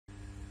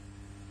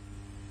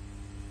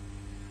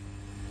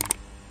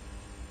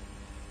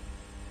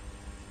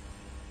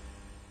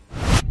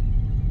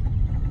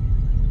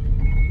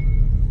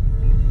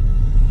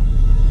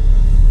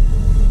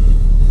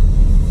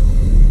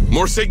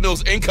More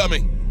signals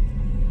incoming.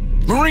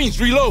 Marines,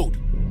 reload.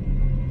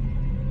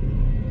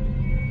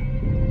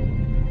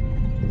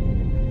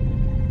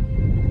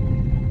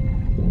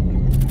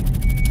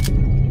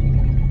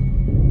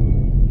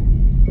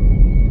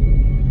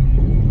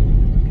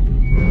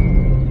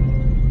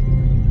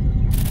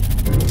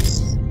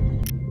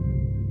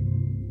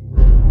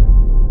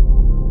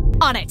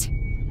 On it.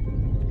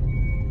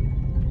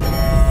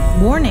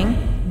 Warning,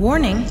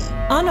 warning,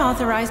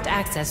 unauthorized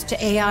access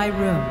to AI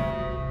room.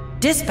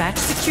 Dispatch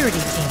security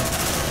team.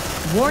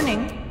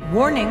 Warning,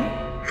 warning.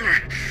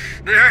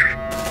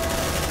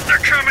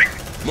 They're coming.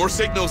 More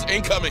signals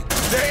incoming.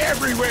 They're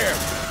everywhere.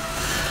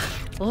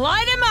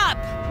 Light him up.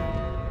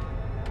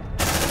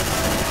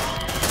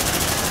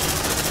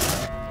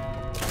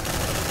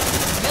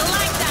 You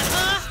like that,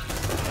 huh?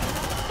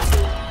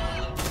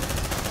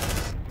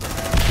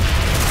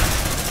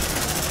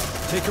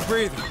 Take a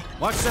breather.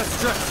 Watch that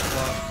stretch,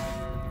 Bob.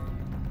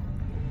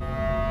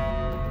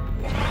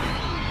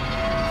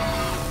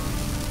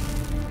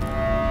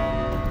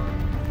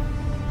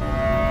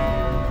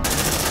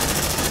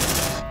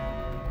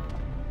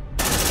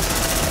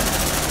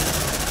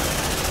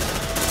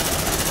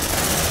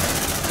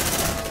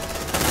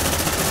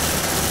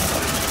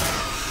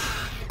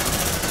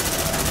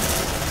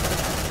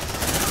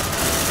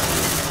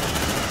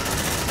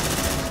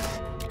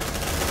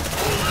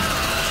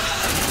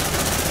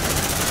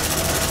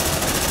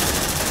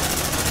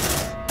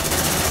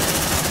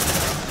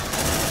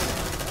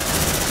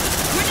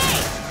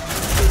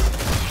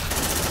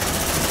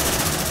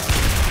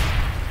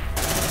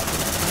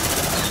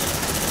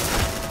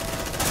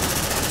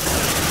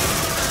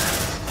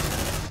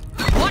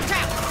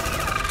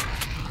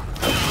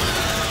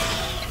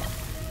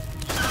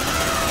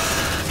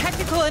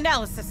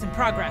 Analysis in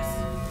progress.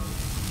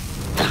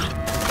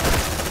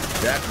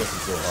 That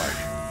wasn't so hard.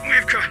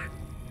 We've got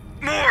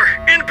more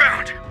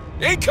inbound.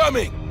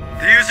 Incoming!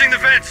 They're using the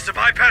vents to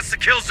bypass the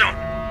kill zone.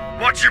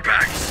 Watch your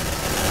backs.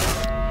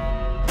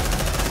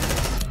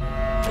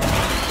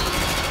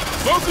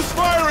 Focus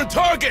fire on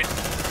target!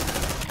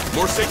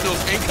 More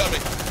signals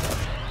incoming.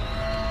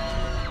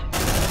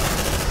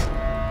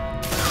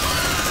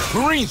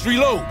 Marines,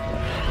 reload!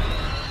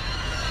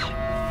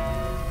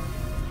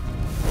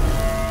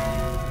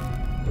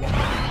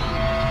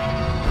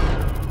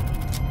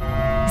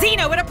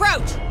 Xeno, at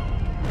approach!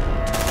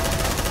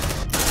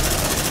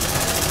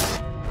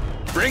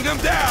 Bring them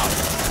down!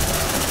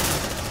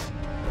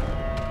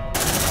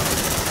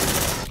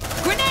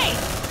 Grenade!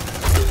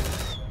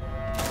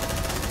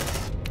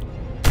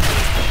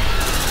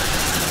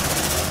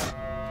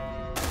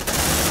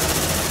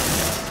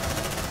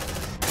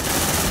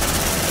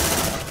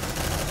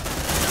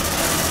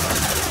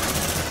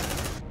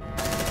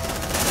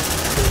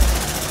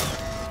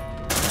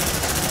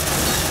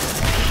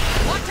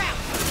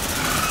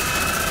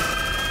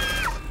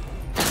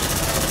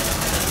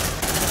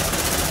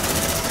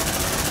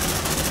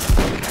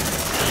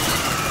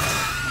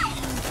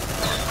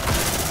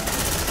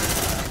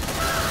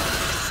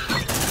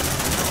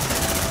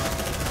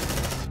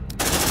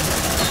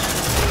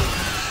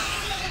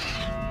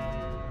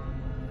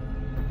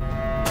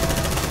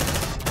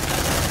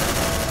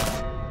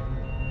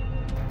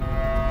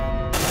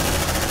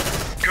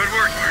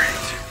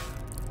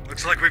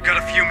 Looks like we've got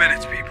a few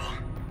minutes, people.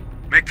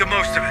 Make the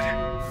most of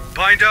it.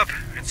 Bind up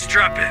and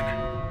strap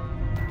in.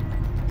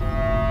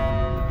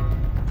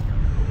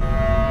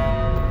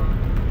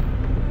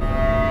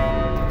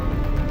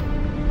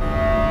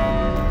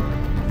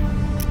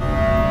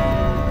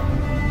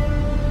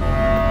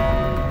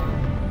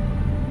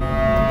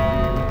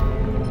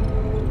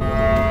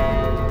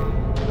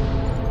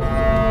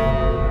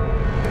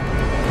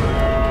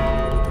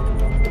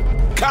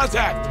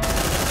 Contact!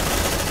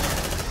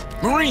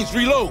 Marines,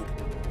 reload!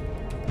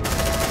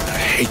 I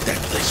hate that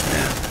place,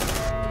 man.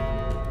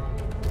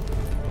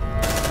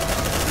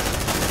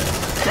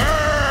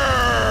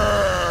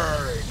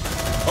 Burn!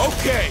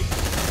 Okay,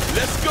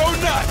 let's go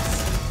nuts!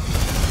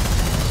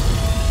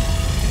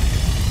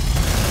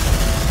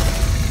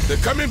 They're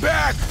coming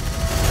back!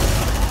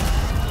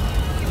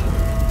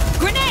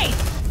 Grenade!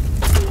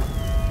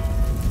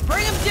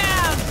 Bring him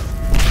down!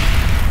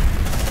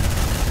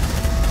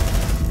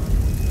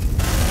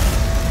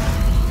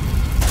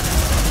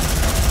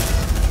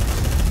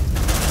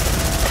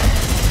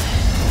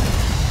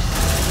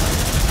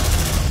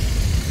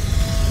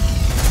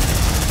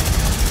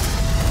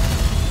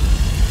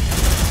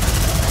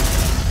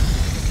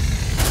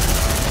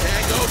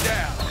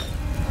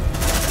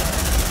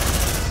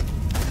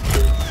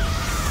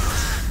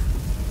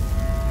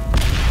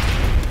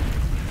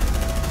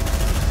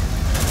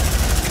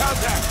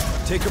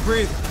 Take a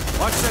breather.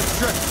 Watch that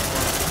stretch.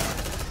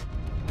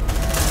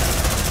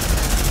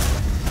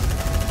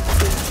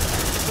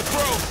 The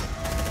throw!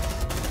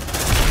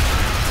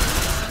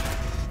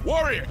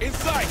 Warrior, in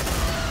sight!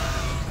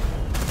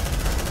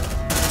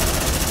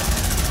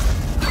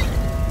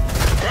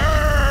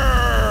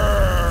 Burn!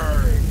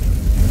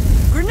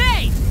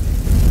 Grenade!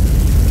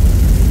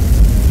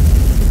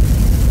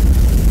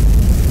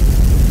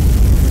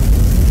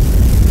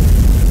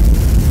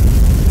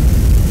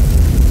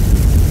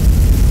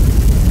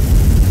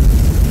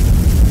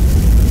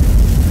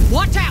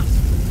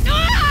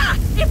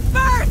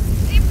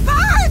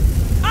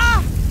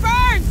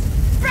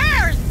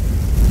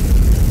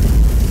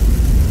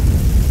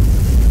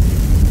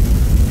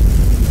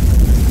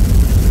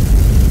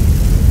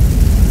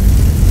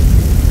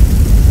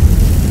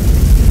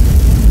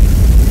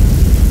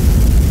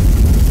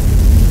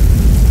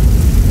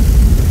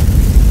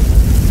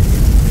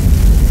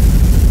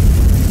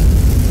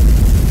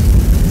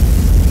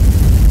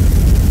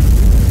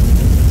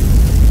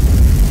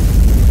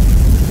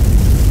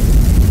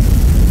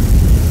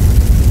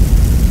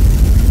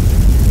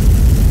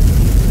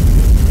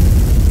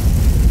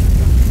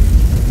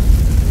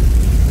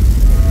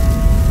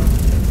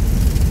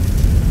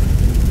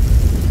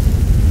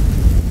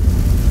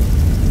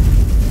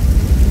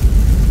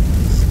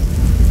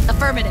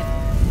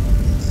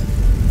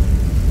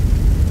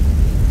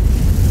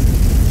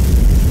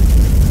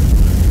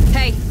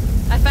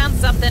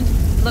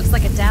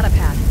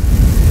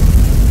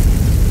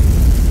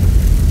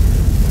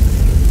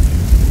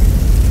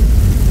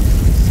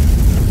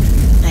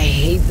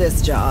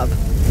 job.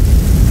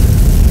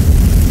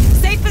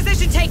 Safe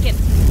position taken.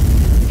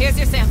 Here's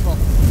your sample.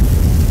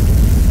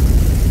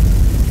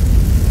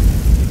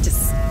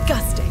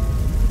 Disgusting.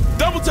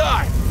 Double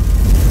time!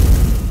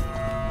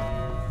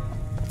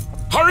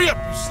 Hurry up,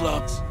 you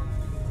slugs!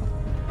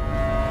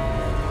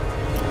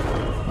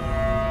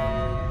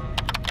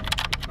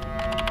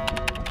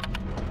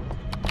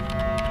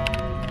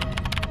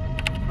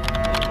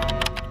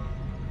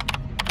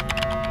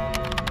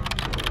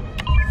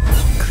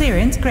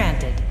 Clearance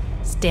granted.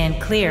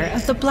 Stand clear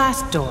of the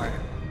blast door.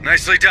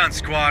 Nicely done,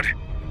 squad.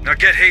 Now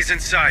get Hayes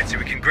inside so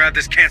we can grab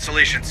this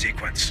cancellation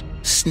sequence.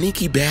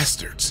 Sneaky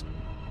bastards.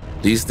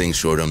 These things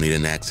sure don't need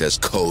an access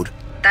code.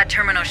 That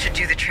terminal should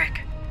do the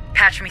trick.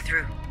 Patch me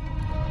through.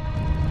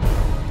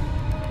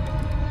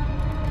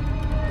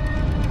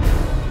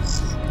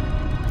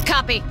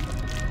 Copy.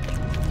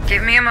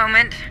 Give me a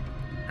moment.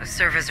 Those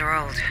servers are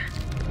old.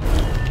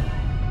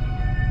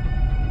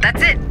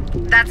 That's it.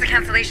 That's the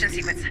cancellation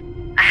sequence.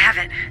 I have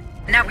it.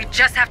 Now we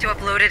just have to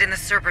upload it in the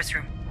Cerberus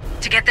room.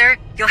 To get there,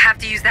 you'll have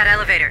to use that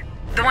elevator.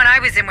 The one I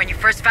was in when you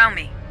first found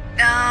me.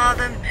 Oh,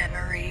 the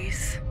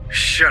memories.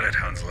 Shut it,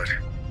 Hunslet.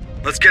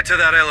 Let's get to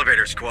that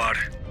elevator, squad.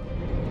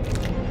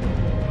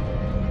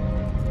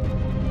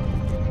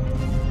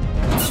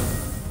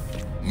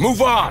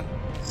 Move on!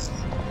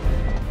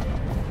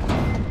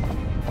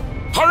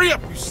 Hurry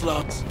up, you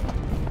slugs!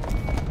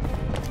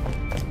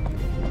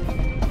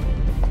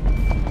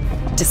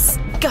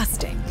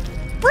 Disgusting.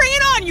 Bring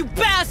it on, you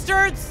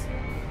bastards!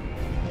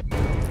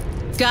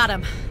 Got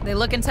him. They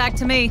look intact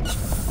to me.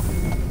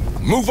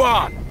 Move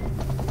on!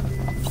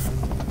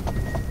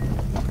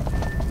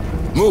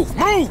 Move,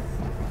 move!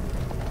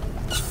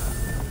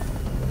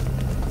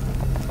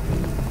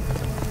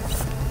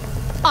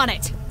 On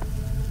it.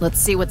 Let's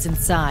see what's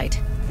inside.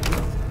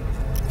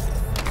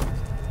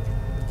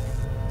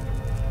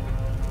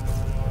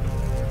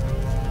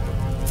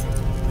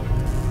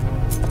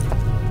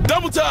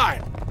 Double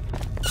time!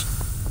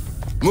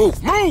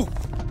 Move, move!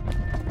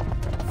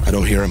 I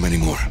don't hear him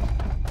anymore.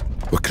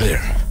 We're clear.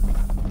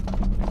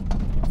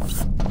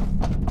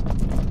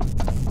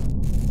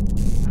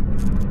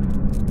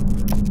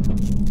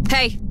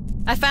 Hey,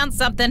 I found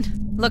something.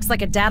 Looks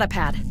like a data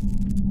pad.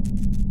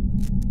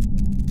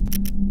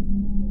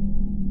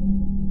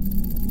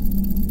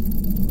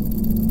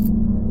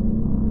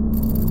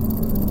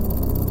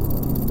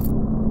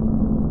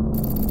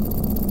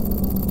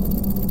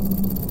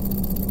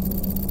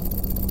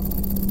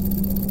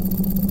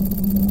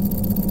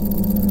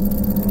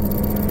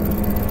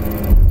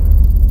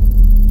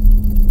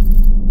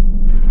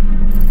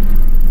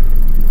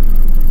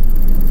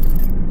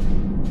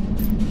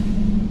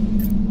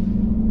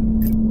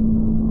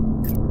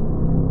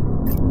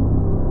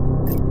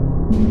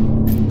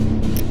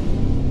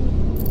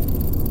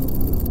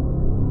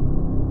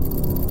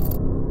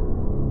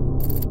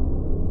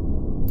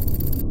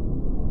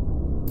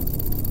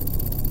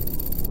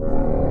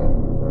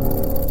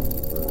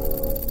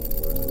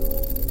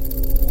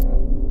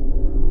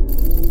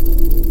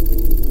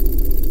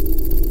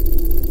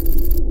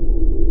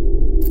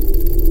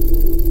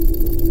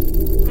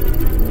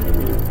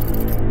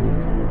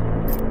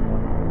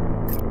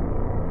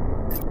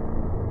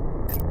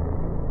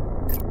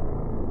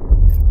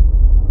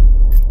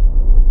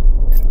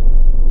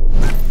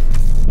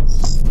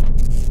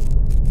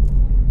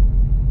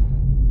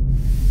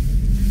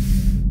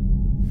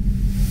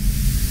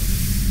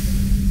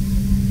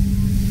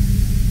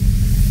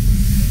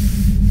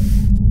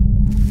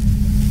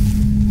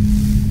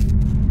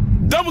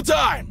 Double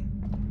time!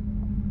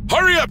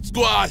 Hurry up,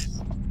 squad!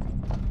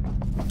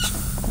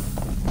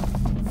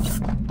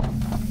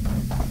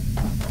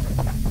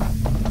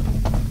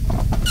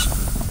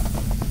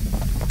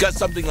 Got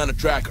something on the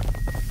tracker.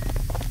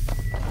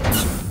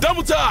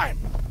 Double time!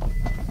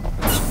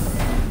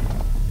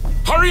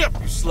 Hurry up,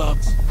 you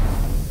slugs!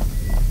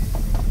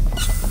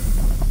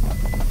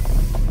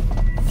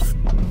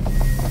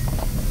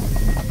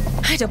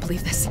 I don't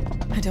believe this.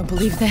 I don't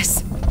believe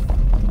this.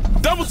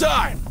 Double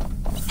time!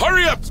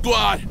 Hurry up,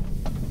 squad!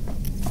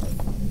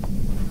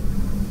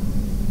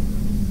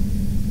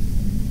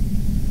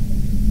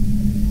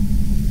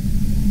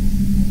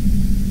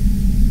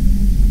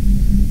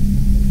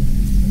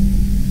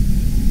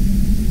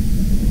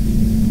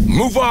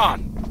 Move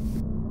on!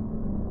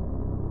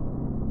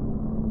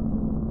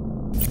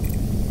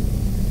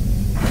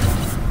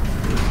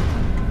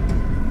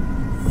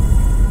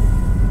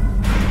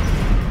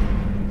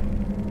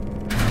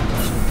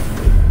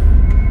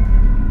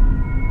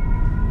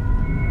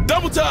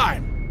 Double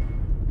time!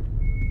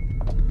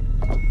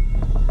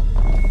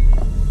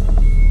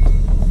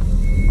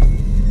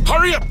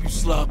 Hurry up, you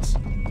slugs!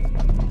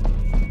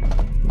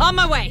 On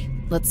my way.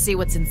 Let's see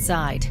what's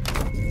inside.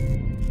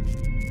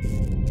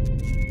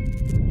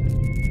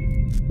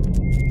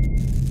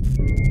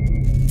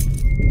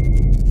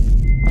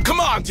 Come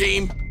on,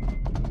 team!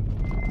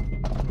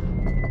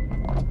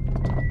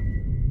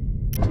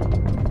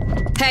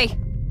 Hey,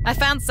 I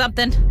found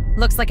something.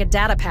 Looks like a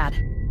data pad.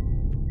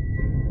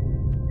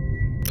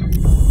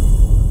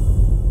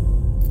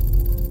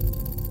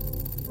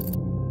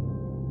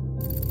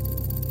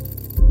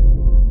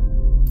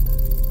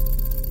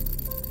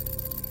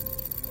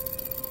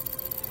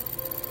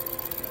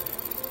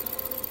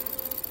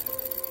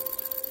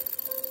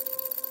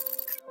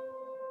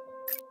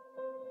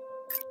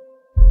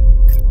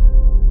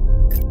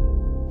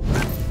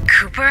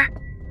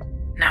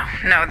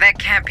 No, that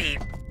can't be.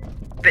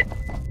 But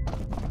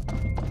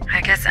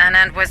I guess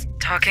Anand was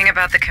talking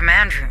about the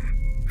command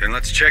room. Then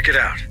let's check it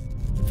out.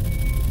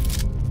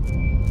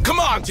 Come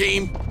on,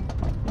 team!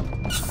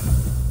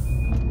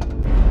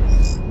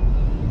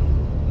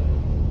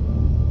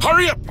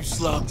 Hurry up, you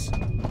slugs!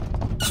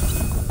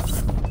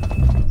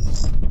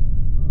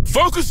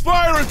 Focus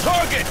fire on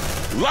target!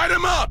 Light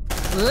him up!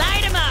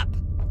 Light him up!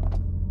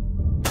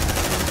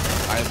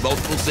 I have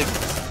multiple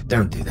signals.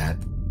 Don't do that.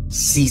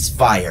 Cease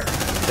fire.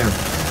 Don't.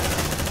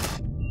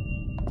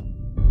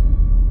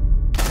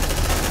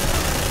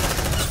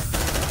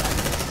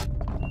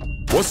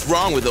 What's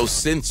wrong with those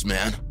synths,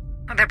 man?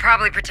 They're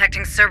probably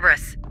protecting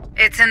Cerberus.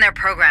 It's in their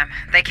program.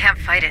 They can't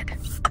fight it.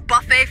 A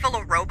buffet full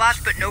of robots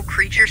but no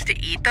creatures to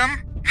eat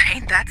them?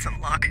 Ain't that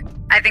some luck?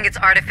 I think it's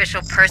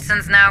artificial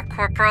persons now,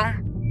 Corporal.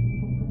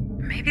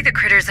 Maybe the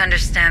critters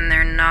understand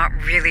they're not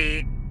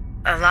really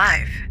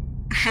alive.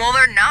 Well,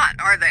 they're not,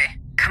 are they?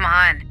 Come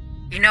on.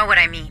 You know what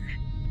I mean.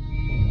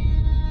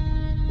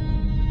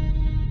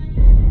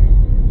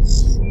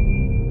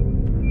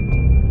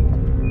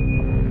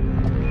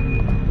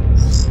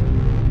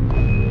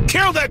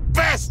 Kill that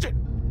bastard!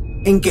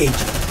 Engage.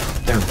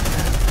 Don't.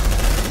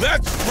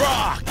 Let's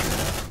rock!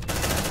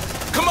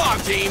 Come on,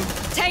 team!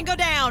 Tango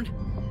down!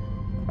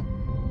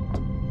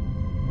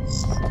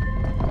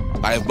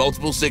 I have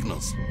multiple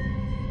signals.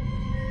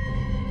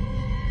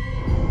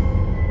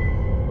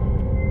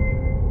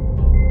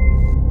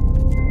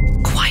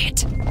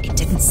 Quiet. It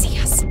didn't see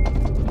us.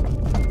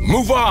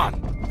 Move on!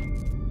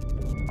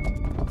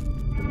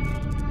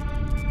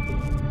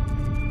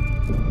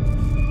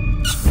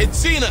 It's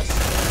seen us!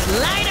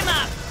 Light him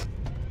up!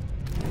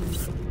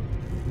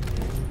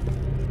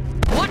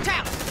 Watch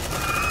out!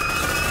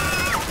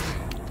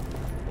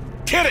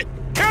 Get it!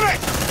 Get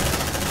it!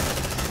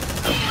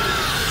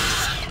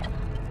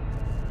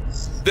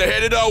 They're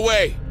headed our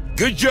way.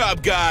 Good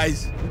job,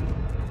 guys.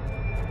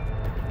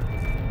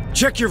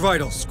 Check your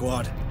vitals,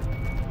 squad.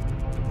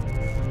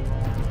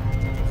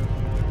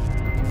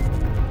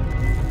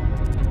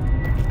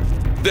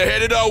 They're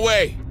headed our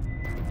way.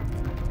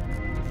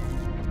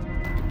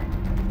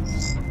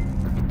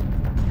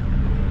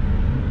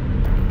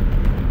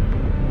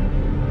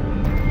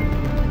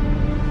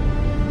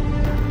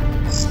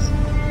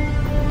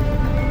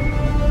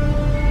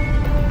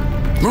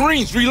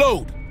 Marines,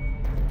 reload!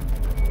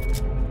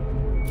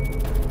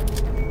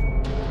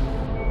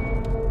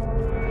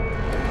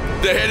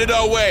 They're headed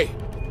our way.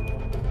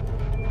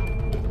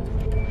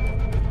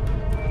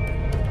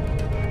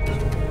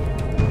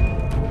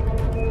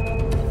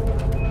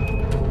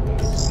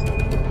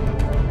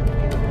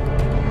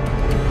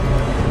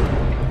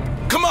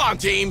 Come on,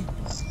 team!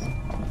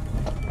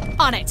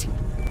 On it!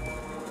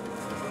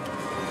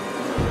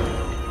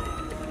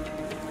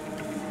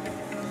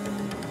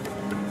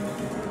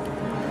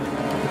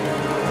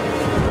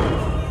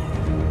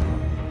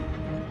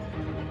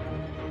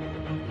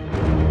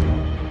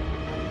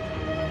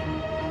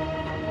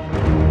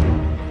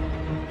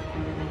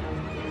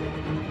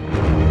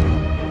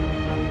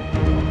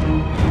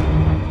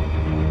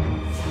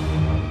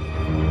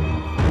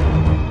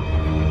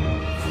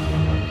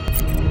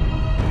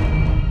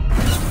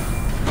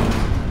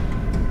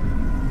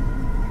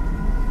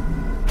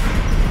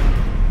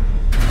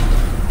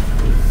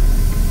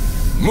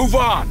 Move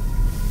on!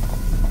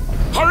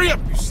 Hurry up,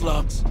 you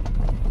slugs!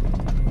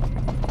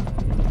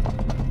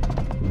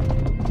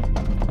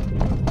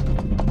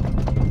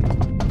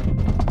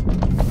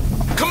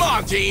 Come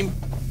on, team!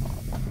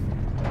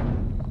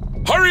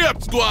 Hurry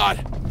up, squad!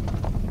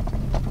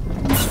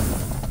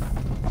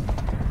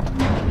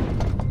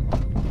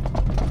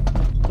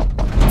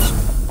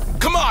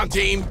 Come on,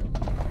 team!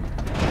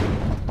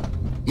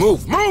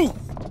 Move, move!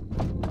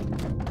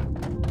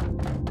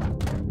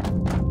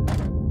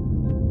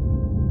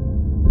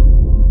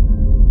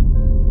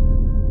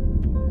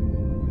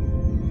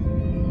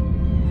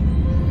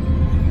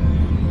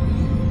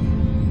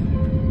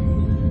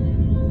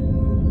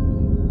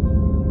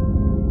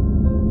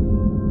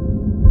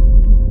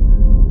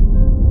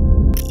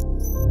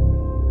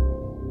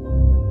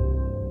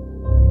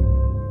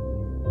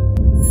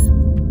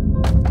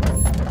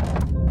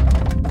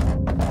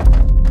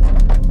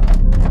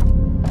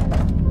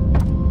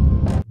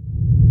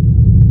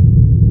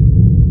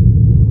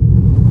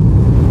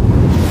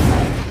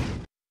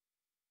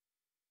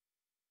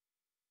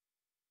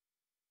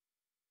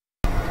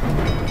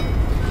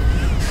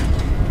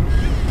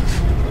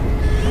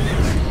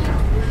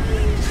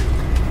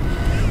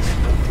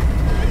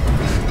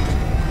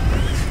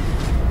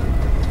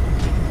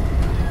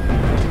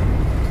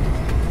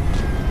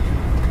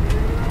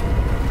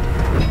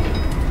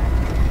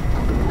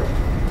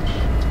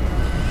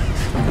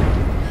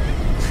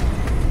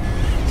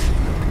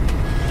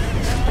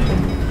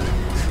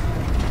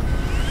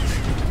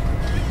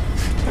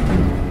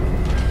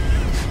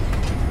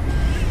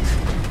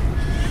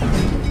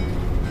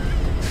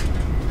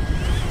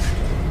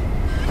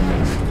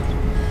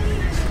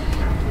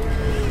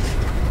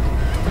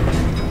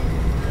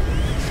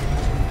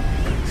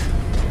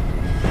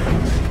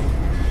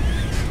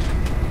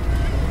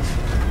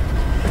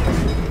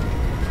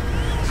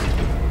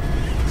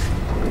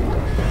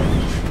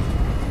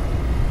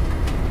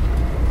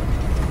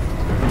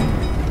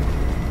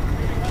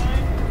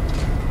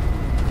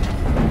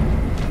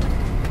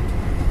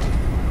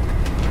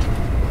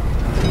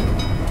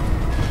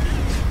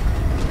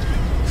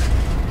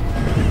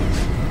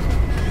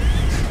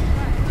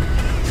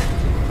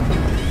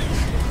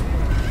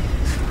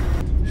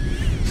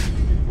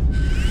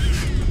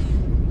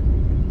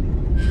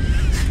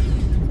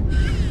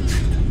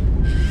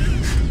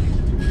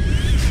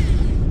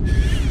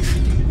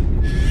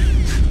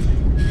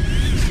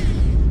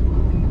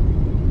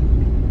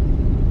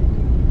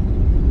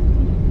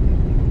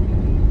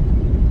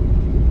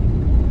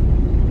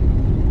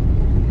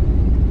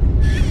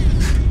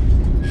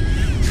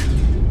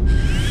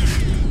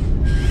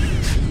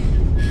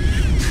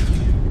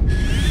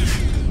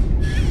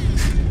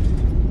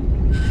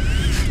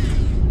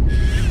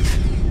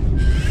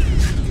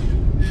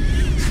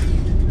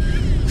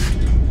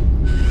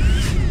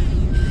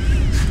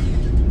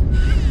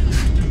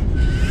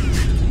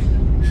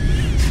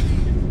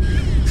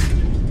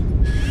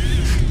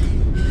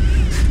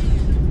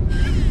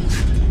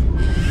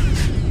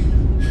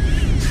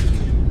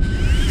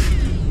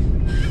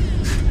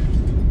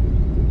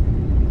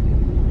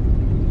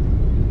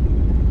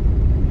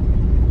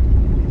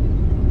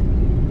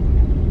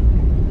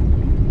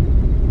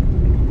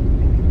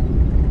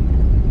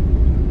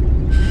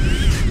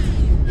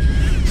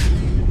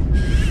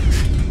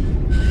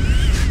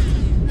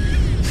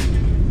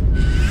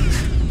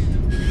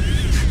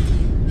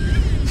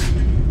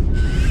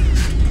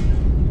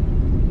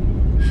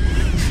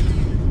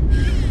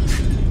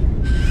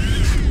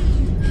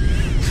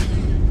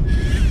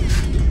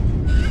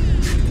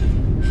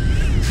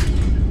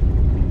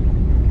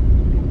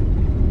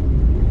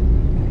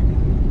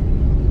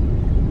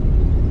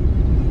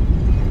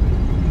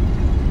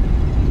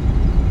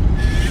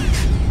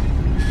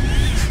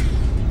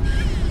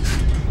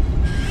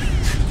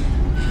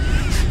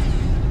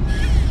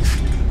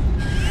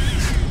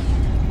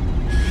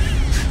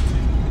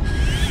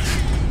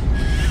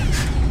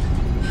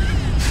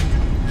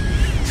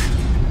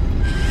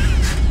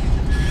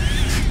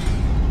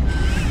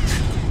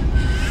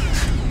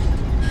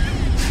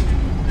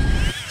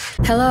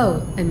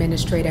 Hello,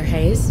 Administrator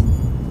Hayes.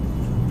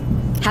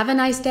 Have a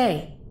nice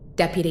day,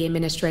 Deputy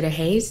Administrator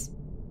Hayes.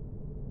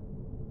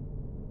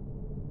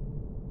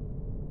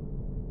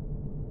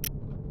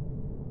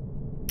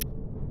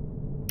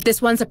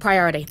 This one's a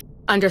priority.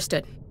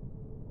 Understood.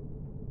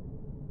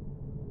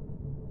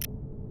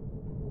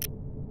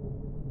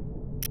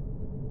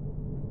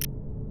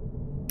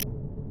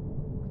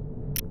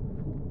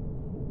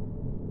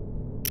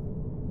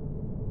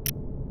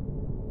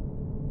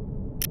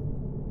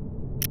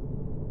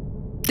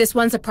 This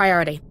one's a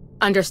priority.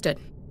 Understood.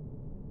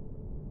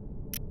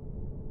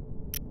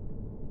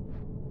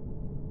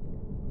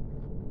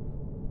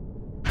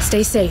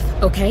 Stay safe,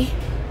 okay?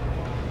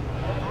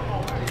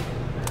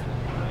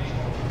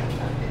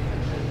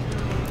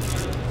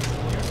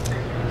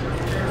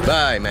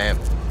 Bye, ma'am.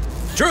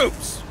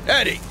 Troops,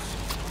 Eddie!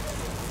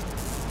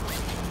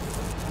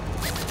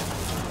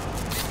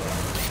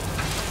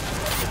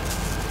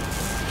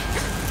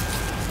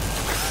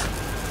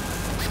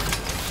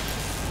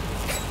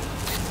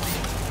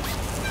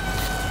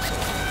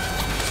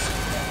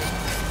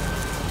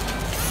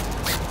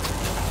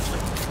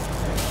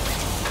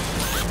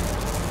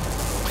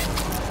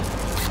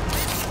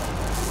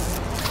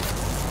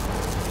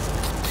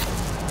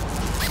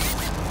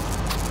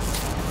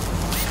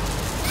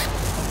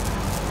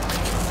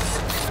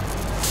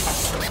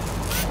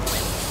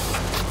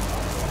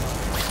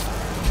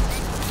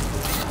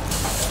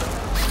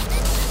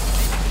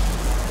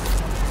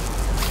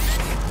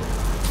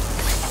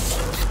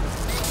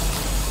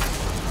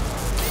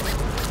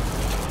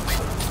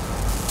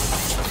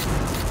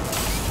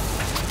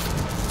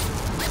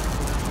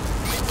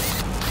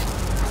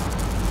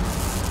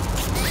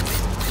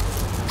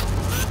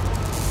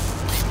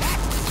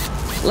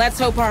 Let's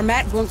hope our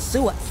Matt won't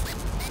sue us.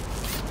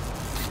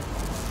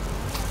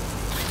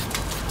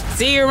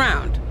 See you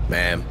around.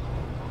 Ma'am.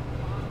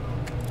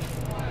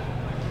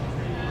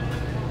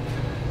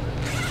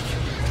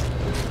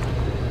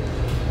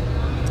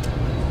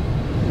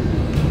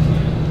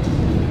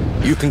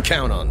 You can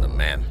count on them,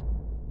 ma'am.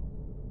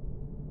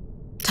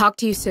 Talk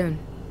to you soon.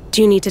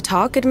 Do you need to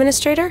talk,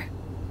 Administrator?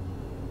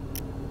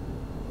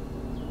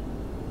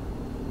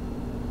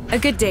 A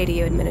good day to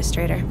you,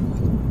 Administrator.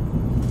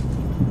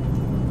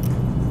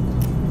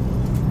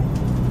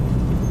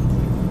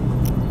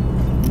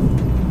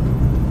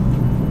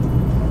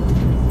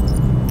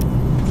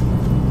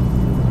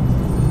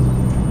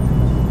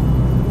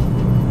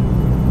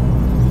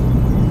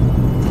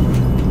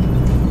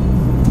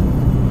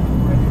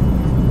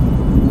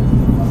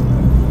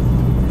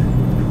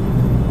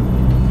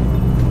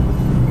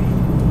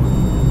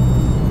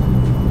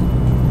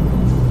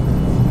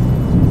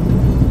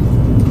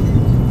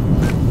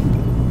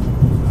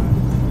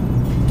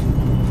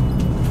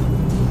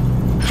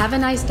 Have a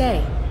nice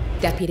day,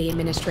 Deputy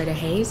Administrator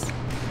Hayes.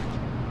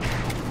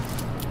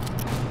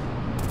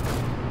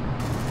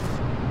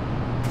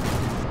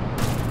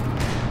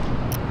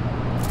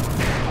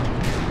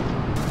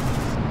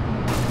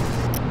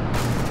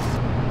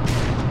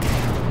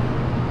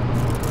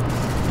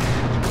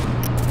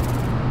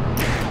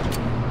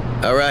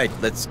 All right,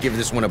 let's give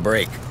this one a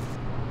break.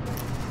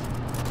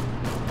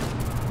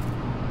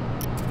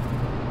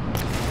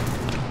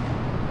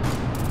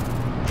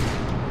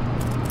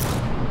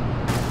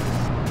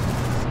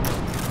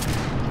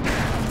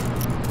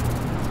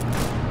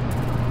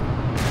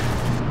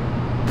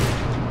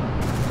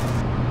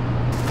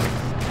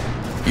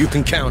 You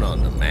can count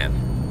on them, ma'am.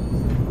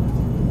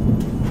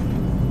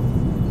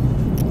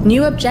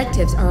 New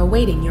objectives are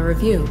awaiting your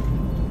review.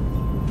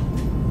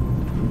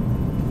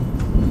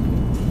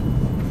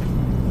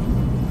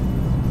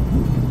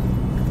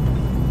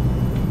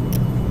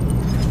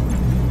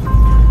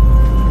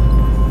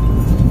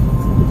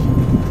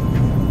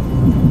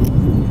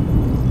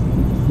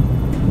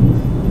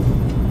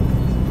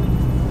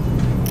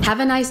 Have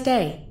a nice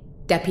day,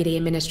 Deputy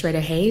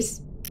Administrator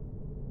Hayes.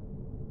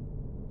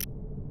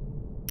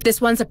 This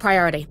one's a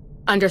priority.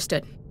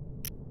 Understood.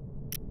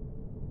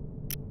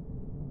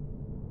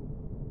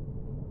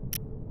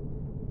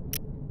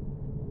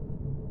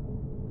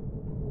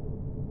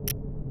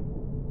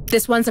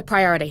 This one's a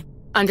priority.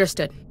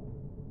 Understood.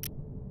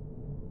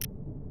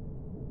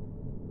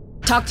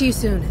 Talk to you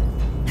soon.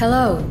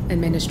 Hello,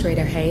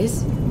 Administrator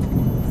Hayes.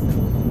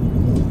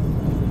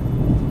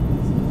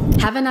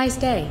 Have a nice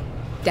day,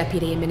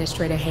 Deputy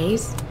Administrator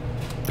Hayes.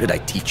 What did I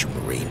teach you,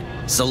 Marine?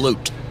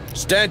 Salute.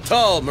 Stand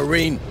tall,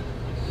 Marine.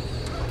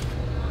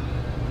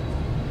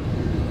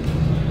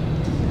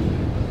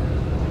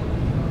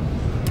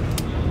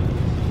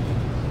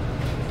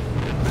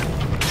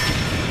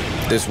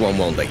 This one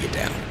won't let you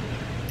down.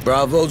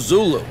 Bravo,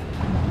 Zulu.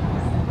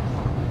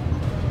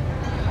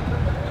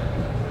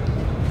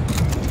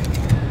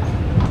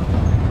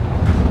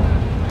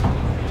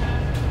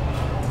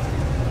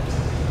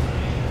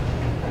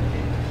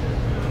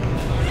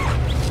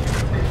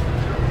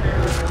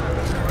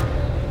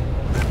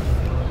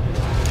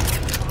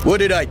 What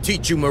did I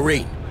teach you,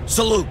 Marine?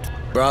 Salute.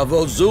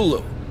 Bravo,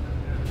 Zulu.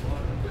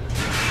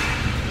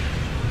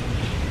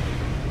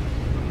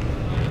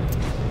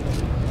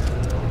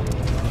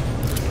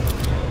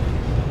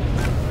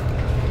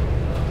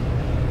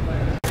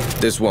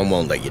 This one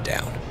won't let you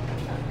down.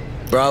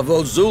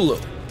 Bravo, Zulu.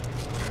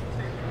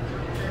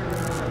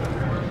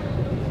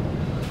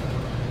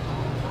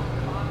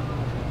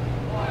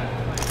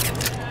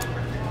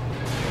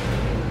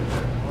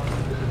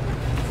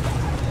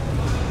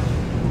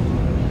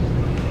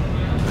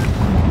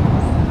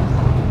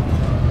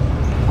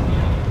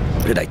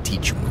 What did I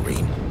teach you,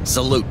 Marine?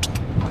 Salute.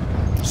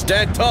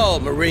 Stand tall,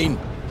 Marine.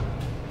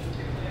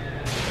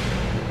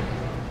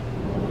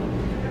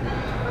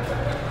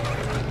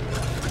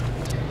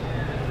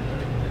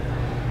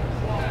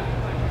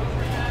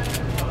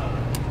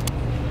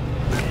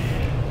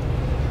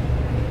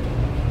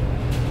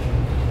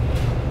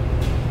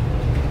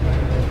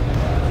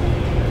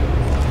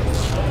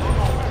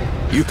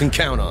 You can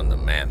count on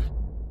them, ma'am.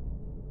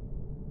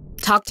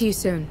 Talk to you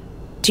soon.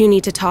 Do you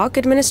need to talk,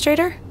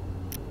 Administrator?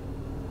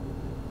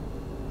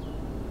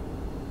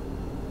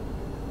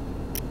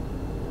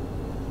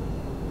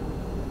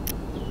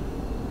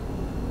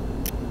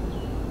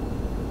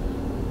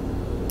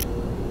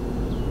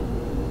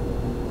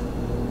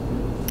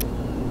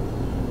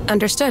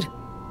 Understood.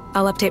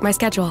 I'll update my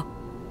schedule.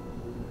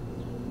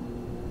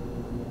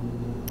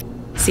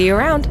 See you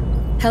around.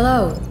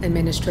 Hello,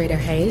 Administrator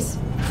Hayes.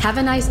 Have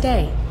a nice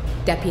day,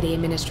 Deputy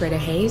Administrator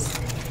Hayes.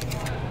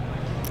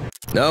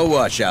 No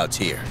washouts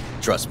here.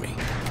 Trust me.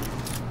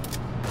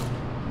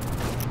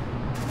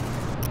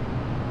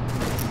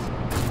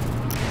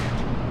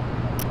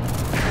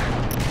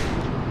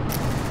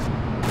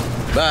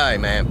 Bye,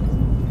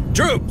 ma'am.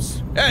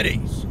 Troops, at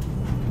ease.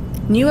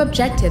 New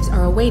objectives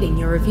are awaiting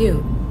your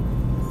review.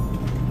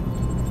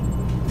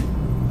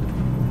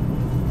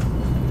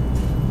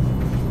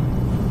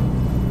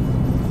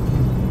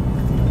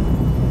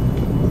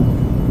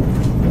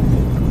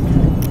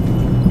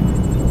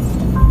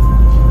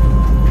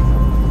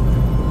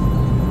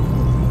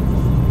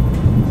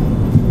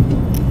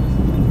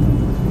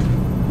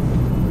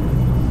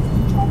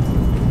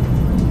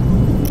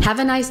 Have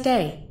a nice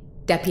day,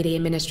 Deputy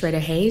Administrator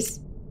Hayes.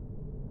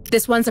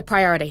 This one's a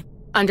priority.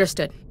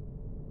 Understood.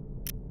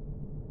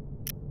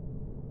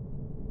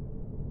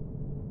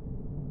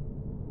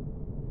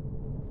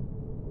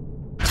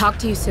 Talk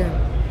to you soon.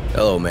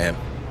 Hello, ma'am.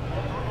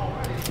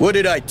 What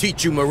did I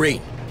teach you,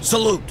 Marine?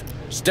 Salute.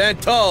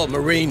 Stand tall,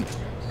 Marine.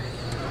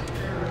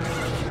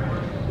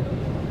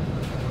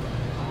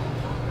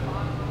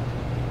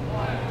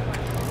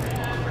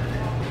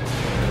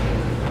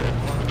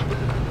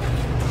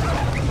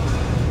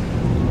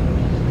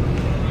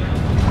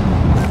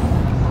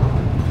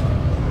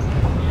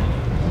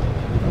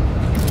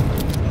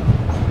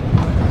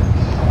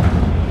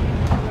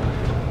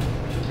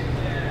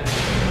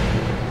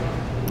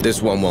 This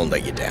one won't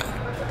let you down.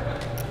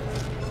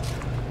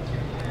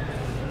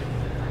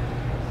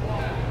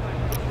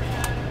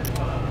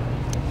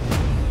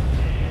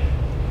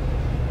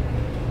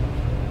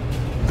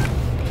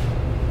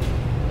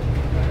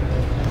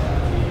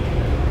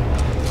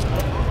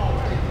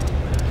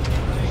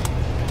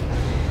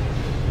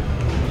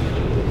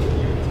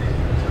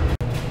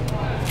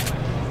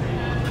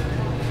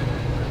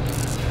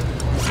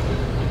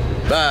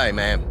 Bye,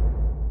 ma'am.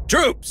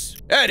 Troops,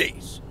 at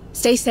ease.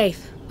 Stay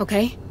safe,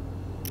 okay?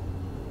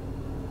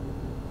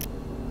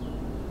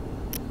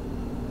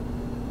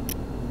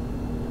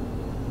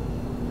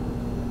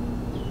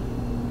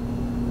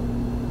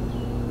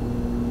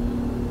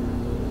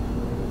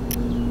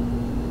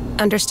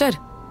 Understood.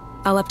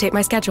 I'll update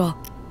my schedule.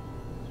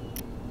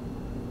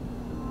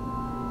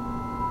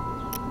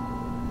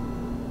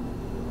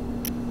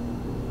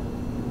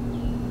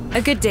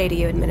 A good day to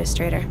you,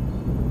 Administrator.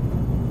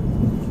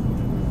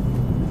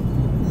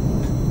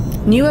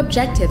 New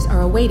objectives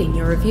are awaiting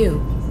your review.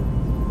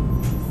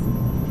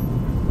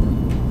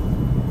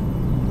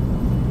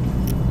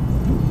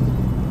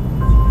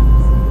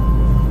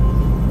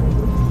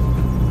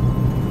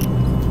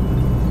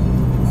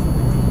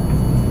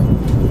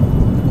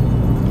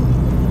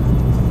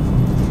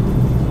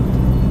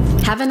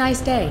 Have a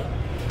nice day,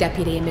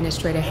 Deputy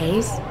Administrator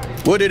Hayes.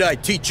 What did I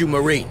teach you,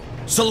 Marine?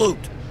 Salute.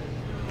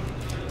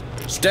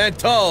 Stand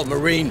tall,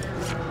 Marine.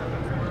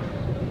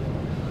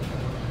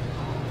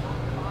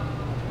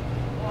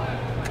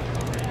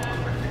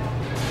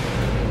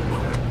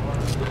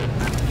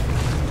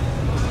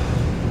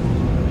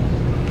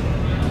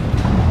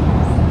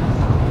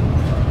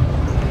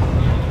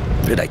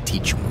 What did I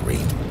teach you,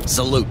 Marine?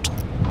 Salute.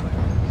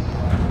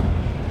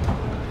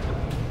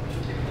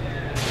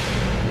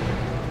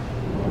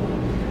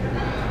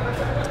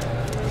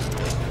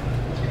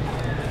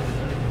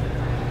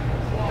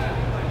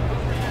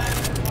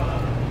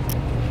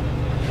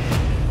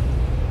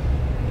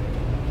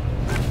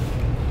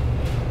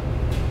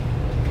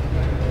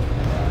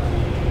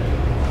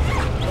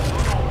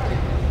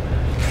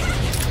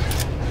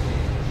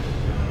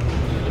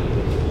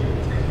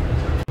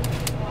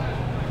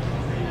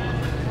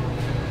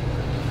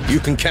 You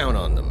can count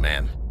on them,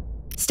 ma'am.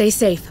 Stay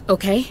safe,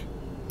 okay?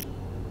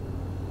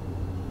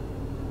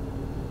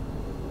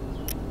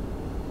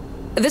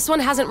 This one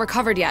hasn't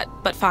recovered yet,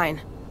 but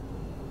fine.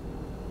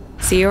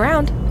 See you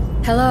around.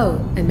 Hello,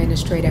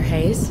 Administrator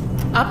Hayes.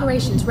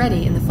 Operations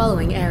ready in the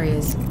following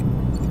areas.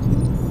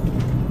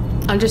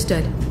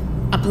 Understood.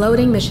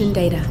 Uploading mission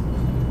data.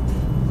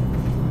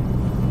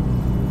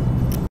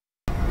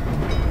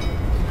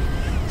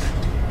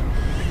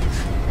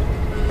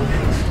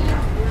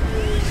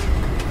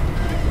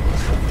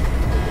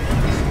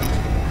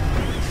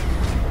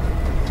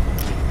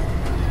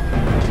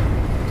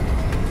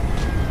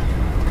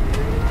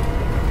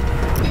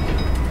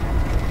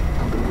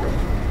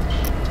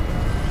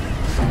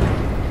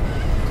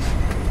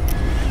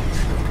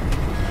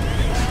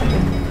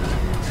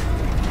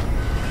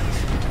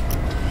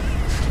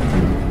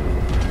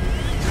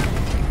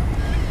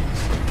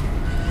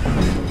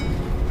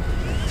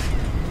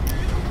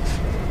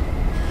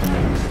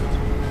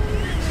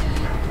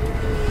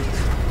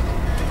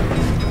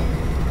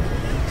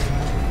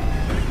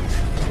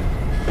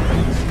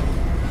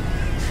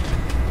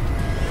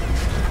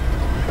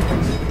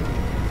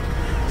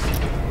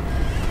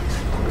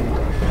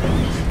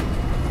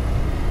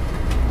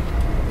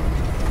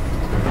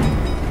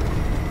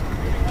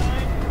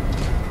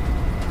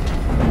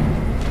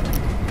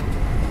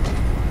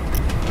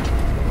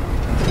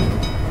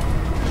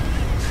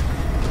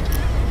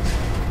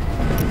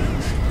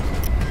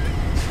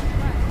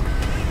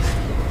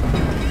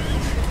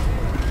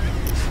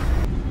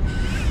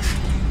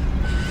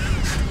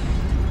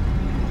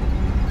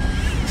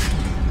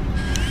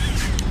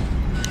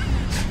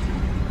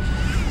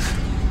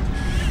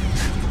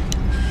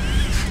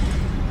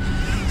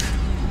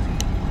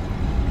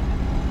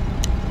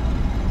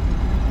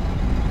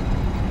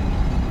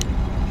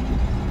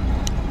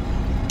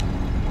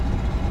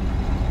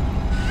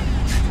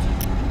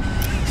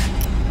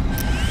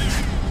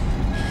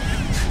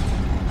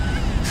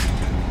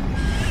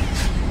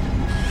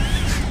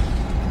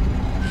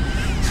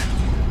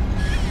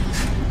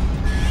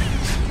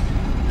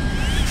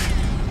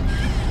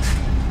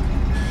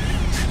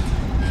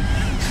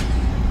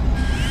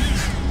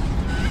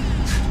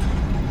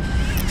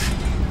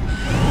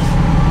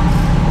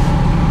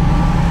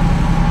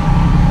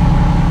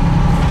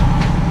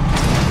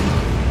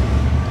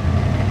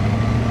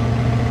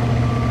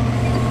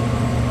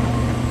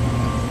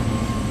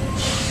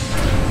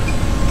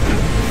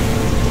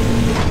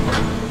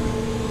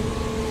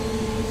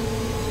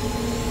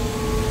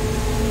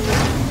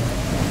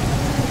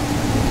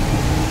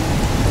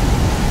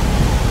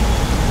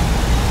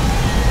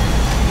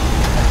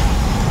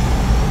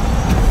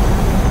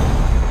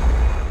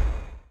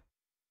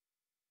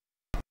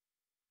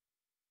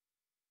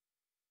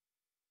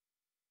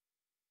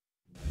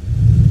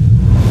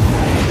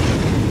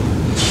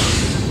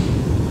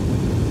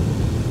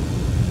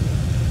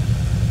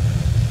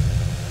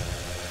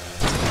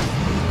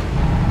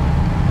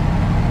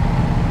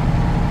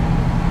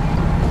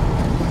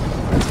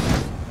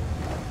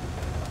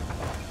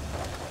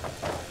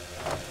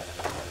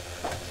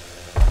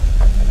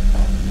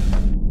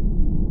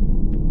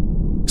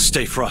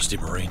 Stay frosty,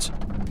 Marines.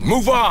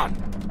 Move on!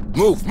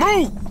 Move!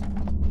 Move!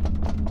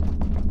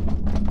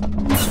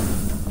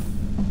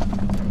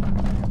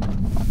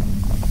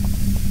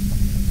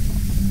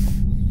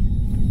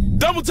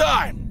 Double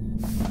time!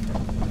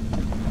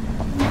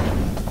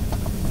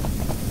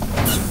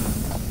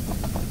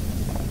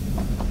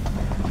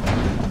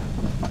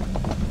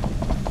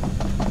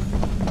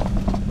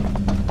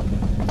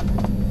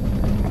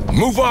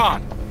 Move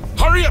on!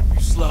 Hurry up, you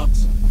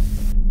slugs!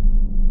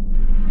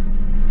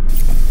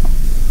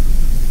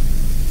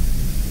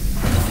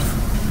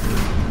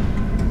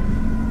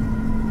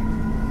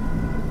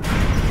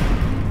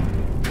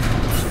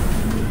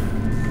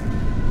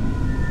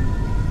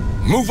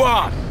 Move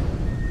on!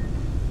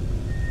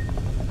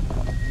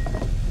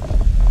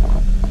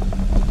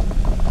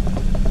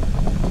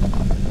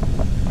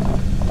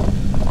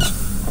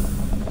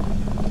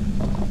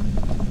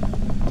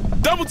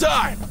 Double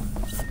time!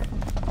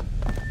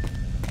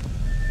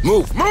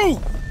 Move!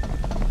 Move!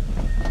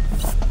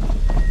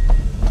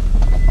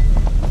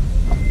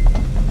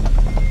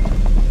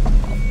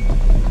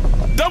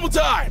 Double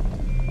time!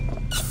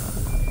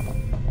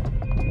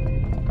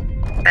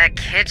 That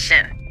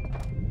kitchen.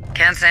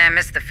 Can't say I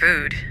missed the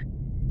food.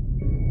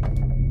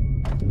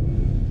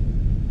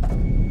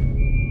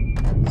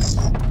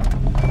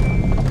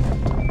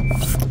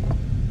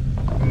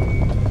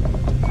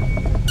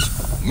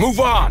 Move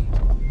on!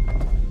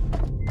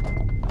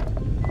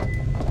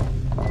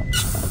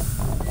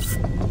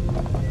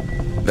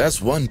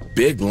 That's one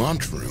big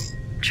lunchroom.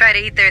 Try to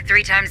eat there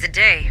 3 times a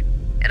day.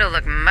 It'll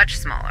look much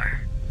smaller.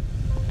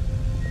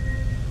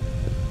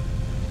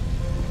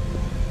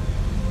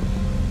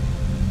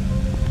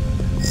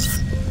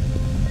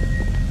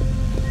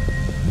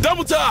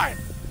 Double time!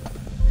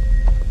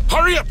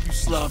 Hurry up, you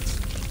slugs!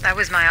 That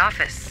was my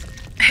office.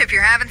 If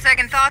you're having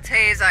second thoughts,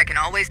 Hayes, I can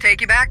always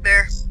take you back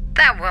there.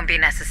 That won't be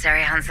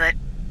necessary, Hunslet.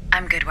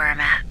 I'm good where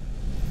I'm at.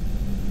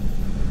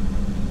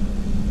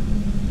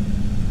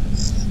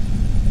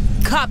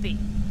 Copy.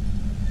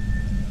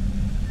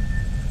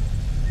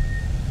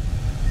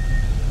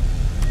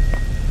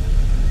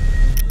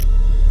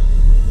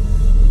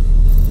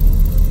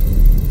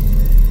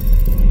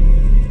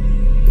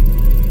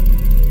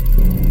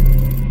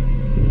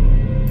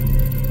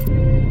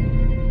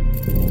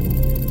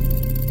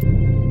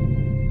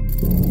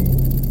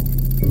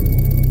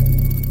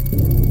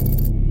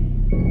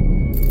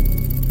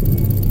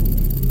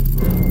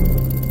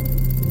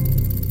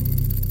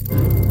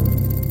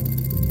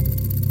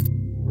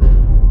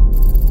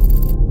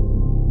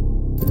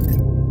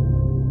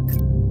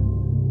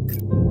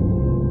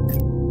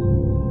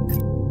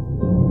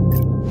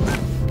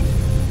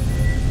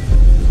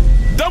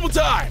 Double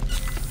time!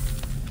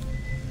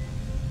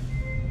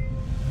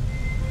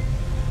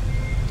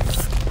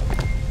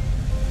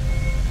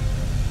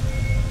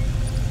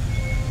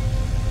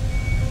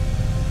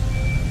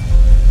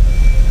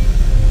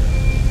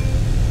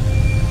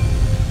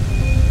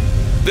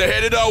 They're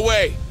headed our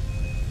way.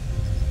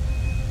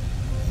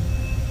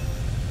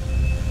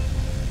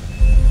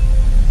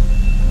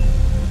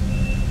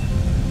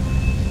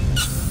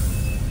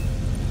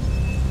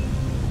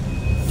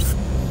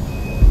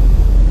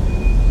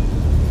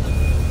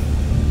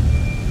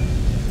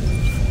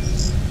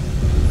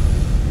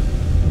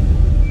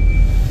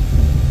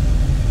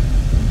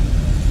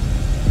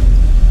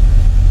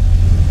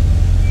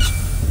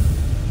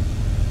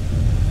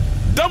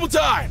 Double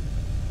time!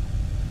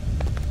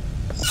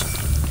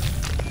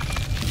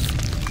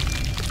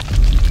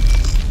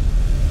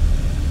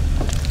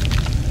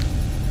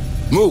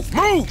 Move!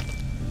 Move!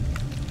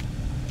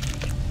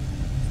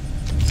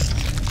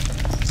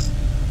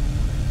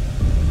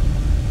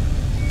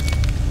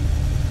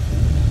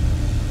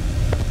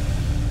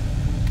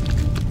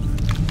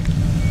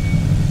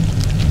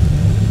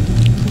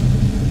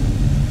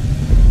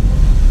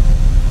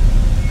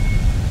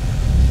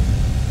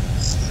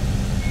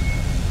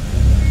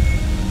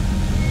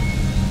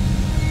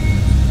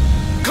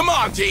 Come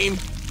on, team!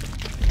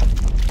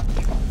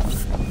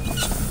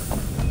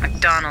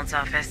 McDonald's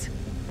office.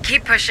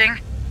 Keep pushing.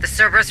 The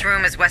Cerberus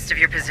room is west of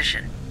your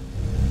position.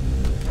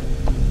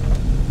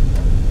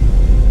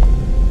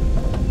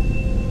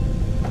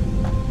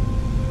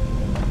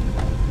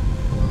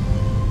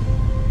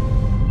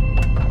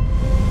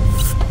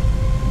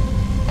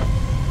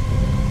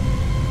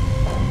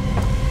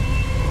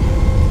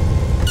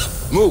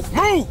 Move!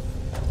 Move!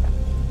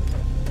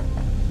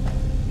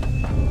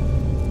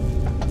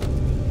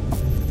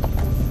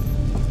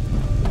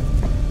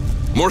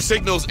 More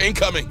signals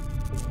incoming!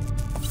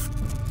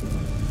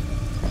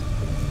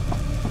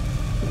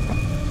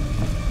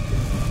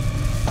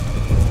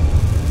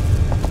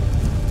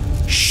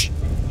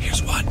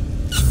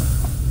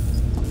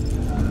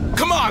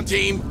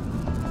 Team.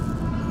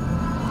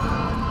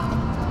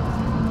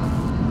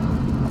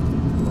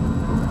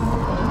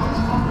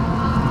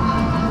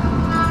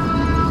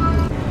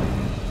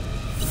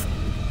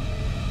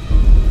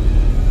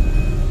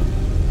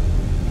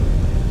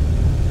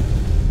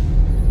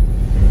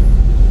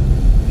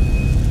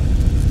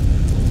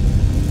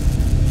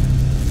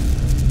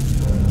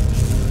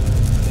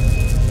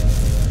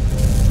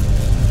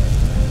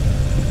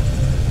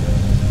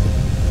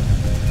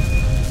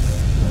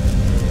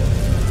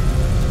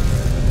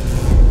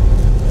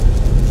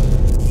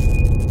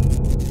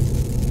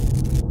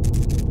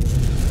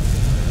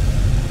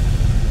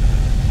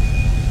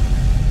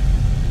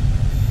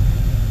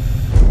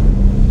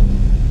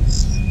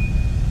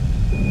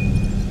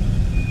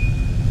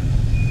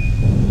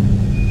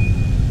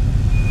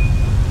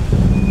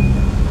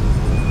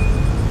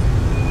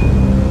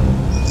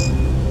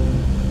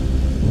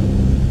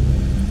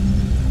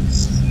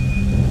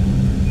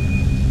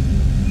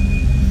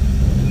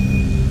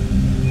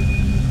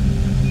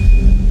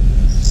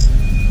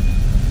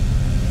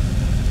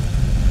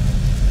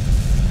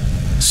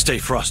 Stay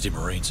frosty,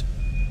 Marines.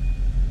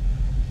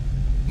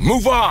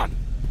 Move on!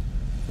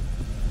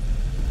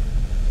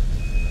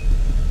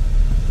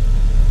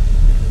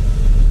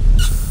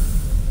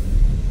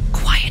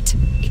 Quiet.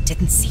 It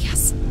didn't see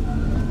us.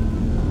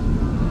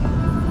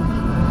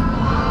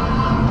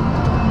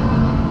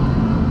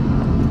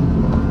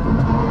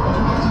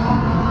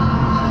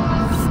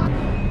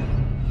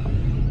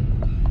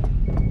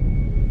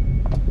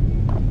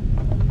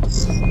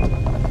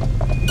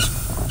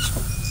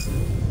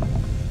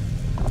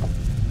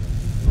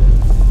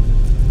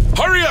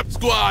 Hurry up,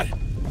 squad!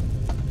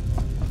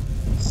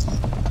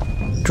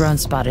 Drone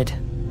spotted.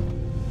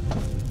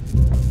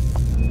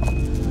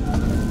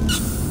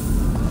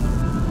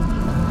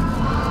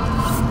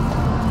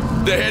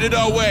 They're headed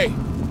our way.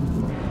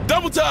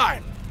 Double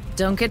time!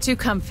 Don't get too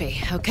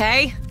comfy,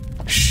 okay?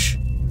 Shh.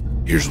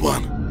 Here's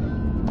one.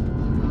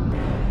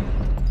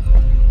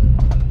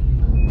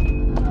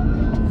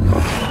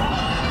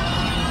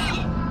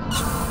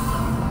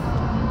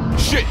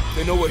 Shit!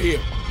 They know we're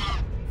here.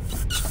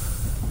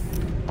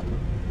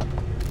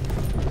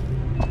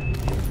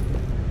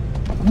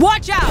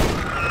 Watch out!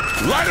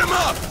 Light him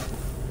up!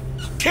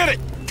 Kill it!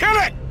 Kill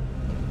it!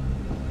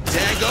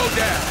 Tango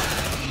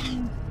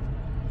down.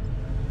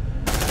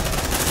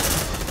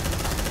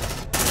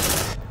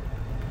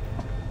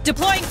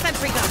 Deploying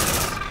sentry gun.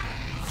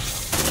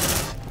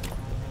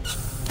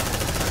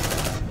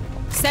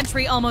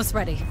 Sentry almost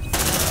ready.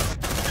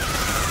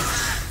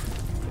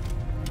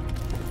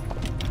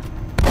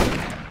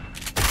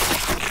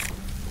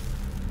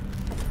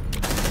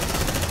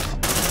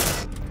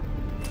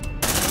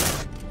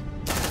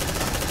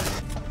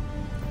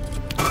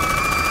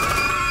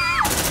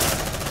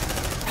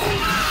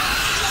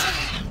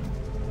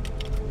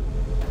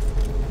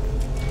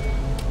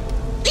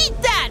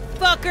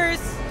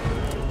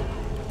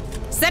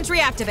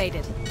 Sentry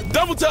activated.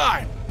 Double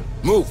time!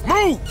 Move!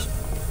 Move!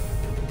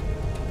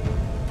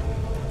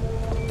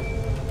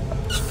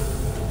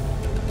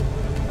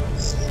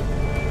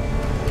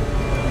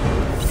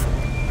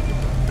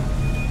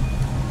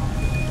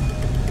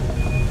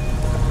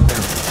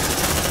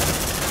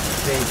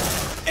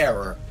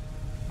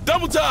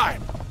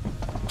 time!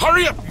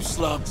 Hurry up, you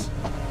slugs!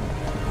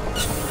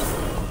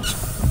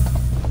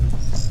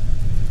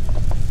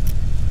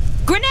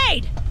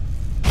 Grenade!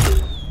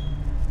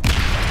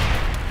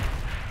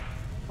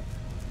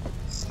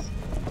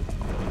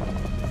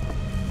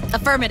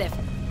 Affirmative.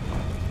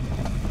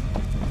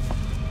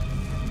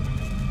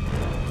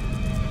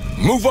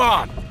 Move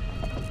on!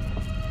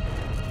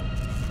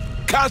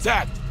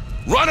 Contact!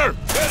 Runner!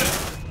 Hit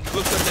it!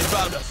 Looks like they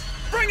found us.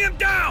 Bring him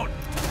down!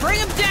 Bring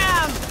him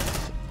down!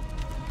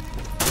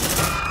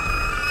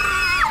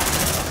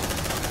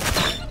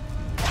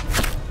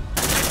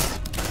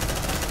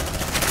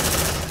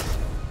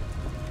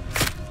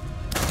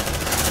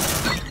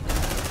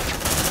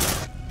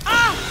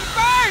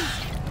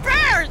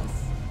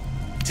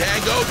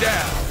 Tango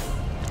down!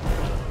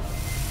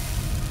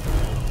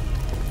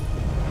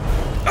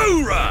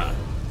 Hoorah!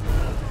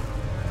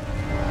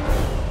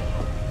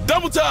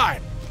 Double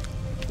time!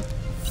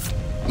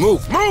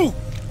 Move, move!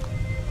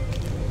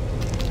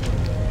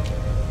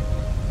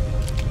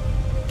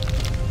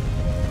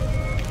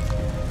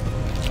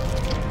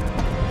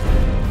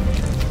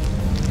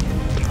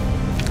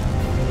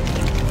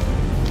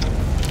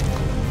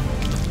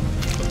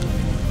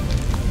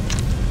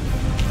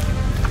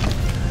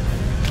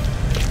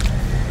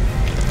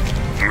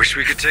 Wish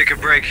we could take a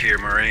break here,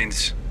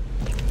 Marines.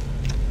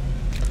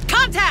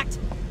 Contact!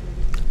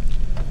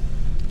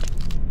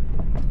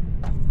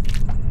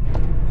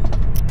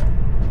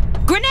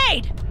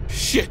 Grenade!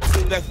 Shit,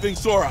 that thing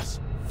saw us.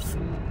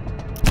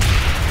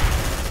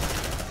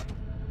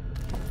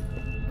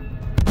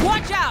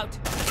 Watch out!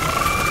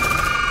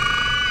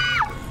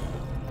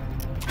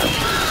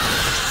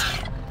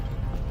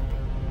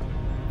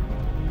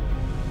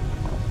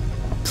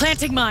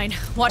 Planting mine.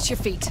 Watch your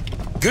feet.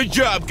 Good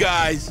job,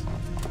 guys.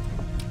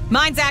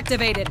 Mine's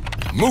activated.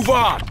 Move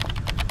on!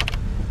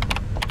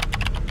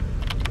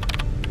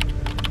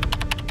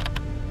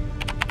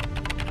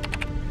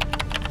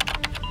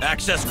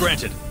 Access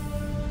granted.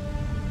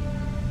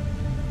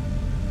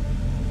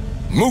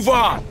 Move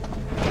on!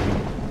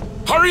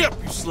 Hurry up,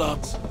 you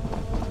slugs!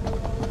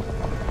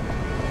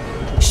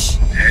 Shh.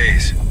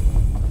 Hayes.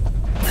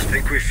 I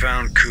think we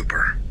found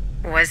Cooper.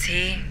 Was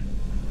he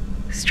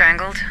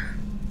strangled?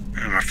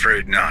 I'm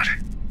afraid not.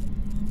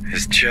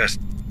 His chest...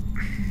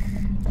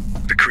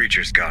 The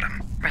creatures got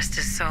him. Rest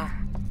his soul.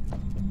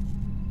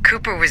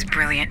 Cooper was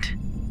brilliant.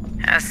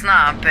 A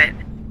snob, but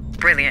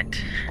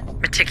brilliant.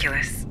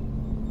 Meticulous.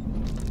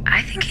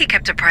 I think he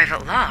kept a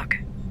private log.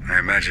 I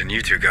imagine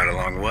you two got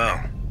along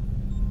well.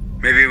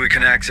 Maybe we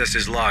can access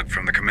his log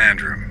from the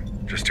command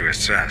room, just to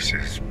assess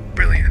his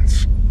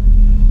brilliance.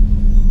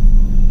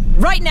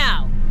 Right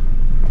now!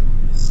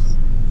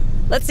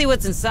 Let's see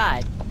what's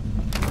inside.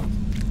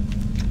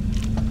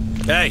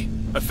 Hey,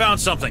 I found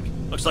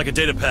something. Looks like a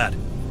data pad.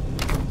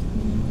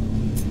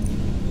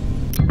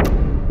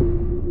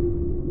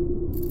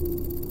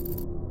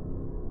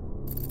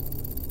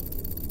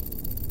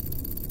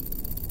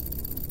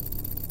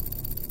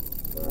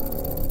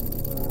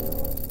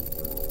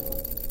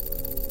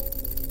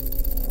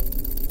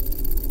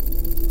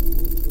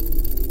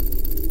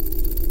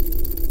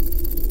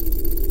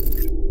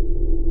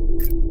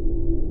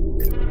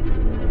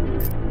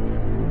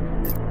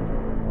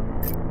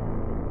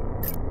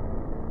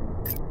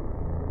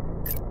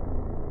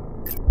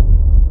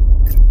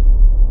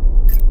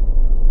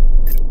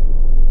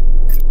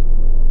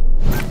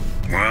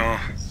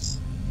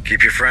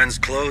 Keep your friends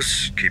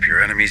close, keep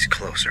your enemies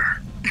closer.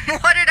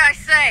 What did I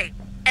say?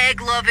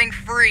 Egg-loving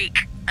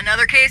freak.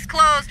 Another case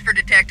closed for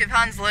Detective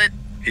Hunslet.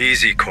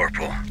 Easy,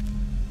 Corporal.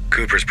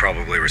 Cooper's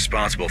probably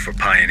responsible for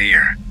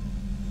Pioneer.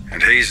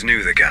 And Hayes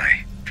knew the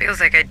guy. Feels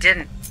like I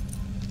didn't.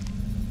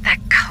 That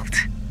cult.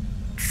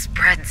 It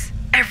spreads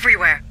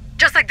everywhere.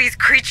 Just like these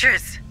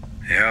creatures.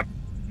 Yep.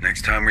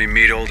 Next time we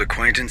meet old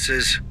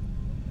acquaintances,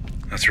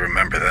 let's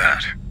remember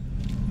that.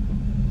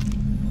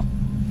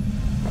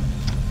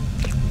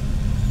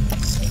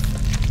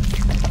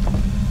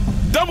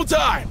 Double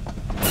time!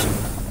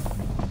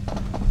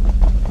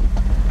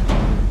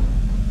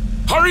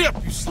 Hurry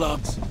up, you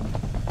slugs!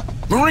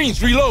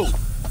 Marines, reload!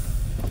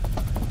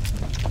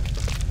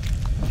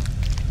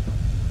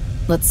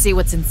 Let's see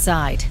what's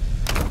inside.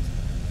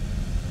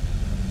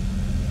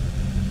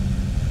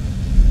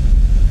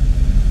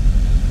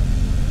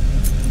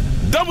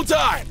 Double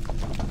time!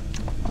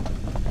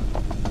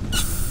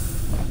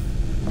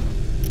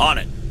 On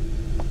it.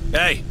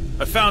 Hey,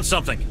 I found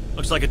something.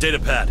 Looks like a data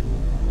pad.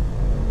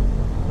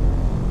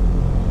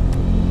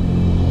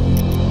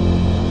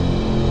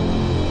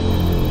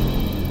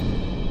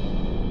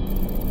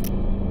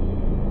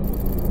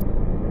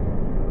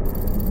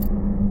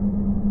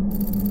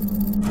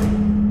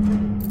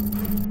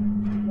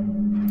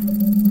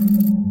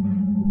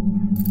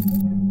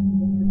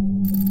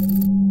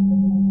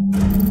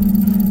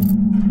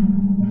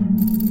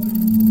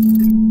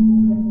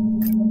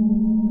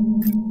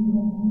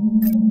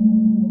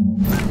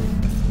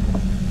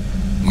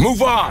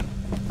 Move on!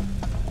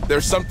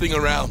 There's something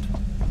around.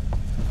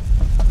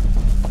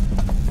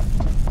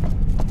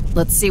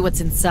 Let's see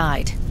what's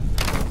inside.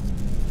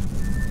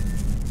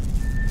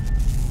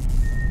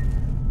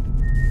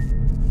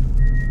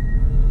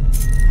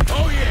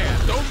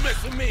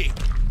 for me!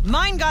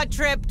 Mine got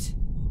tripped!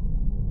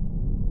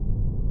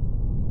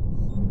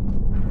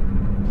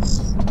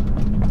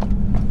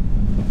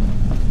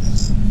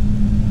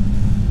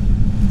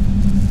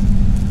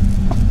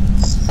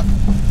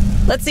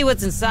 Let's see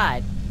what's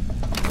inside.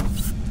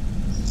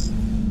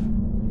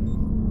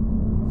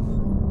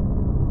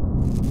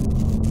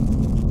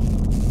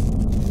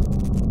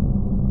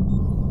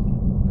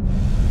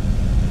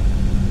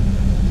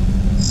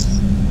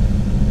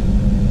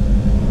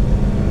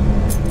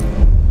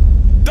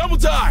 Double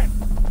time!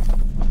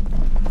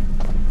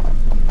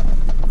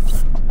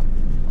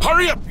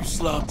 Hurry up, you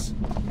slugs!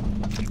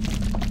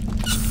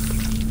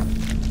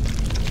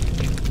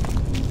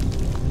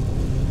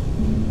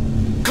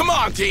 Come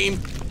on, team!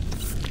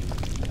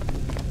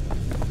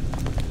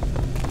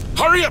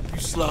 Hurry up, you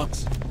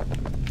slugs!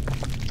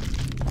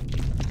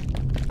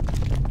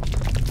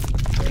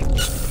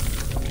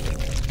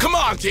 Come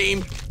on,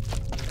 team!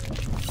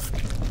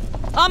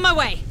 On my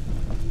way!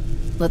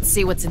 Let's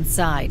see what's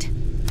inside.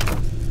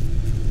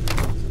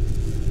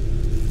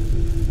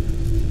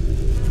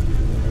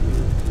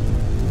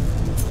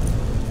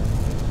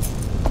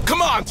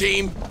 Come on,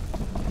 team!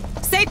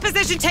 Safe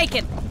position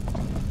taken!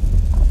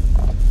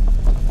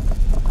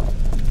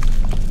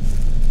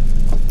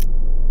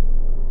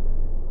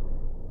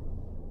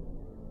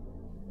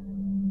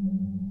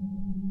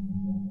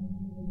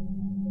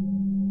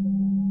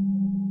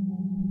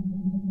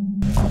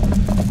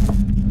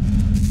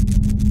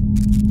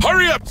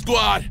 Hurry up,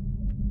 squad!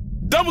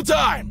 Double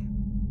time!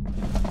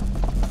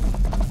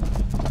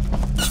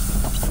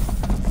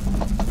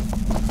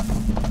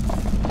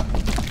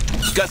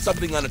 Got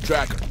something on the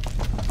tracker.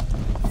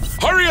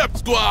 Hurry up,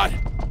 squad!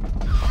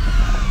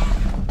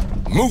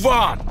 Move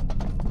on!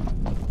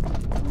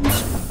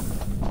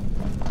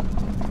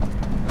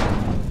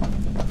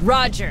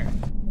 Roger.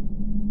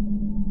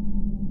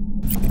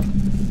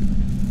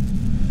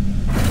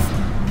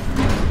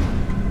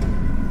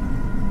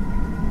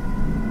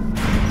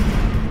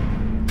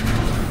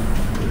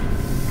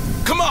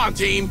 Come on,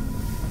 team!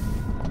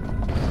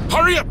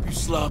 Hurry up, you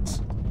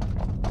slugs!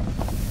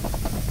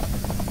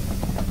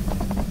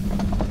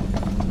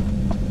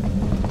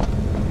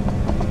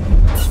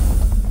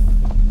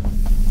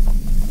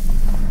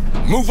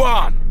 Move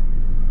on!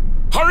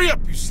 Hurry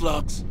up, you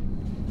slugs!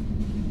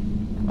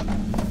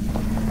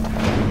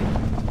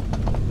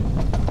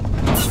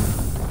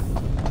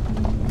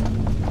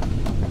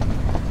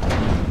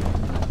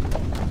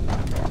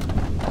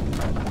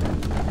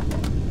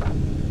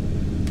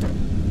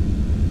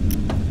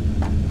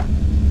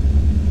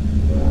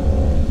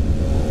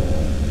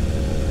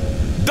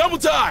 Double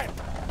time!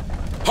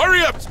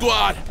 Hurry up,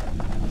 squad!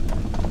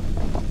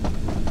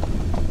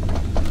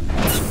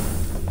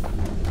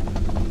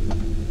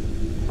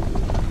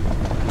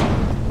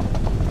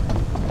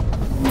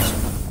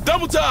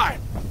 Double time!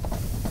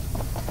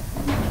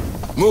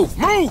 Move,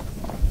 move!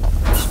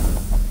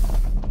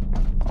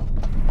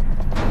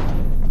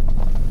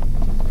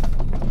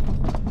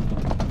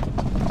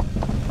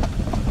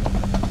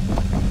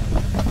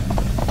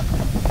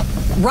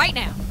 Right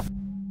now!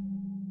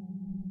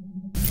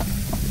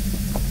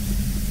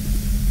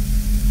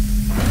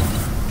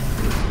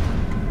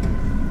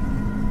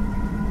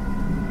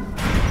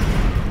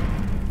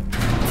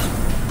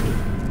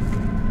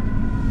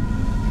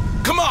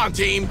 Come on,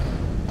 team!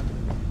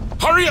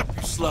 Hurry up,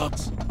 you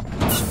slugs!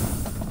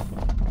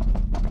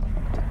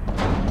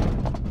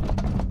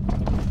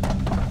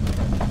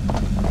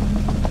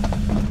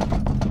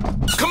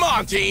 Come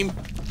on, team!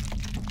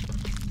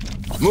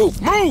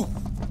 Move, move!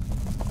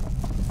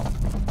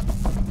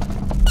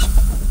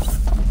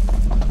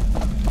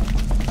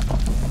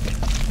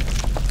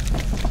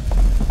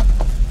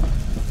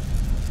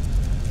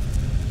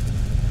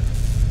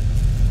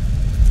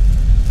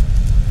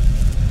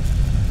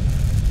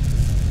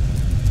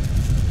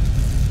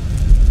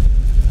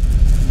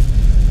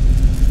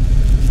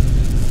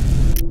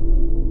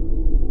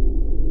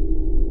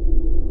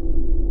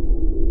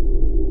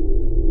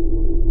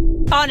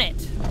 On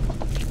it!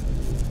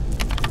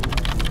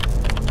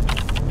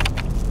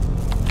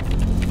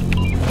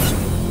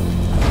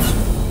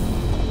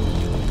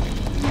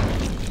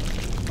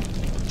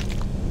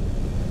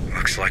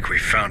 Looks like we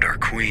found our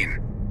queen.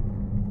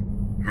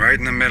 Right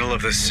in the middle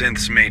of the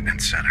synth's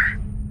maintenance center.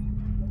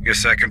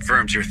 Guess that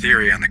confirms your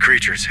theory on the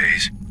creatures,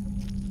 Hayes.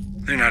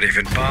 They're not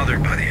even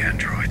bothered by the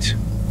androids.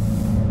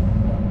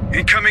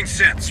 Incoming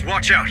synths,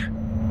 watch out!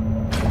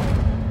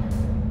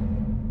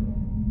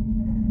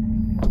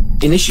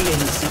 Initiating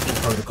seeking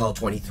protocol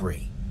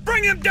 23.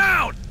 Bring him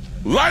down!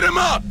 Light him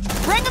up!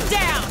 Bring him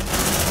down!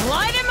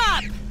 Light him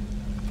up!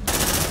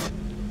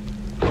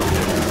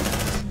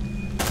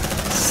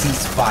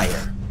 Cease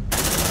fire.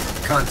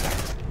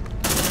 Contact.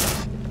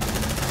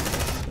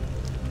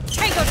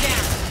 Tango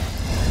down!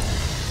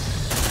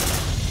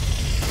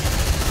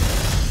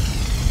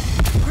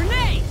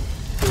 Grenade!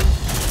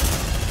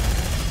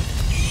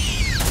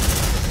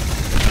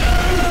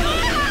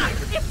 Ah!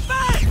 It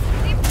burns!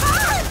 It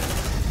burns!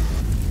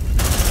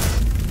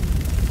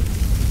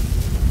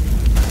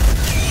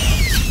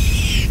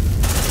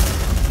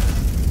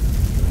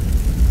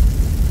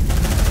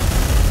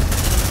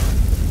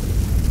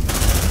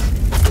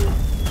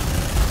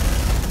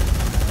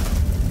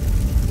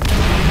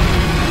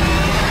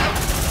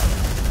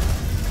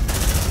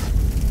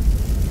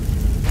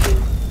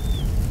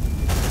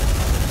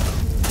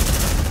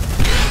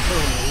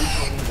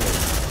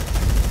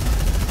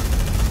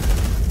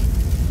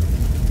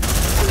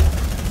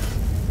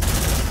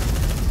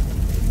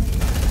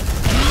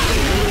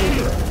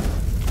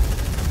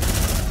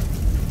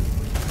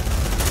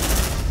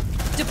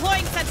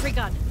 Deploying sentry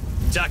gun.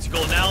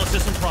 Tactical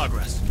analysis in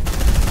progress.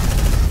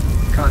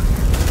 Contact.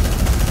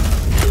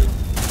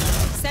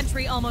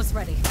 Sentry almost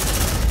ready.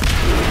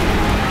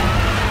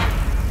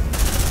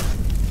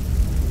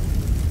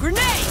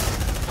 Grenade!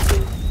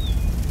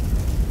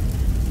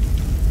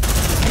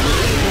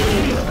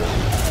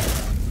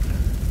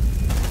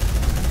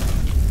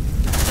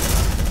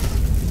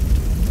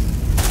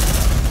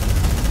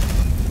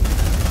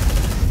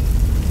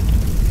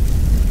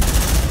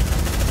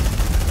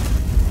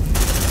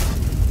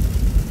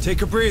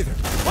 Take a breather.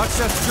 Watch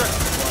that stretch.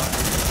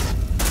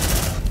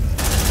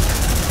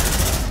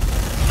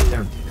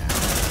 Don't do that.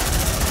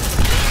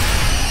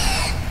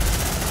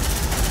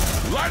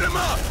 Light him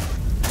up!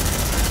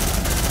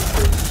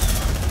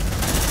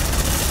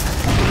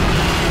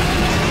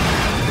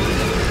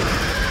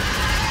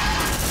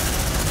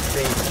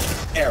 Fatal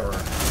error.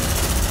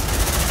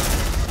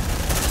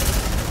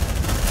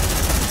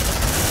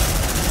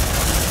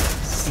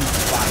 Cease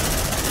fire.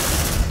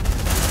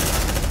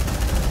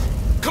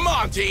 Come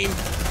on, team!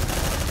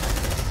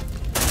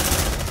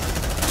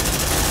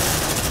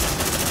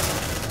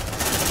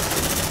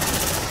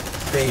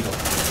 Fatal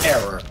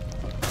error.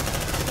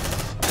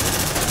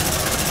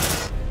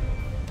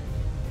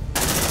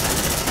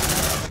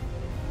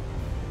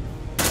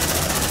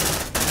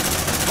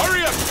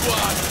 Hurry up,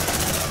 squad!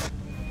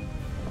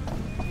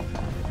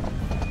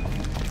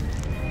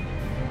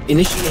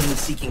 Initiating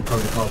seeking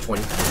protocol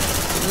 23.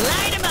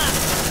 Light him up!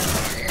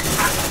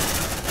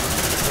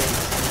 Fatal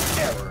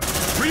error.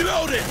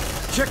 Reloading!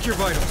 Check your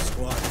vitals,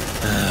 squad.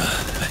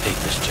 I hate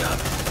this job.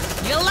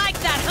 You like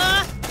that,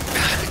 huh?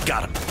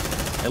 Got him.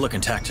 They look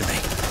intact to me.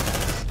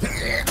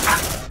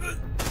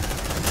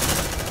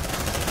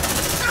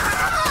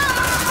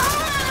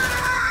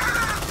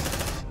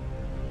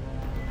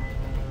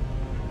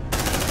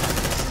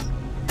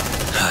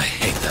 I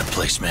hate that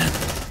place, man.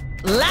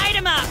 Light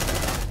him up!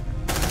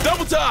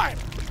 Double time!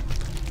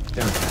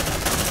 Don't.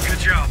 Good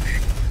job.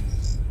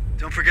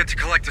 Don't forget to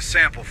collect a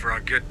sample for our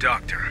good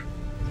doctor.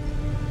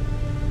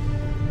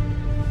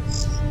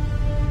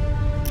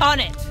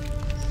 On it!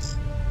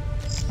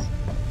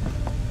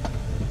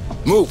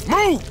 Move,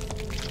 move!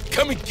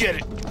 Come and get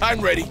it. I'm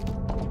ready.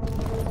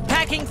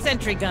 Packing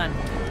sentry gun.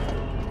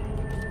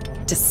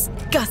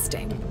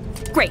 Disgusting.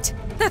 Great.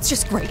 That's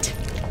just great.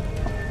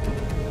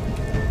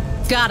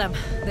 Got him.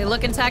 They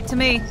look intact to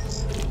me.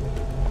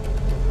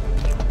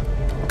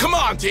 Come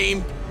on,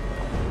 team!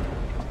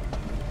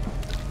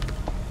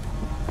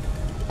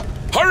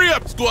 Hurry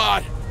up,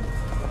 squad!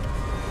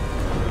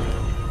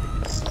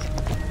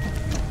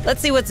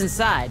 Let's see what's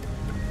inside.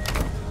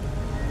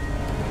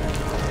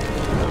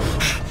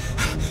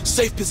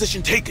 Safe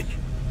position taken.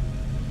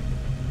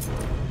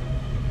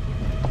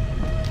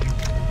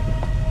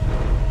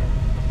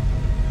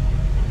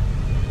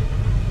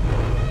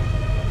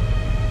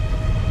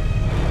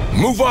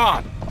 Move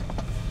on!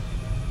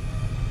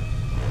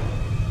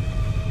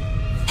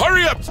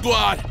 Hurry up,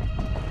 squad!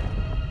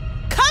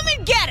 Come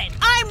and get it!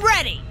 I'm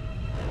ready!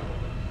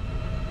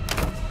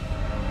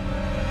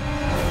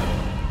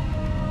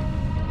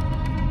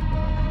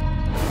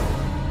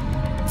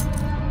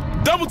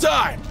 Double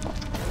time!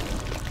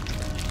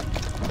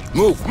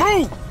 Move,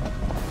 move!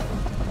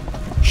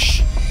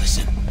 Shh,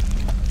 listen. I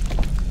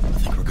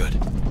think we're good.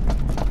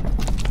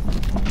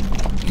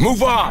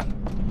 Move on!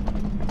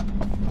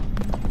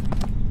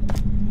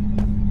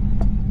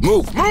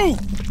 Move, move!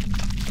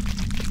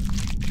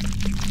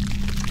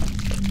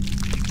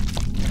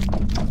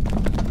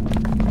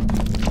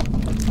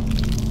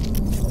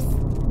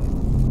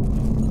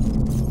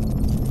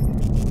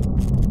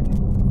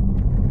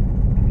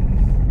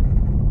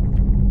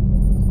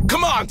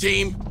 Come on,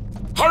 team!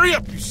 Hurry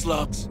up, you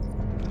slugs!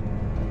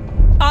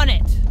 On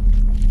it!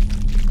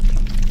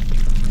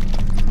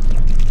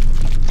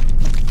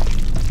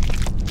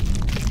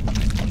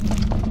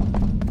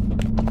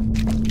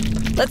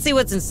 Let's see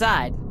what's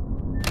inside.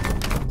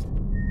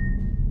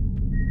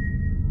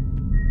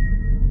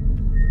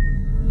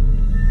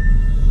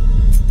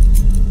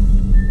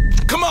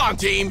 Come on,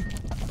 team!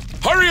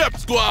 Hurry up,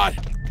 squad!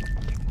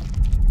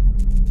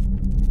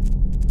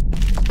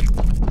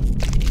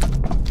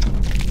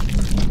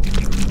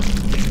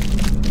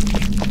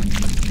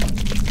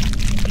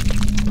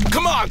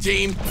 Come on,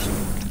 team!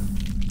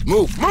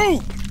 Move,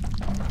 move!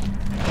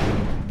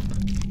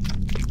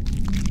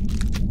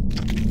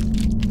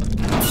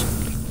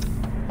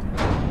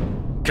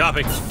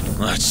 Copy.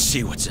 Let's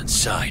see what's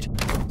inside.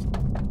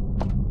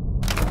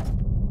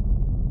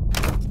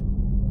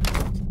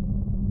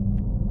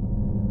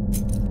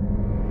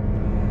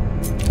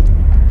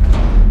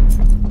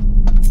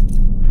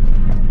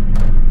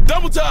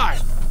 Double time!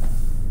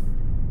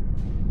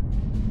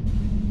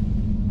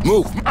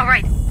 Move! All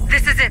right,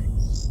 this is it.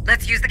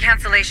 Let's use the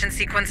cancellation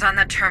sequence on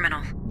the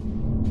terminal.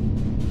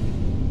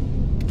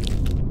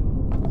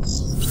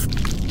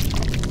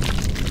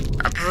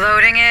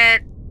 Uploading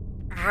it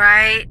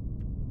right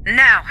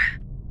now.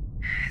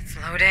 It's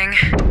loading.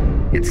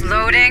 It's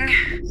loading.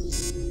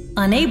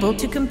 Unable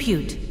to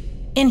compute.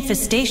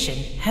 Infestation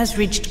has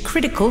reached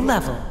critical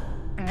level.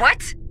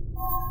 What?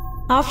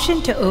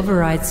 Option to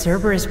override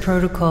Cerberus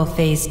Protocol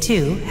Phase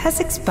 2 has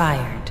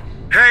expired.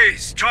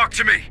 Hayes, talk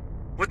to me!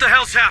 What the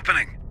hell's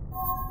happening?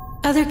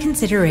 Other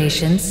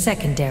considerations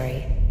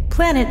secondary.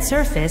 Planet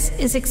surface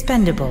is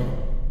expendable.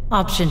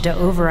 Option to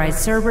override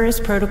Cerberus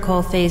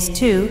Protocol Phase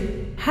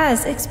 2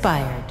 has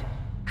expired.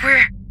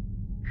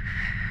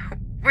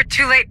 We're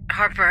too late,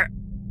 Harper.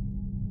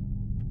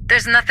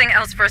 There's nothing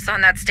else for us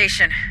on that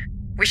station.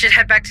 We should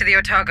head back to the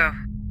Otago.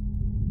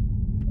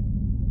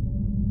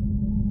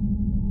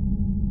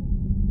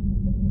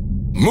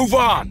 Move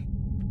on!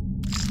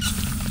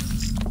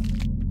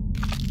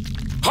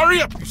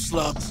 Hurry up, you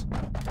slugs!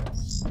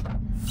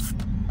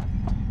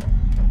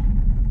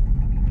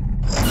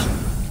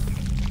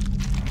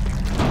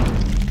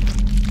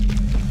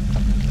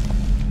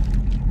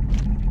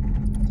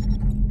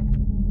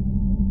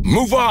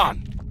 Move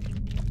on!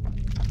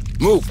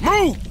 Move,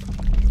 move!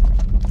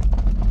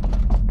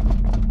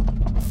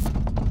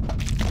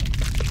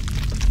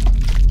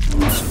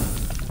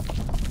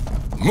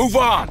 Move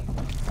on!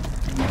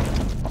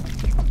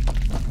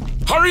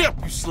 Hurry up,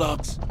 you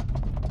slugs!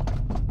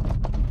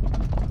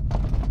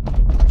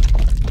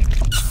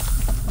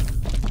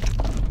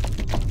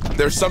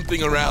 There's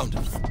something around.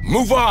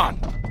 Move on!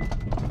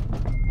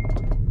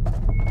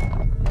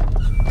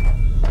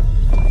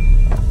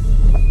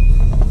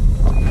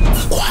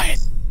 Quiet!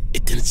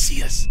 It didn't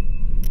see us.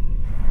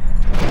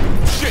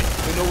 Shit!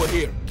 They know we're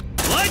here.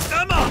 Light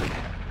them up!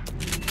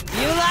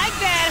 You like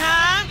that,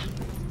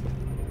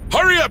 huh?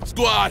 Hurry up,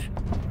 squad!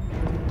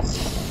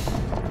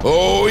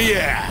 Oh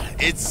yeah,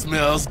 it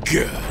smells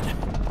good.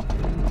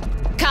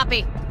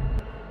 Copy.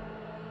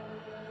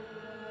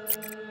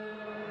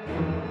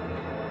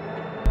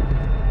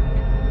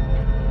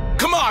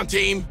 Come on,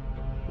 team!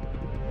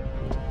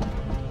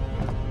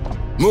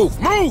 Move,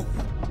 move!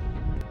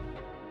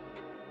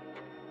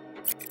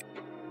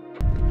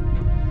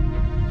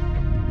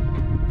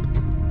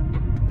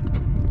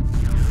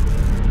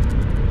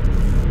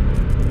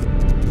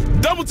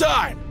 Double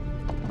time!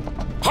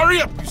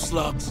 Hurry up, you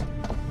slugs!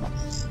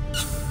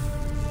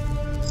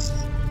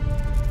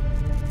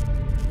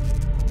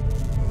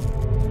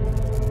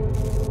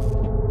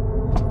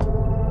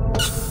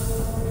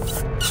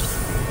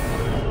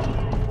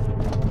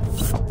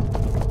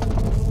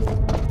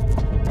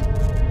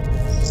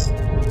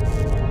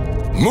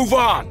 Move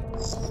on!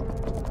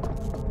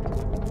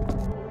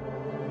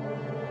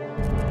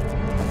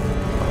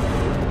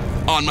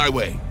 On my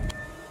way.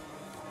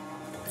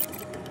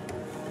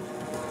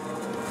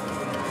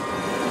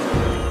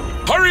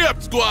 Hurry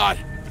up, squad!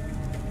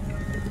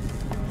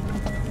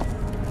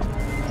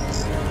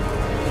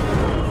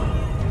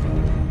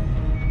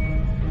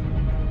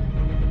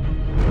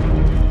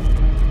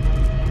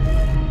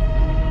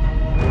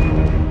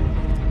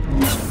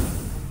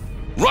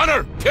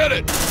 Runner, get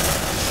it!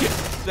 Shit,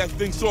 that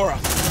thing saw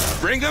us.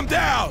 Bring them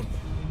down!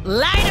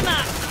 Light him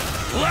up!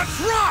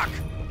 Let's rock!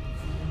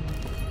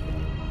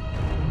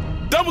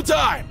 Double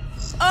time!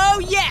 Oh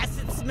yes,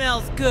 it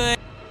smells good.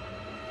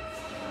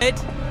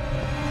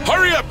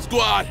 Hurry up,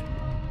 squad!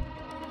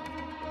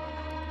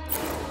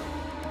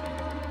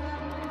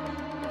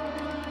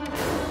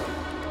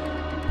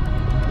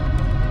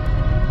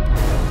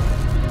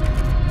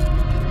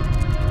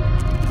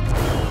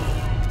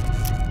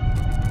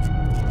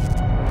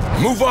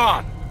 Move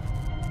on!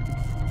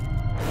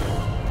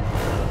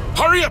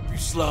 Hurry up, you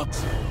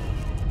slugs!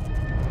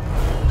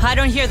 I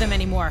don't hear them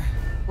anymore.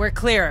 We're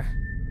clear.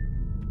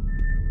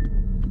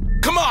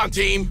 Come on,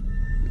 team!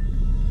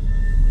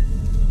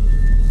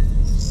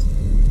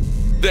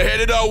 They're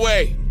headed our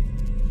way.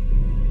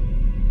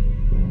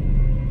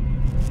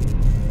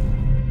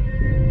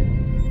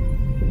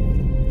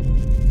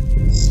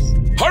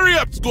 Hurry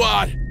up,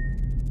 squad!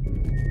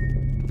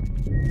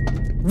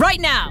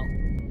 Right now!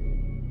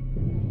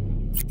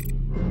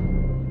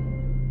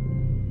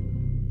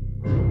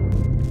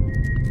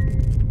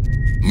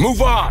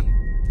 Move on!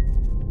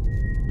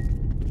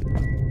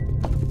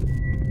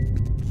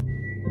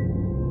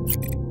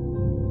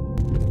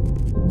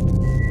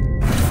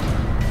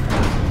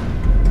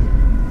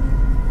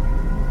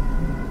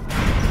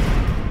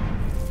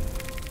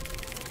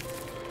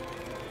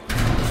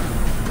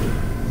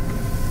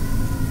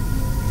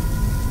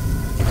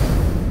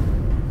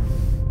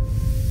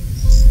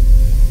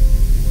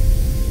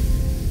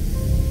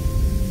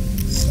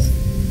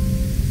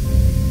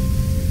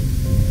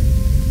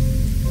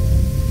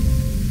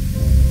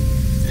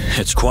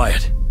 It's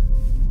quiet.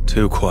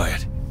 Too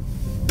quiet.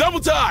 Double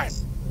time!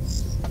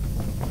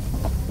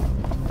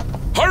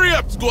 Hurry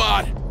up,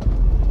 squad!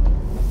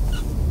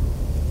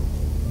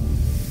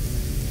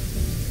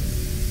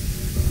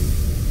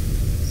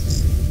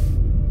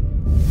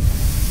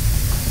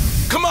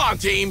 Come on,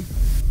 team!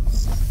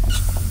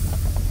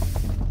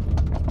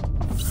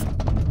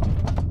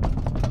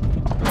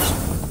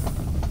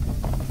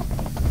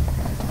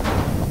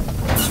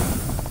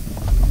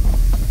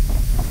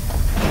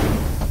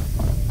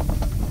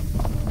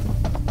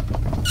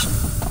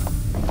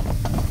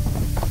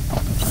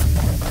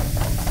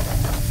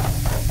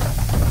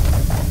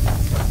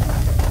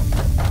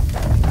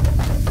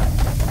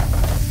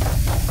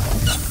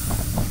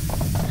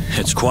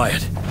 It's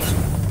quiet.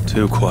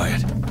 Too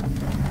quiet.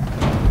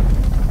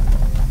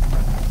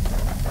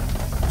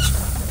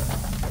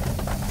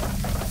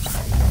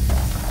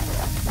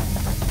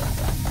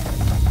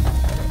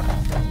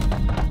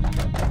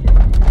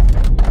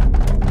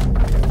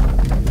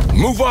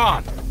 Move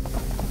on!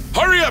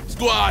 Hurry up,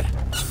 squad!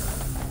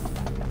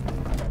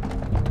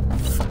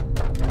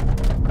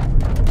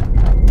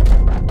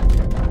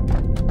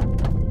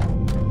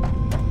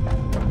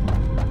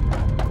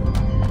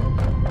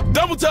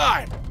 Double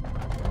time!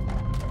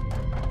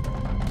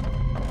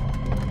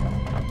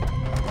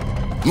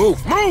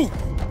 Move, move!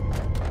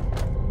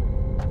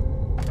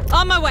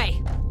 On my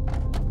way!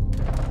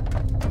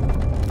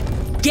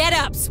 Get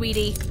up,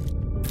 sweetie!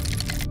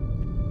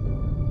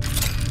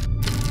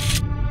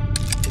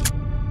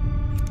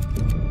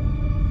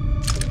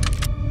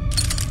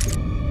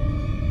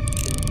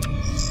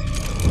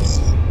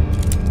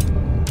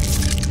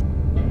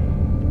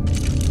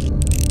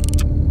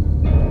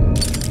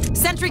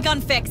 Sentry gun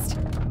fixed.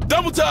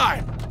 Double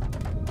time!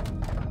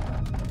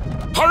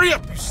 Hurry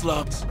up, you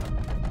slugs!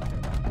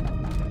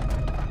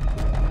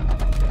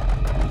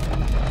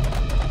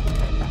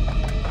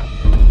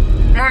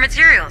 More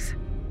materials.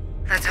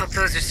 Let's hope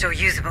those are still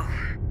usable.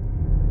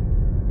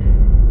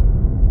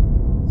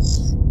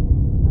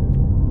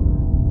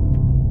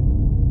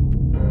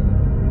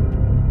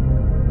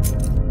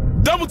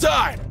 Double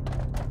time!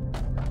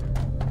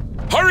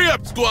 Hurry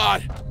up,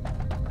 squad!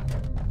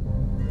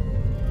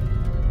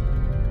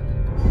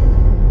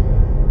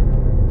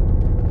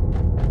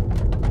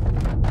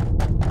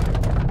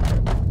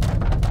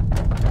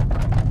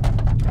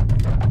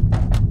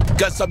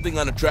 Got something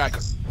on a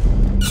tracker.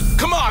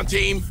 Come on,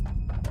 team!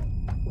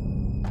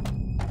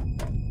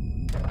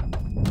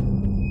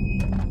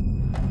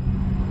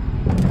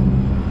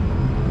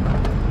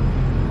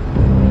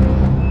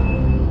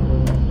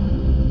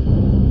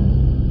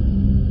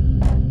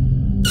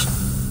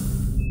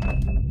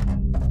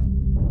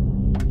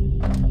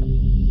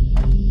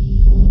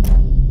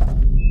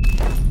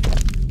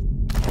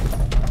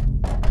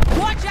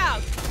 Watch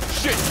out!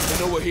 Shit, I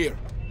know we're here.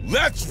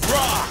 Let's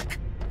rock!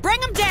 Bring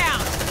them down!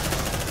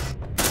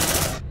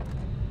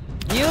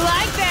 You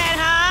like that,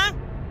 huh?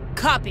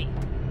 Copy.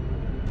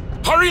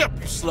 Hurry up,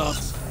 you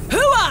slugs!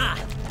 Hooah!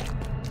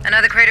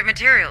 Another crate of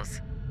materials.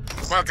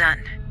 Well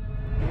done.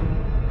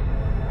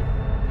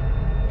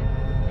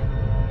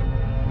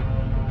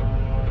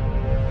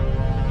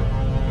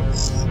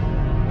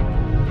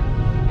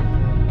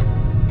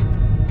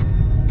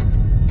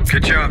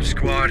 Good job,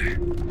 squad.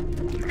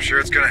 I'm sure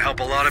it's gonna help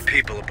a lot of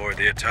people aboard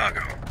the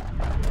Otago.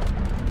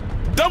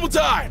 Double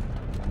time!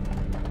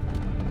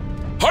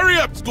 Hurry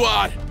up,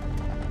 squad!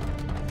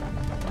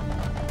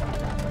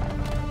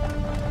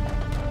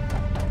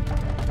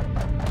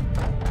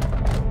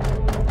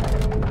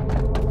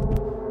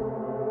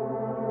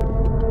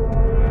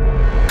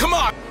 Come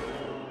on!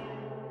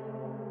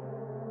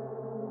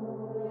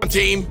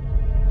 Team!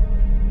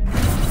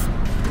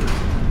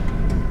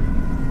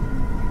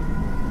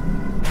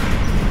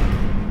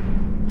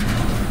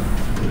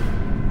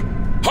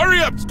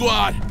 Hurry up,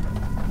 squad!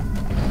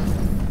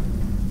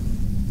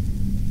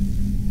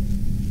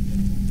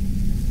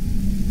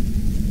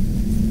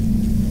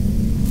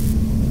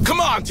 Come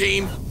on,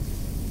 team!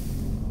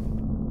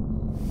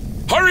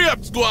 Hurry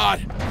up,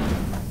 squad!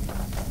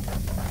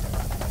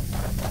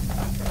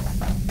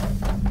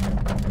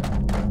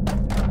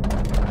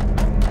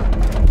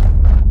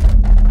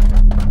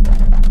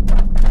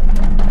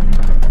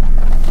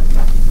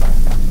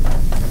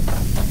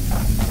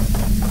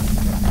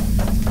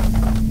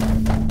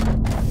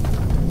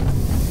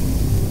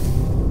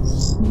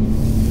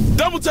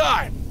 Double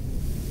time!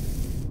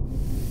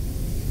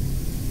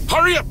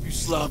 Hurry up, you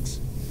slugs!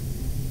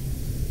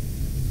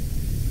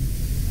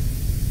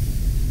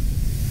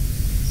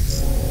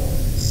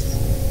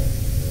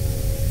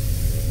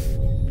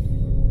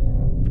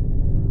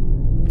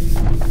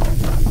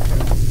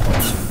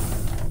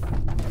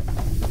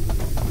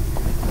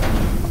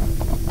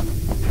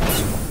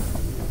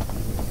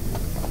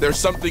 There's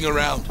something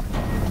around.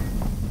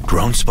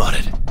 Drone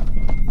spotted.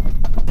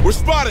 We're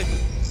spotted!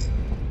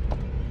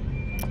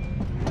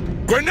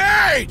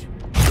 Grenade!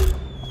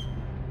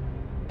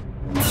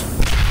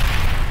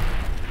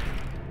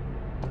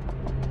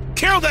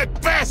 Kill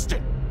that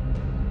bastard!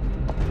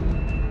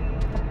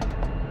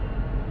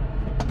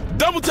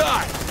 Double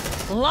time!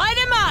 Light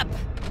him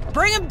up!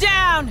 Bring him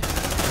down!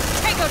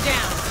 Tango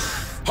down!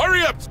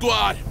 Hurry up,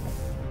 squad!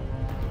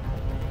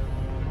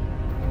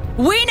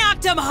 We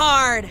knocked him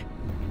hard!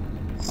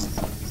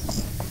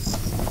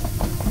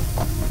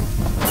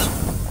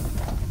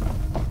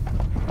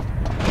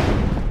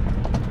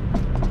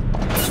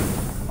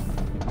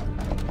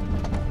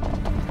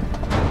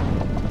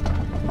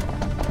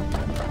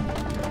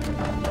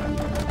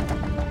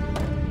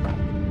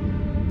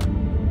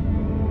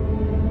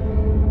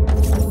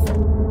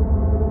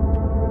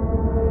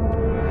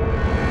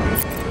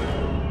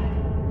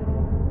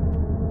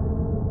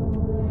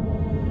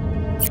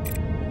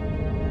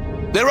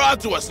 They're on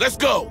to us, let's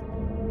go!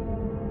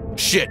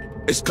 Shit,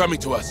 it's coming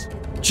to us.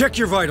 Check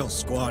your vitals,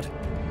 squad.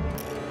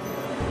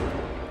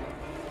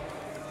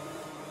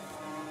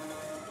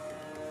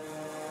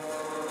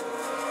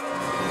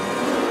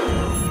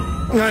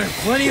 I have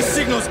plenty of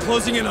signals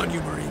closing in on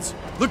you, Marines.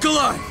 Look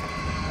alive!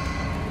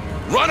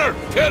 Runner,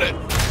 get it!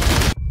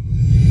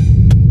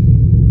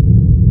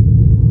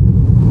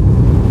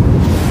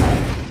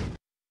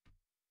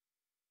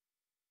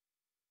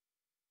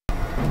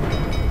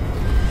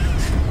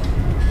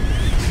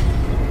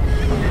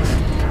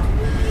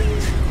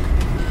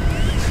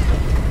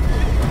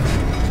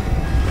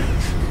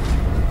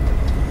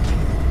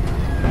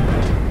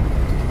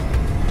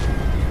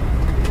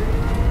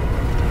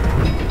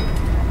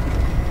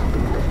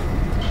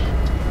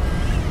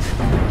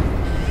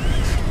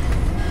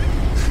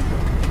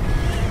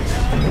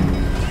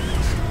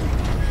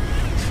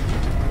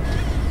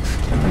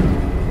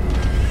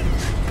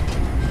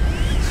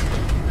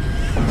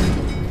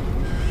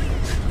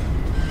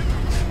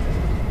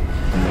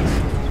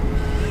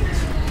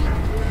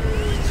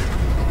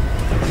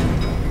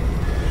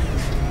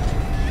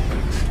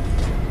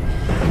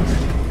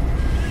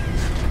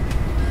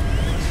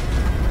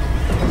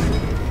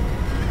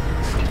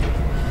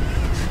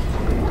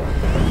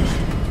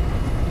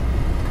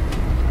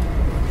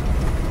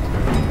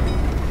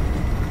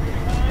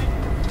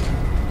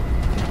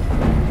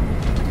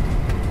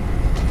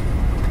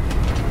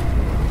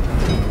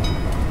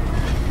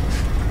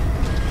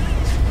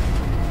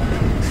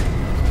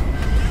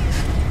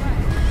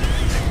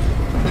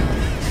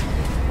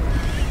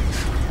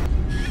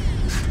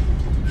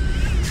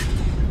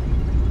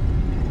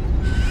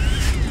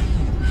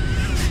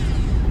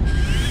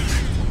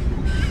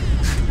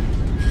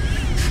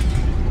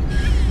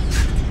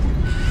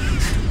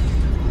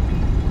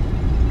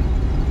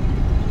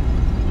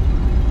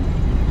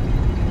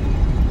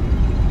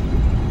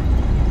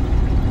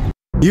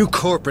 You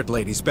corporate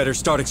ladies better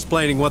start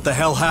explaining what the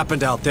hell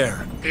happened out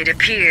there. It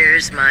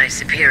appears my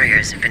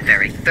superiors have been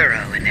very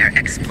thorough in their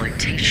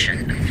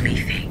exploitation of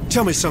Lethe.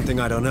 Tell me something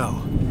I don't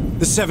know.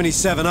 The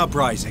 77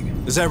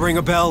 uprising. Does that ring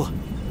a bell?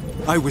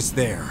 I was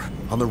there.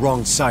 On the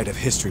wrong side of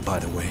history, by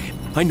the way.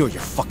 I know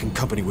your fucking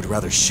company would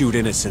rather shoot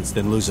innocents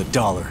than lose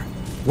 $1.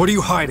 What are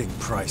you hiding,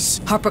 Price?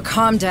 Harper,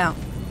 calm down.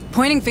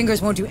 Pointing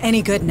fingers won't do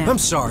any good now. I'm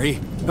sorry.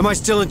 Am I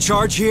still in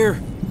charge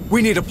here?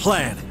 We need a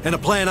plan, and a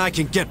plan I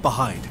can get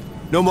behind.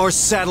 No more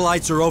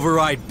satellites or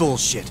override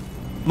bullshit.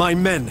 My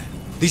men,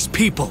 these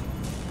people,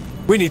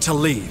 we need to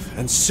leave,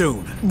 and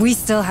soon. We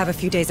still have a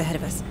few days ahead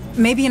of us.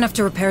 Maybe enough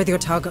to repair the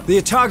Otago. The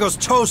Otago's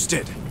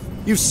toasted.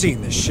 You've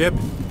seen this ship.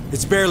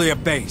 It's barely a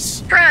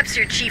base. Perhaps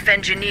your chief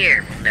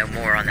engineer will know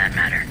more on that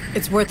matter.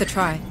 It's worth a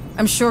try.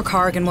 I'm sure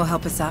Corrigan will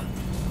help us out.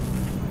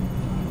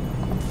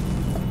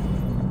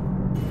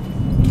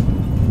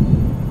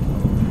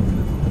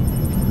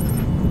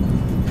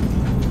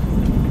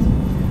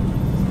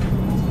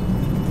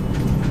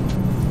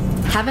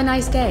 Have a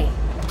nice day,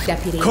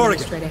 Deputy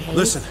Administrator Hayes.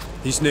 Listen,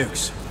 these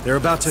nukes, they're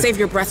about to... Save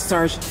your breath,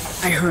 Sarge.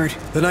 I heard.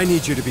 Then I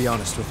need you to be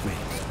honest with me.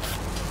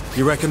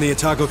 You reckon the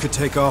Otago could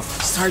take off?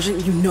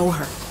 Sergeant, you know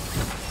her.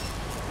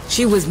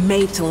 She was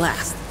made to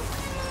last.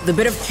 The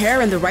bit of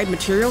care and the right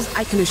materials,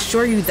 I can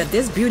assure you that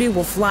this beauty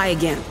will fly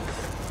again.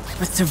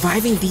 But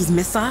surviving these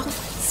missiles?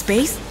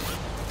 Space?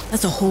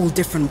 That's a whole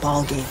different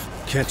ballgame.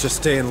 Can't just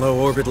stay in low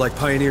orbit like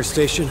Pioneer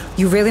Station?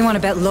 You really want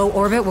to bet low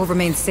orbit will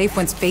remain safe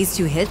once Phase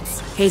 2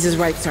 hits? Hayes is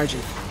right,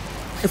 Sergeant.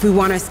 If we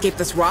want to escape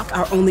this rock,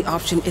 our only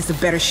option is a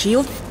better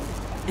shield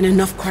and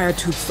enough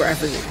cryotubes for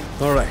everyone.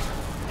 All right.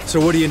 So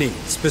what do you need,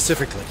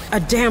 specifically? A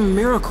damn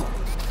miracle.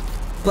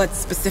 But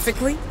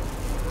specifically,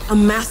 a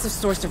massive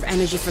source of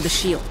energy for the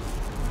shield.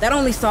 That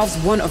only solves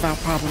one of our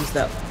problems,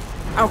 though.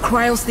 Our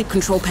cryo-sleep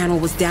control panel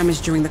was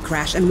damaged during the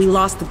crash, and we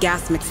lost the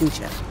gas mixing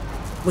chip.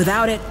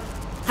 Without it,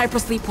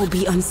 hypersleep will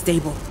be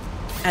unstable.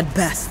 At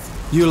best.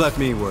 You let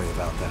me worry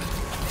about that.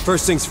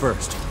 First things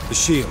first, the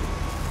shield.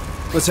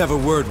 Let's have a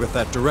word with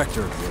that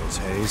director of yours,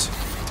 Hayes.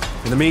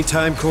 In the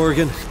meantime,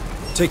 Corrigan,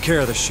 take care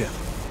of the ship.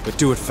 But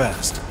do it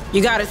fast.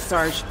 You got it,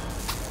 Sarge.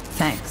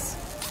 Thanks.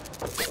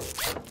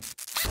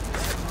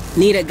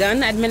 Need a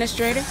gun,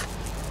 Administrator?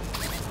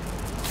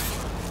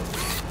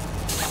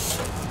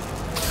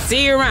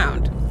 See you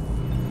around.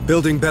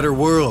 Building better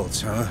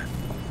worlds, huh?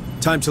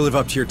 Time to live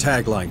up to your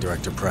tagline,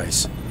 Director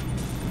Price.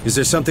 Is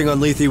there something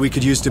on Lethe we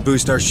could use to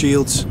boost our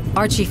shields?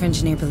 Our chief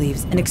engineer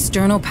believes an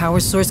external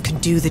power source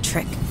could do the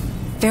trick.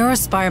 Pharaoh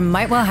Spire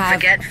might well have...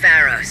 Forget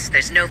Pharaohs.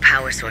 There's no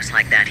power source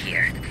like that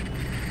here.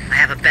 I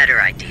have a better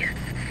idea.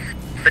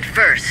 But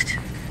first,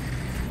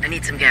 I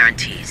need some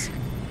guarantees.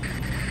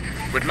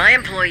 Would my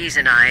employees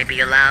and I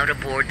be allowed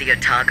aboard the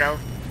Otago?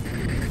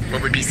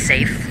 Will we be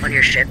safe on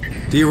your ship?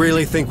 Do you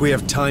really think we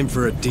have time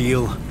for a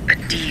deal? A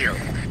deal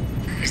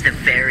is the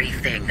very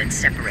thing that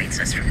separates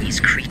us from these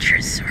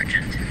creatures,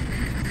 Sergeant.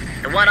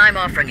 The one I'm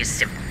offering is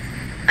simple.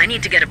 I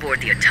need to get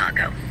aboard the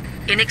Otago.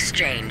 In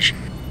exchange,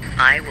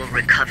 I will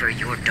recover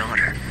your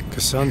daughter.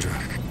 Cassandra.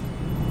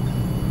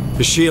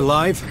 Is she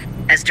alive?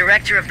 As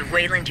director of the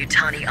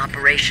Weyland-Ютani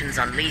operations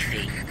on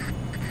Lethe,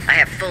 I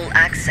have full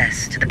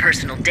access to the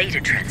personal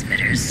data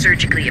transmitters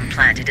surgically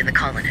implanted in the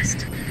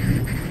colonist.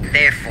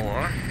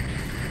 Therefore,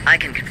 I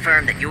can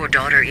confirm that your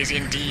daughter is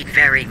indeed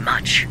very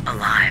much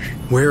alive.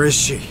 Where is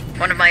she?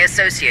 One of my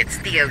associates,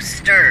 Theo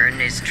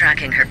Stern, is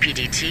tracking her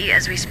PDT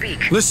as we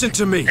speak. Listen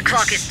to me. The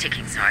clock is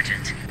ticking,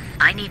 Sergeant.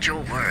 I need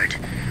your word.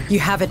 You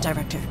have it,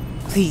 Director.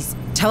 Please,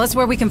 tell us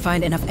where we can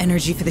find enough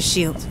energy for the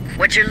shield.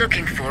 What you're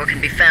looking for can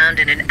be found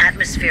in an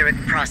atmospheric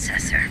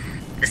processor.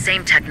 The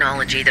same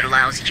technology that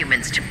allows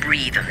humans to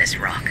breathe on this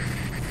rock.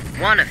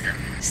 One of them,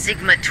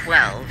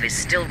 Sigma-12, is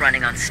still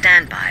running on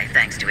standby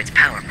thanks to its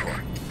power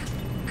core.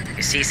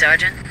 You see,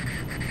 Sergeant?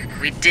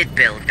 We did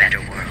build better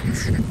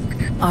worlds.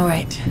 All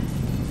right.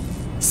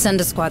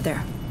 Send a squad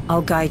there.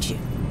 I'll guide you.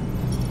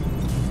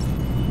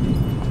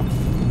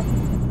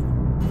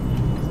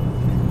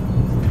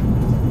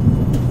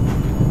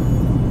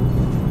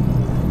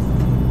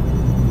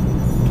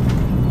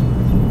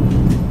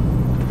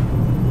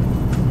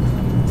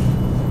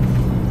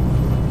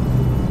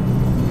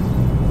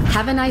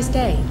 Have a nice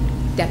day,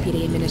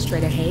 Deputy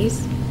Administrator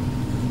Hayes.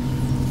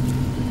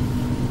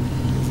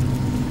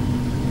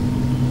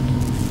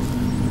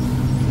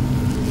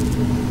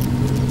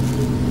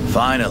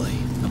 Finally,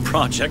 a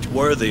project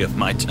worthy of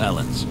my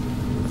talents.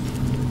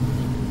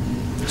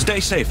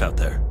 Stay safe out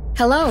there.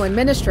 Hello,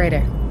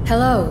 Administrator.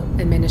 Hello,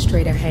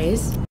 Administrator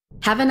Hayes.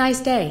 Have a nice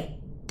day,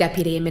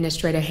 Deputy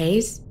Administrator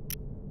Hayes.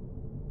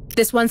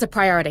 This one's a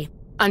priority.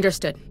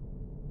 Understood.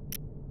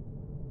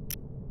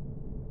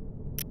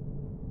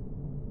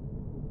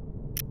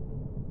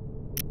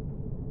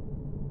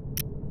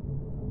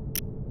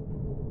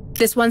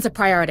 This one's a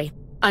priority.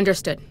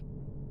 Understood.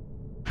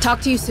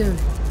 Talk to you soon.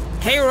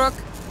 Hey, Rook.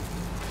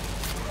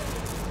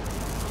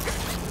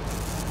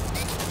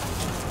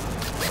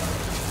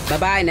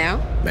 Bye-bye now.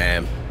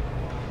 Ma'am.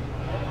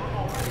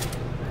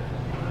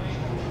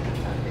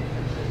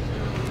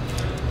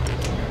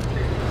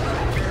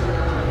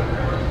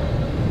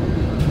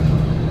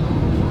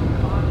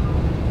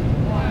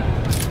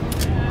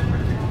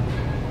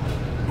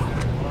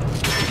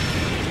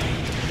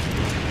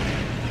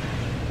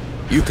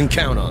 You can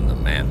count on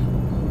them, ma'am.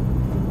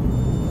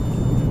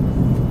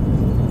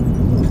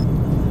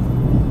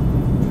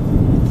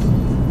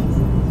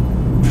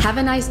 Have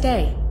a nice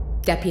day,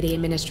 Deputy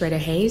Administrator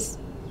Hayes.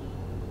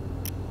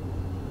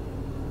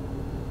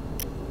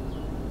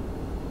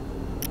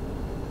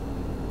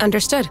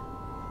 Understood.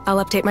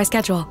 I'll update my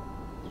schedule.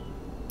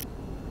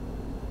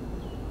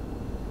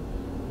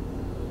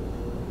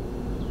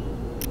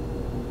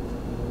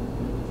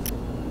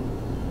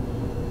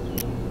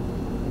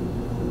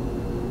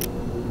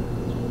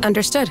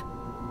 Understood.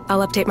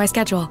 I'll update my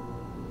schedule.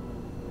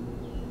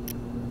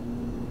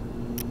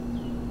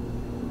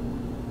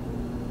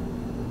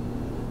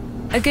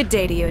 A good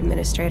day to you,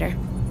 Administrator.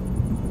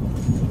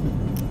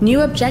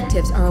 New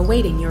objectives are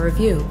awaiting your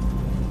review.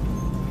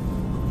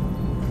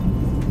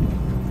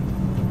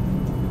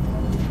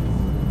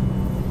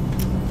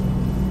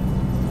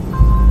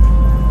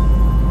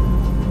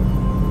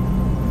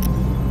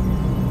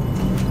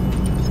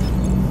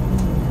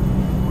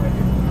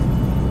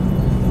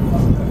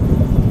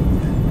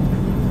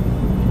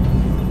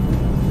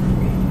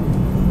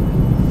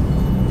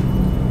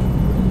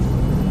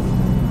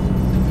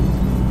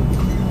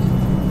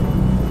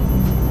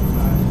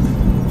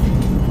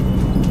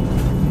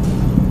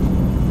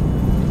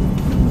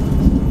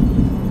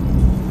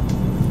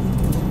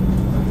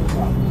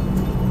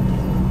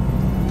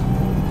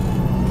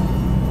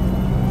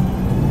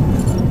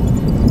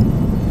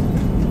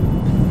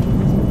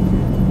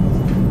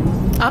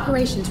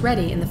 Operations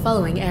ready in the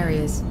following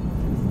areas.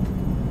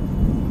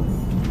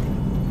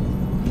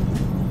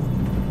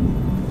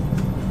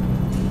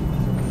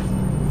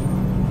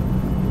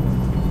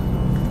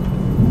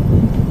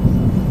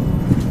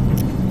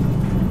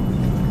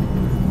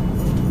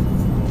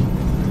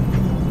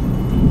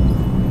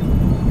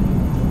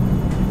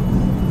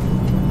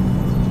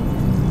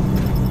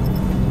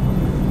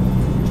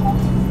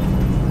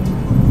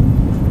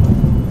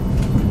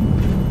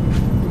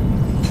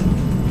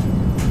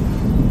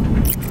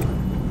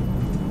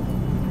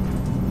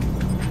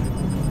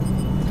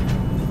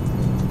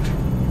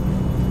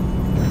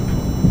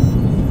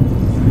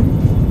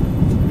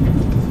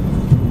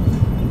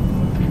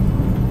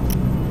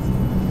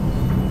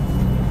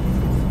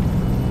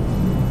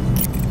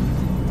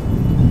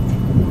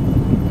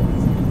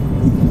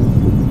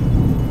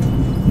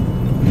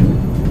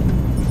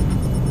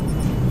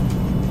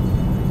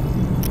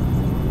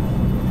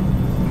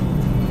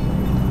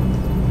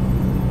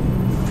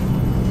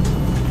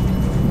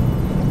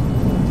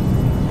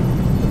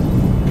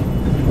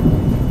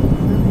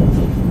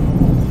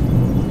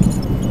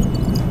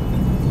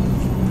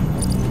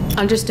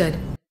 Understood.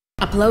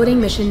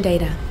 Uploading mission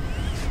data.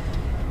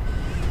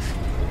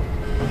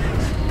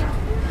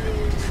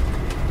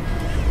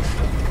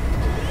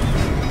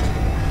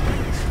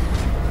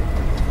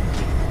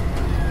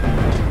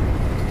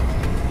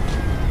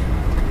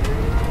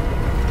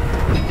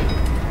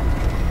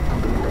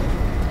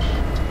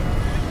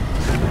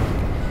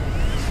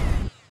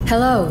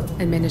 Hello,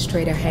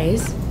 Administrator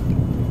Hayes.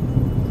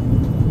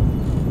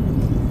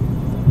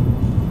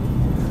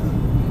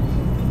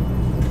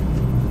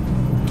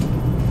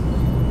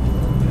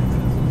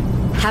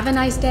 Have a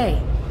nice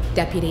day,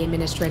 Deputy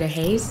Administrator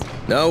Hayes.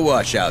 No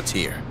washouts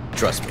here.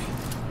 Trust me.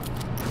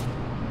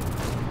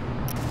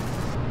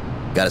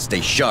 Gotta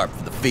stay sharp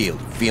for the field,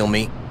 you feel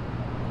me?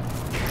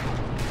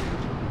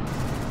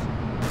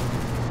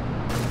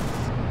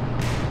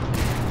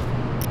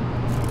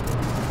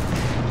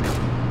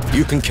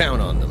 You can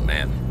count on them,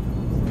 man.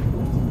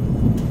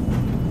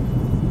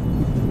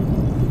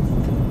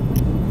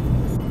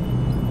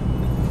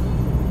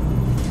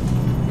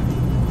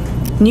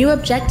 New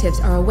objectives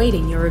are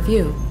awaiting your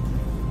review.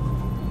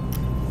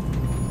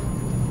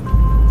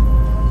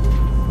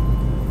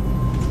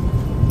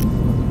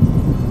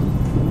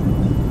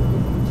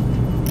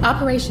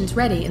 Operations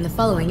ready in the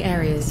following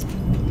areas.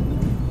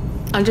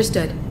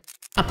 Understood.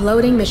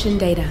 Uploading mission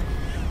data.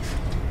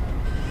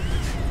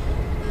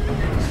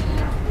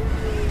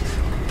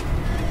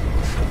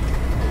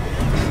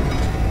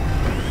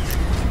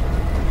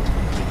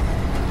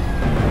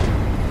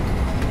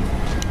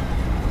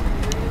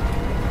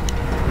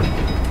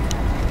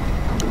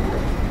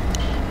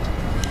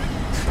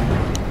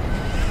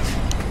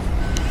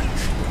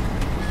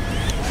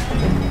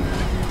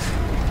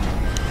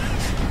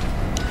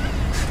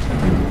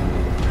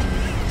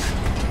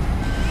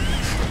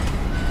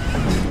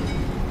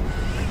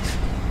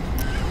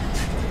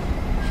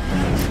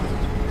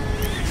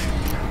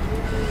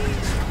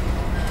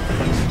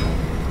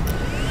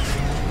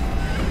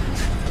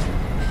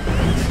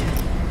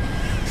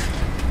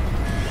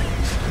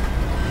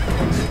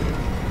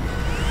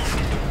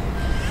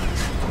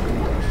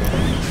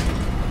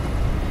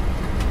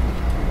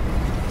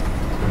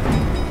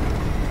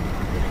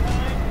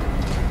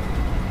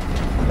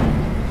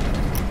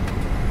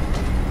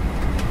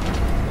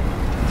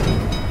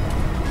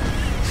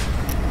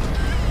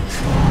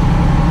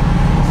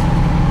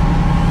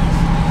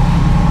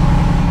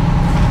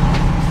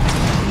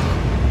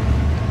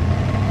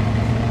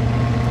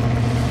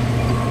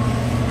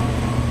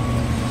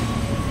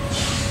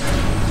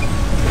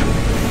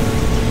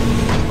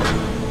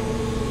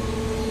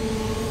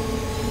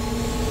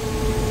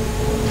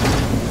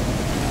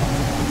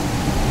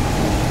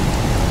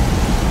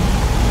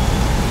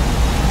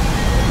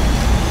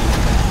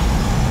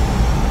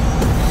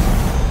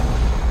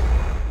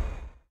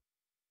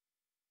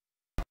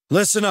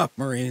 Listen up,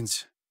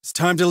 Marines. It's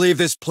time to leave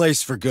this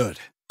place for good.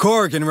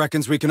 Corrigan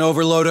reckons we can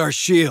overload our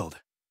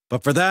shield.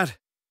 But for that,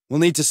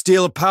 we'll need to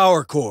steal a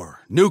power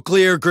core,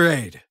 nuclear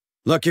grade.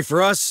 Lucky for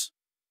us,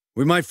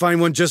 we might find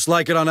one just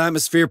like it on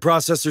Atmosphere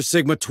Processor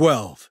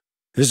Sigma-12.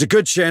 There's a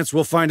good chance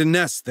we'll find a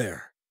nest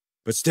there.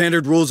 But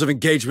standard rules of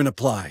engagement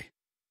apply.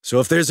 So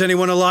if there's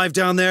anyone alive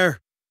down there,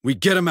 we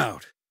get them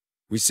out.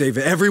 We save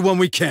everyone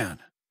we can.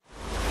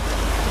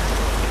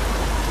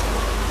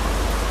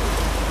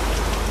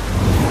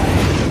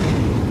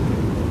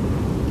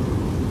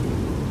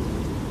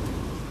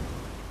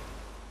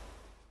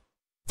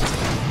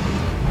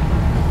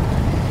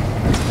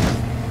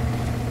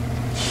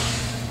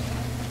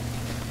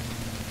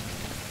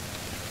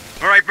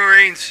 Alright,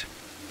 Marines.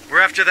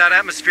 We're after that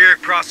atmospheric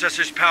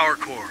processor's power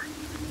core.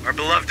 Our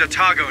beloved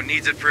Otago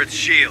needs it for its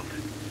shield.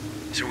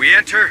 So we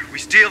enter, we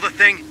steal the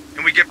thing,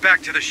 and we get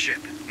back to the ship.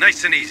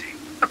 Nice and easy.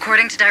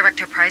 According to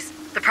Director Price,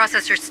 the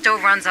processor still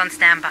runs on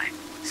standby.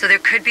 So there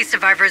could be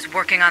survivors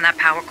working on that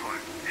power core.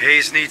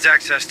 Hayes needs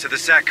access to the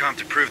SATCOM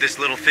to prove this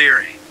little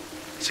theory.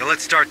 So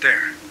let's start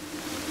there.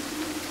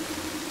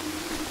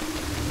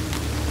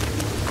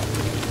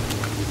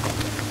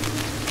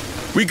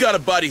 We got a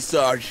buddy,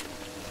 Sarge.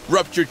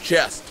 Ruptured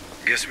chest.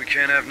 Guess we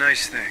can't have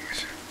nice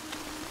things.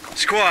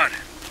 Squad,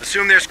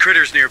 assume there's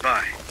critters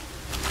nearby.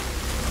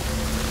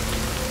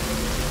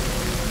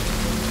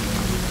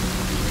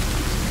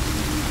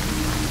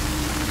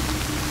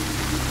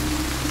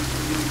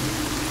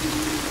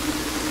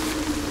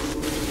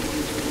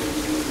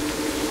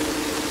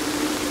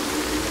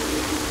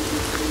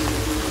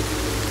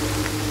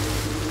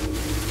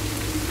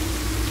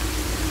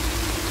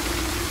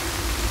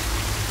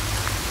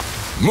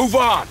 Move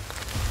on!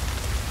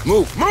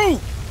 Move!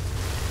 Move!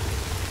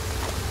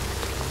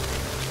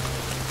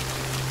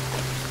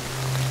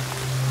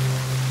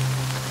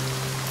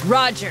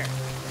 Roger.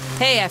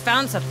 Hey, I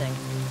found something.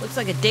 Looks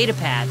like a data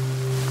pad.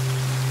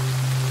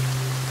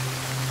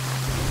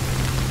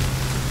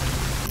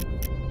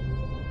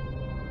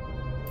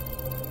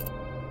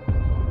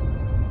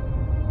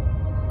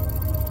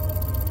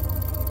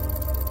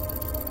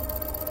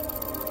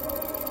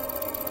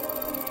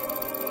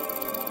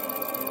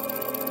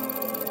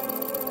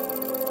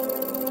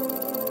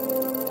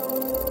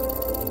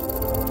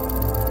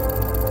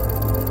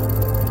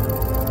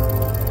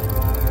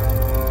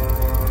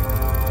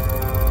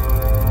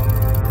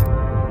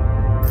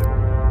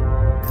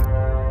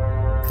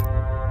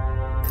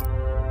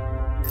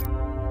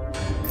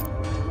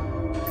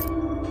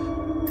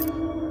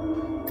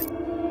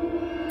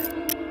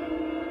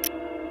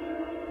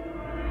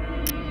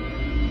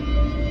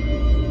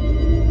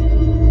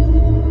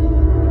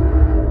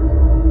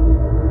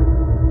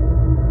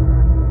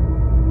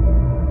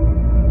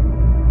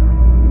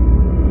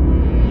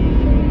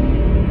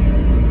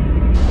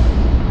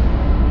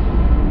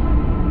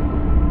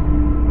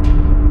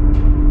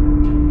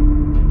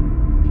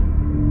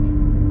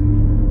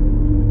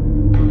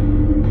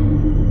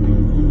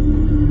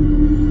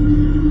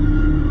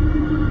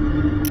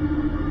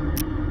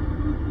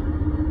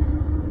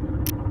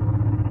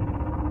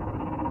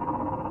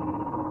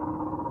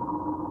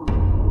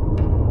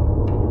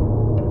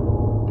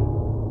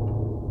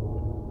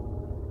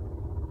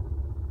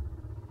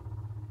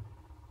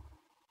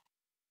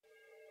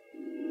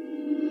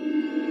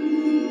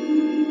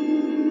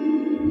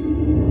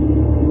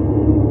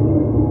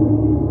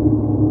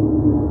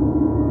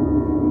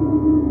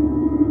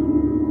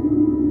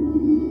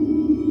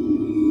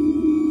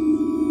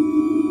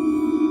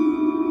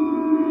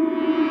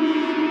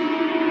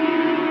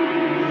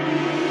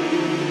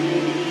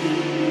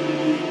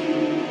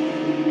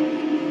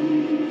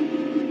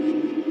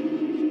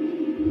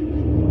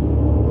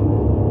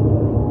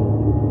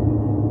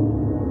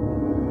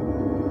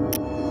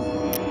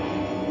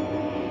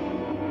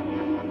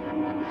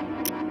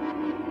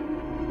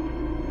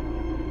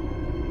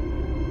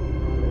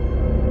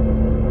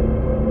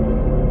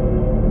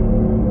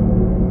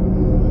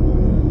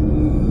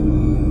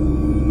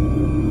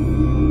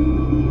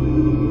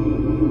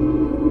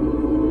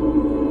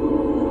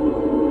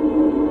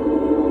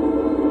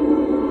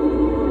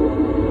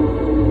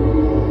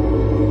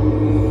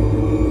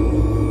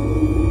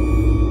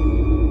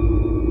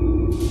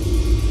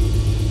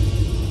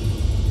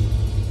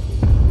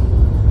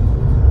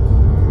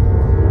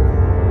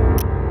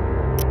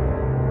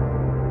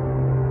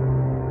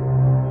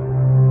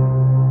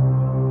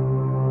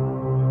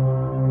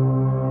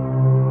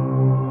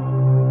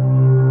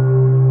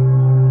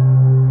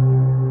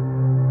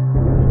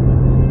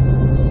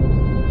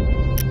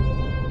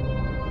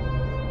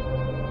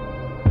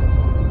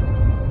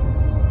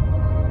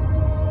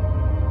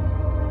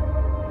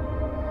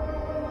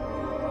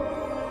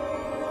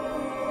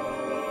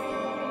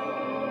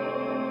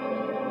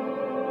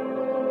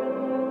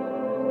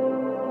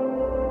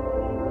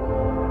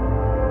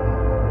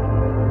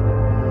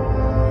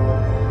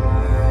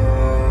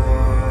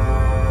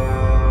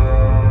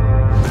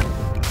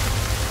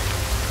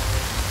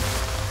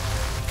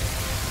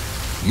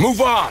 Move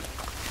on!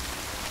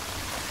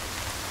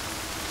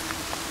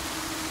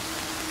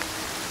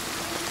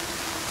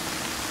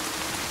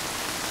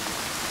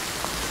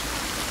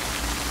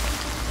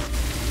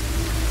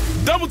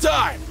 Double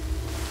time!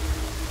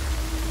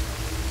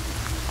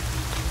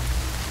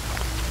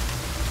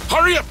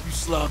 Hurry up, you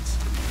slugs!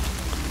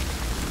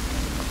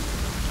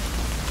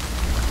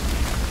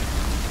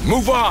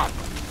 Move on!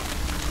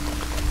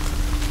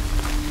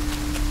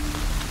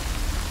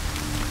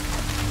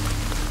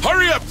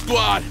 Hurry up,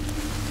 squad!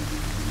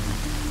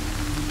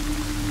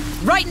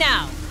 Right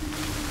now!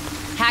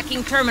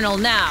 Hacking terminal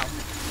now.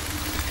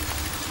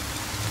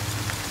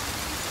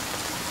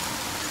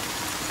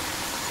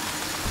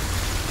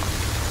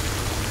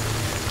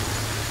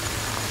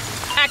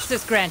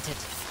 Access granted.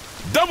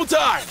 Double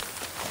time!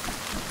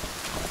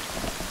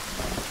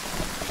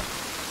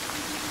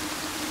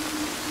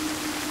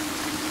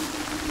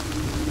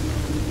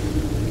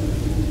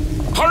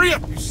 Hurry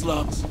up, you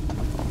slugs!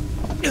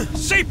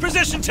 Safe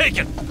position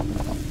taken!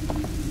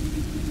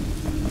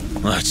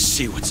 Let's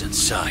see what's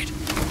inside.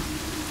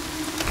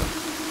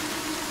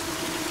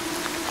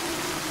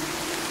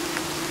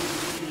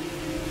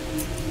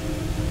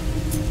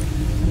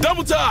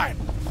 Double time!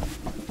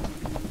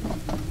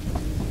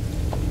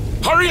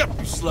 Hurry up,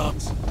 you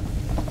slugs!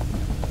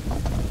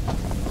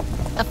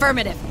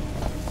 Affirmative.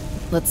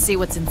 Let's see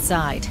what's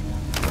inside.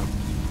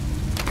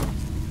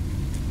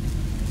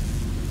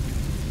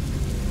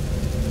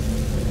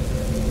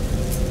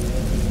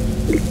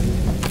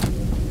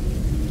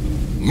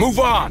 Move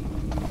on!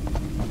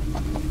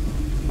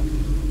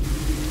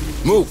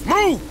 Move,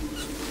 move!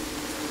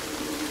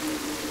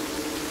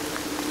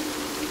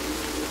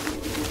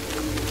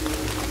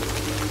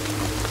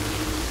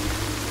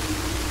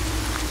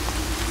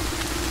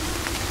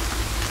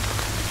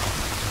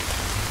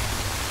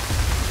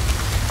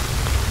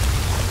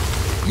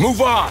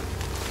 Move on!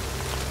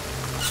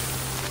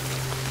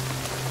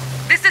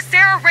 This is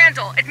Sarah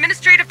Randall,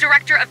 Administrative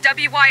Director of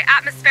WY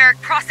Atmospheric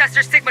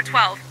Processor Sigma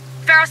 12.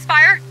 Pharaoh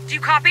Spire, do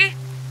you copy?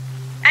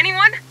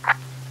 Anyone?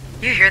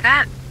 You hear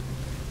that?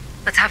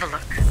 Let's have a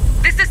look.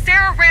 This is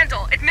Sarah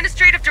Randall,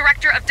 Administrative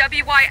Director of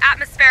WY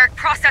Atmospheric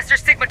Processor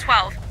Sigma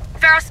 12.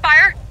 Pharaoh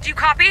Spire, do you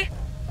copy?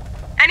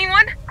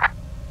 Anyone?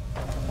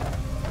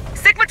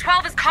 Sigma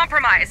 12 is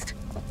compromised.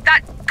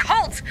 That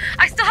cult!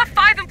 I still have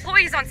 5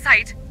 employees on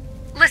site.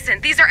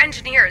 Listen, these are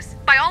engineers,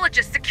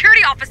 biologists,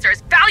 security officers,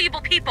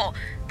 valuable people.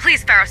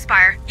 Please, Pharaoh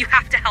Spire, you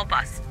have to help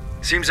us.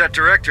 Seems that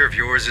director of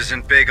yours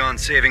isn't big on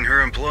saving her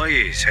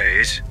employees,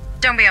 Hayes.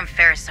 Don't be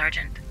unfair,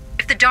 Sergeant.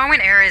 If the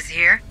Darwin era is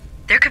here,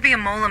 there could be a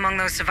mole among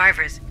those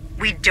survivors.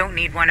 We don't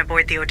need one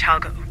aboard the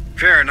Otalgo.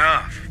 Fair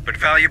enough, but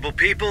valuable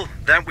people,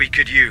 that we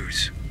could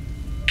use.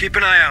 Keep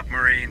an eye out,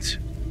 Marines.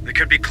 There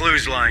could be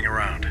clues lying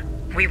around.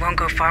 We won't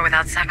go far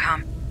without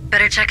SATCOM.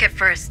 Better check it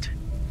first.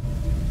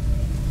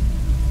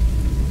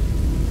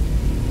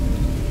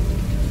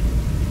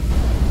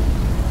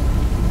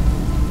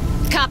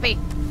 Copy.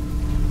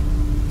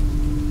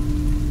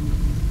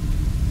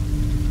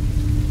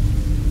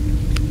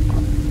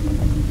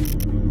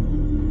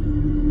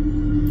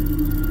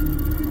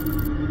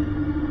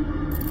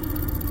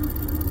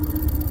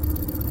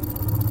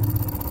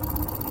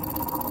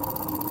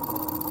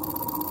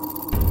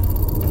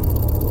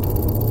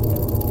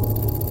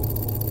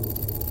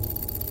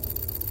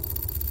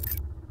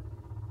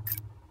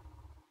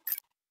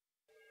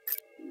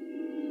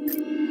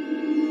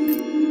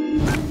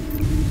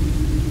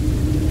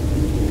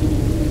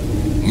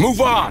 Move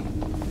on!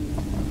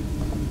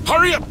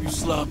 Hurry up, you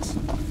slugs!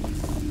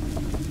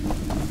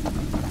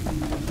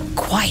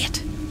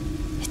 Quiet.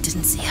 It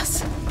didn't see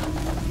us.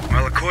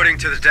 Well, according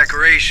to the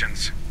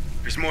decorations,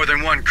 there's more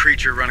than one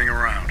creature running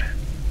around.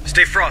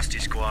 Stay frosty,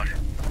 squad.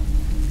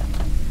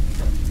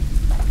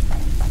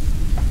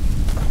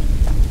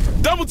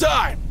 Double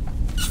time!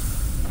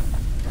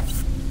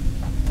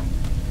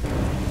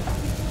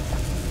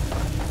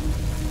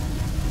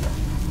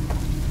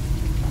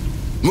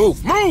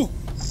 Move, move!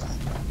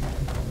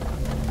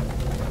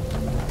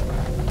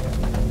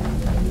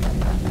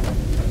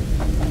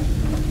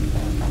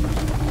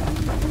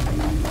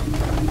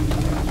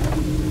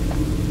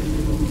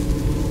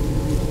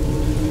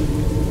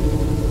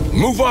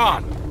 Move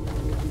on!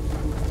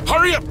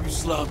 Hurry up, you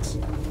slugs!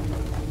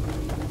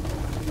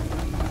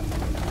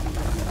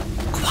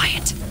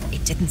 Quiet.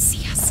 It didn't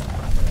see us.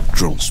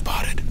 Drone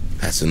spotted.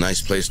 That's a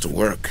nice place to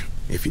work.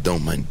 If you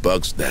don't mind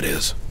bugs, that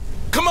is.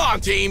 Come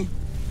on, team!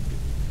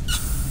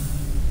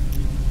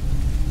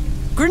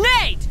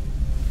 Grenade!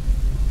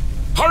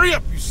 Hurry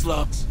up, you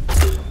slugs!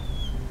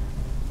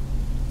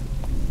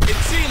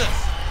 It's seen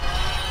us!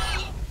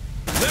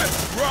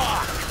 Let's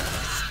rock!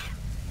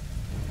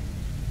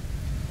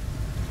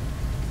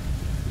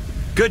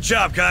 Good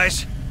job,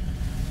 guys.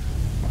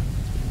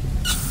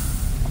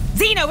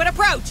 Xeno at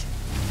approach!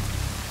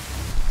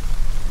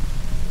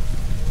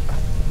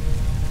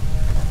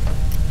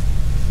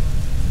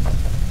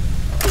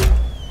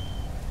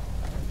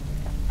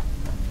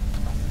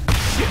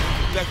 Shit!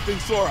 That thing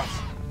saw us!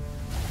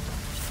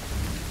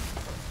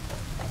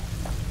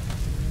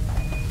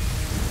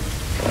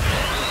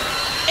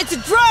 It's a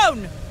drone!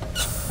 down!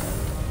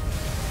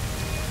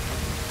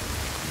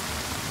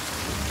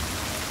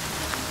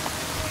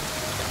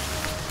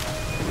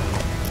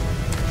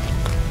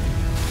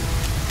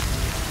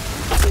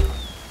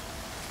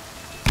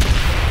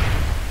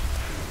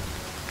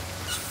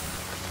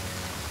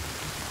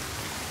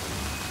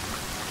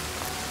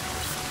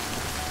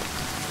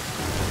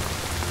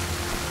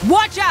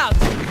 Watch out!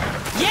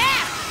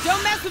 Yeah!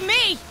 Don't mess with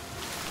me!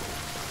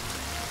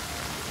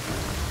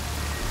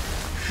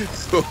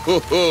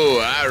 Oh,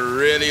 I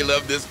really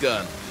love this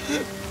gun.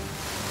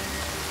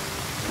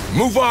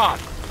 Move on!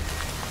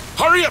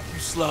 Hurry up, you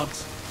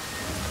slugs!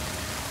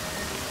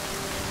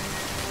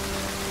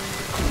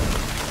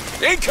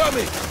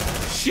 Incoming!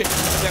 Shit,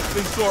 that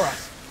thing saw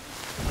us.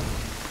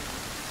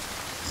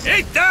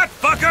 Eat that,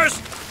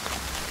 fuckers!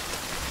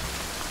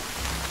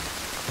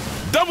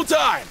 Double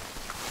time!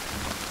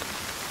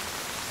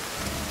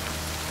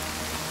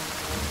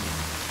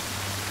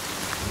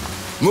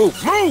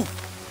 Move, move!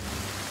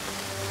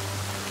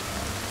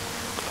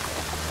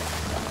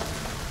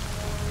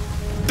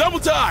 Double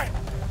time!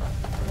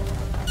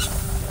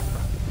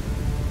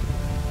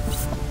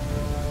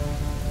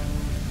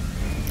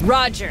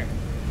 Roger.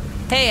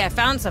 Hey, I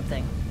found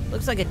something.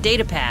 Looks like a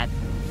data pad.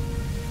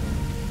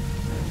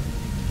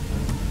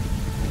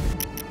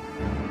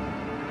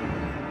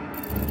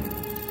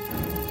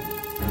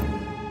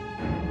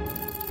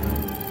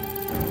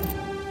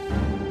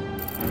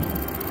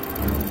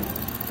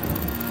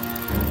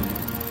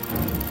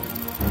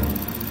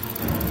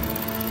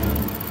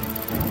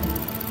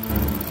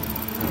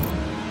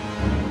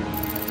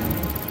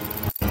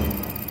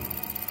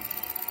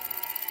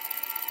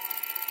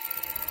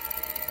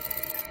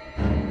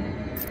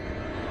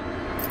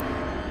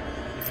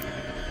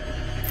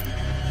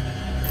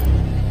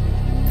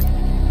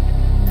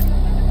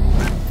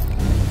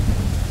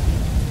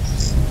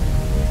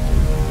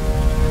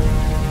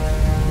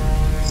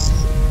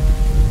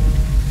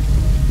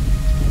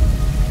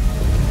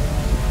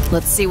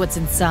 Let's see what's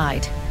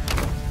inside.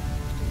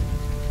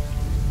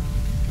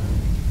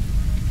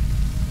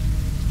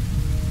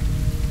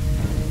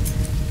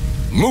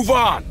 Move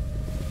on!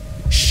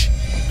 Shh!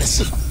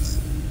 Listen.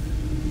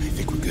 I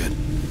think we're good.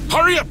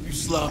 Hurry up, you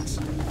slugs!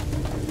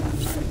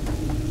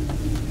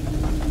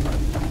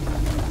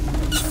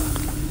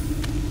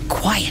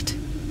 Quiet.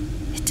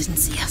 It didn't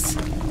see us.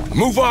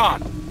 Move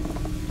on!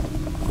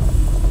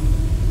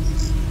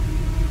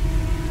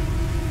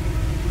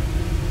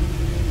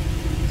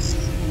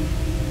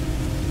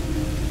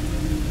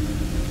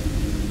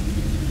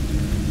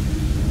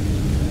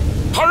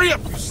 Hurry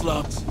up, you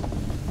slugs!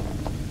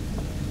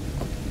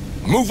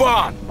 Move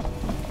on!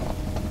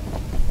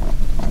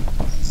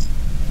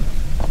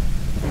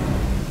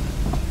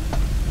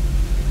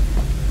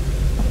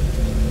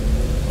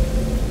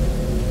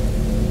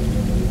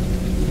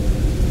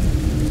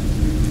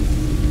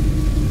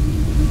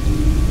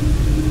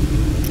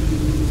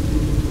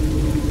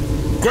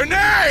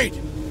 Grenade!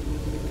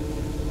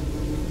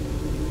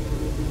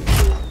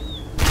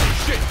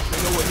 Shit, I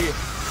know we're here.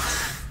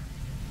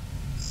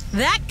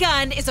 That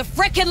gun is a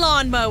frickin'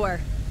 lawnmower!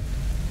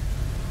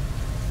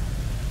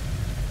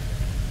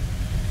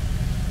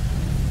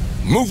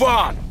 Move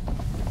on!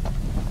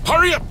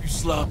 Hurry up, you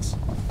slugs!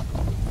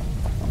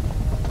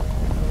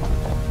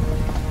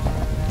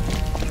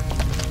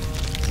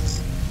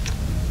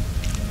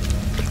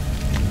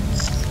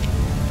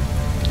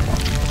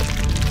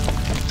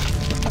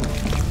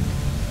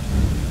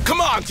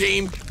 Come on,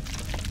 team!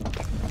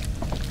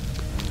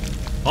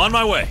 On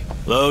my way.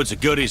 Loads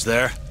of goodies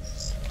there.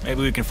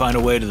 Maybe we can find a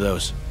way to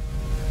those.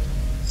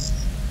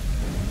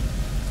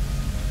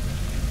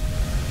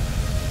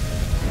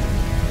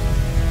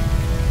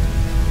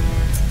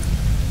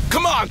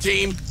 Come on,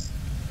 team!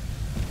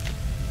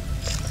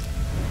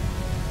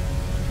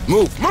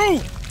 Move,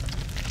 move!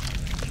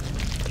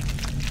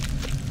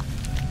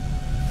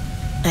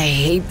 I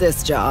hate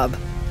this job.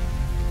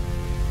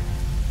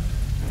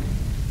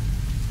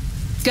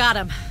 Got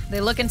him.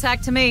 They look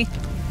intact to me.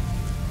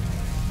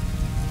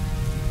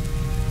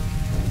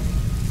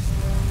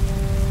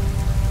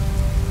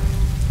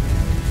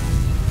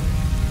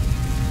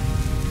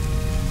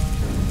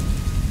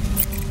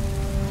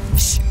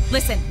 Shh!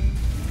 Listen.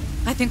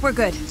 I think we're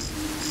good.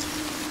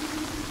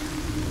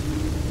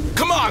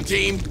 Come on,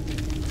 team!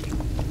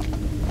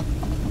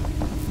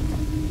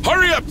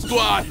 Hurry up,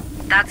 squad!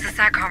 That's the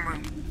SATCOM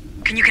room.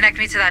 Can you connect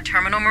me to that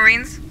terminal,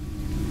 Marines?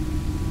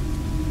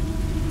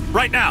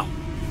 Right now!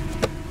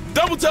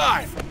 Double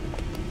time!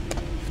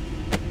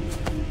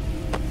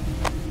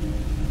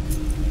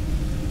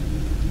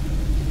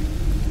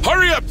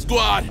 Hurry up,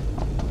 squad!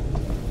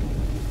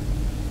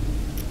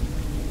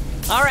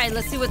 All right,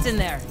 let's see what's in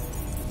there.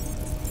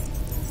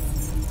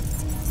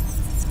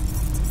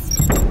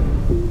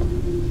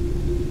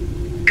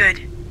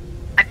 Good.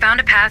 I found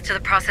a path to the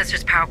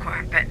processor's power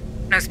core, but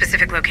no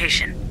specific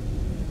location.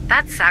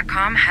 That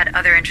SATCOM had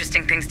other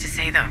interesting things to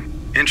say, though.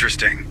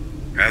 Interesting.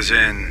 As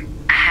in...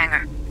 A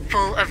hangar,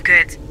 full of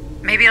goods.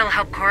 Maybe it'll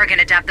help Corrigan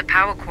adapt the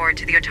power core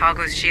to the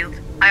Otago's shield.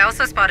 I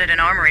also spotted an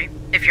armory,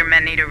 if your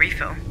men need a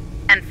refill.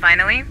 And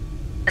finally,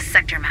 a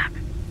sector map.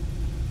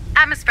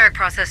 Atmospheric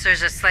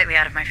processors are slightly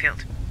out of my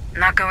field.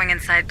 Not going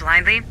inside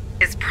blindly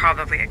is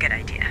probably a good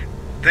idea.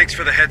 Thanks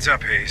for the heads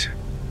up, Hayes.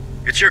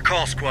 It's your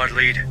call, squad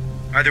lead.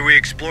 Either we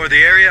explore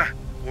the area,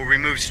 or we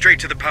move straight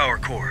to the power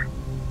core.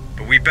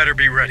 But we better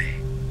be ready.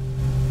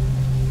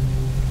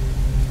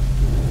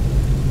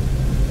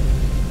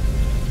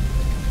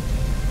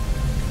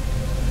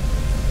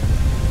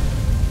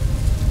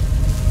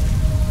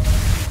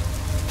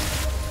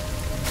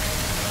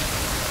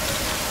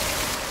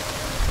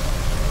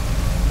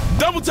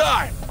 Double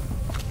time!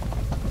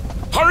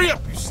 Hurry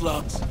up, you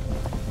slugs!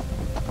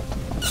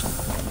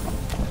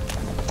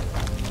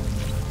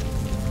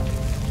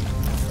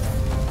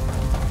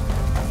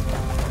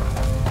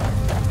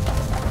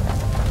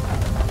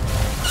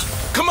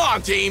 Come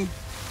on, team!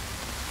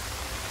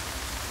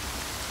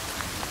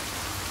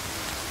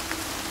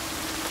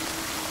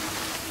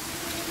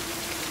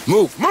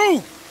 Move,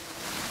 move!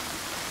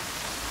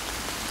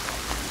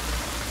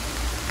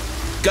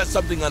 Got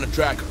something on the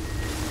tracker.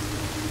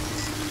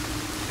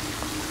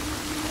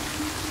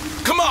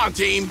 Come on,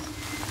 team!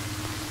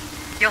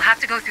 You'll have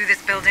to go through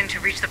this building to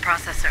reach the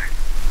processor.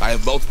 I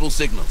have multiple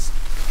signals.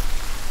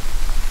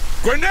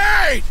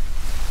 Grenade!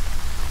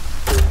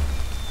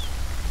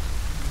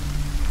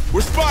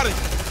 We're spotted!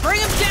 Bring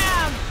him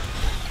down!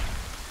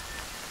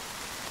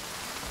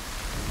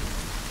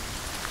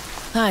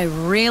 I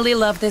really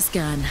love this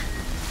gun.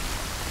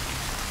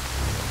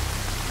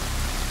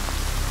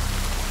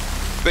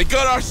 They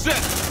got our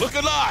scent! Look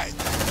alive!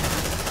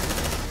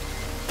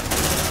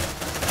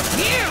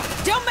 You!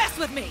 Don't mess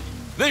with me!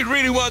 They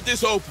really want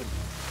this open.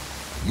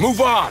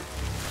 Move on!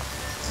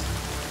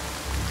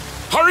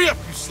 Hurry up,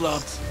 you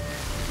slugs!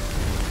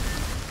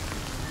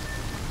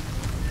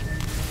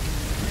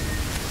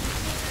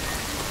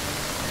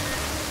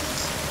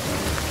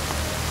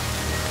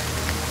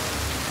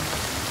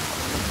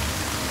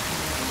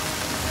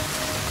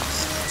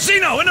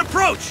 Zeno, an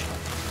approach!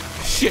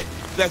 Shit,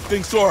 that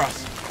thing saw us.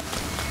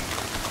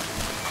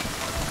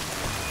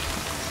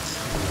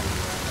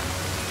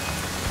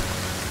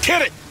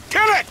 Kill it!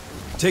 Kill it!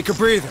 Take a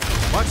breather.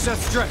 Watch that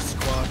stretch,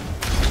 squad.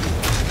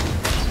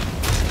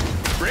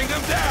 Bring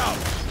them down!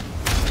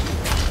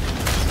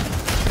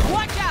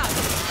 Watch out!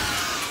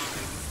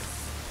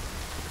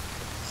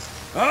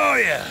 Oh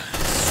yeah,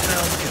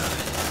 smells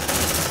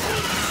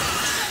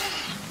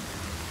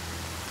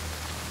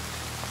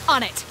good.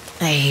 On it!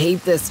 I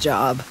hate this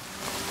job.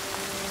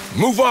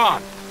 Move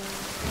on!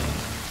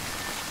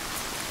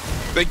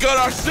 They got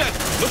our scent!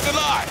 Look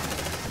alive!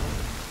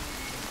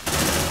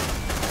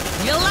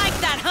 You like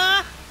that,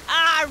 huh?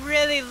 I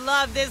really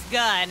love this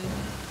gun.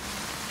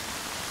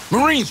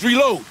 Marines,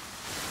 reload!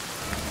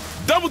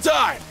 Double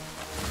time!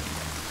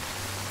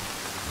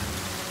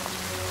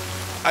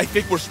 I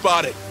think we're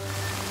spotted.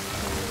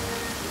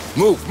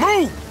 Move,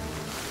 move!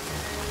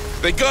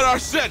 They got our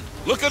scent!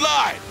 Look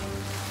alive!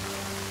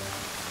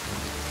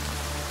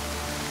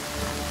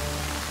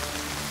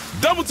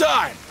 Double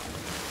time!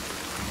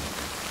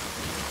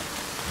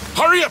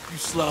 Hurry up, you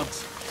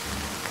slugs!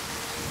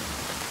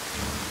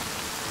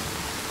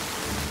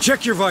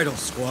 Check your vitals,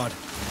 squad.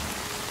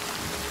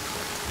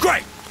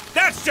 Great!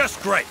 That's just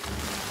great!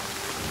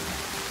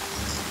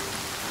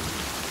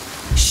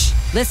 Shh!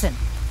 Listen.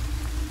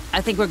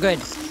 I think we're good.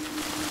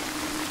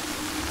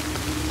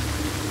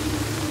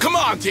 Come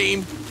on,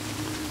 team!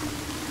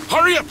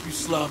 Hurry up, you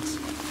slugs!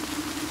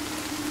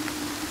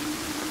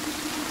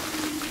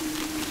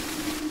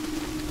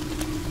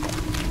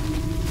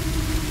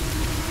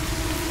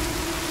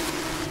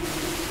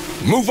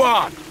 Move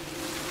on!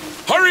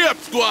 Hurry up,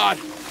 squad!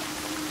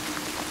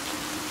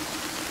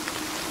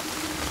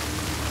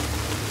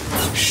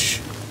 Shh.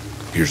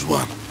 Here's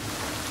one.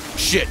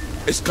 Shit,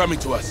 it's coming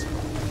to us.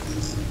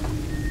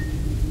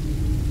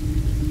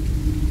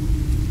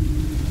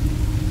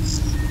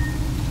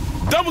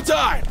 Double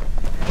time!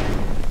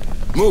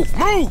 Move,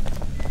 move!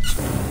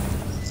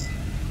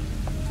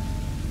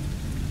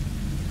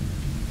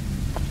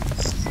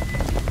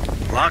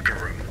 Locker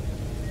room.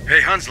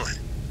 Hey, Hunslet.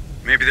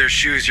 Maybe there's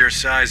shoes your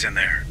size in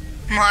there.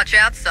 Watch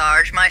out,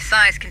 Sarge. My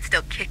size can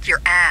still kick your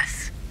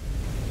ass.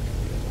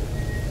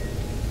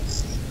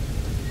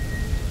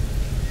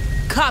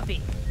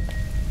 Copy.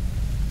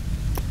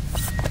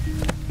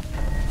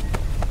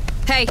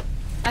 Hey,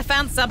 I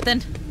found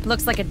something.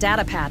 Looks like a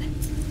data pad.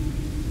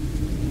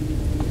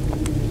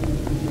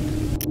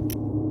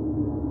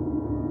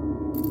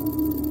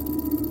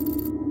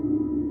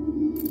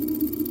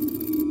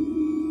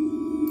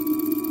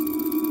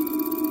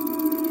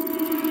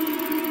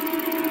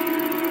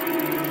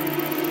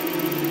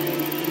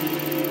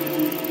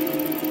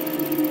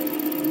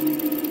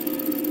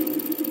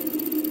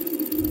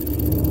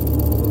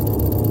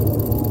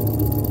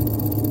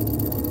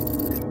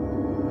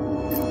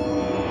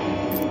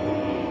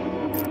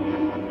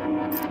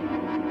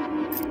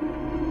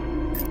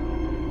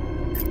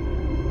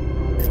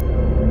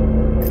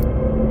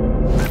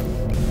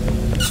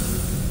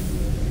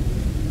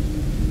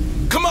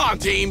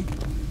 Team.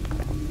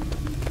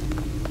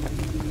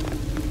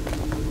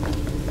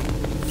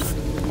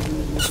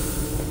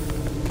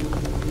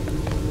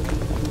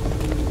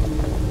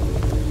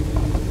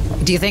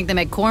 Do you think they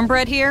make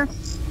cornbread here?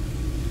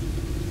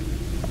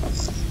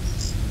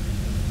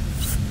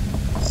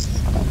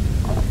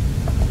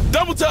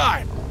 Double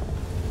time!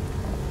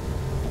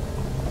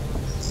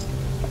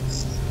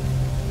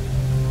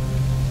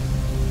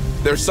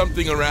 There's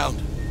something around.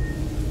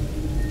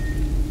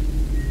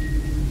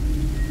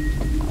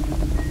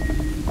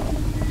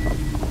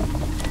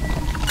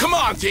 Come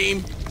on,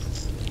 team!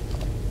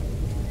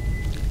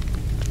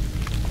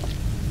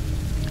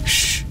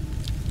 Shh.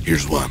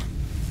 Here's one.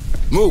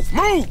 Move!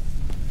 Move!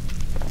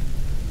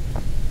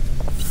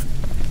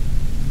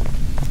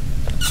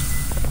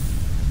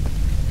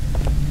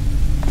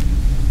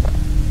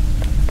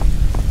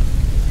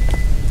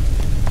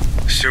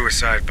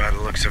 Suicide by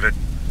the looks of it.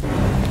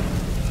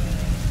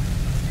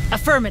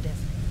 Affirmative.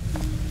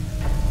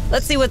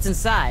 Let's see what's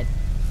inside.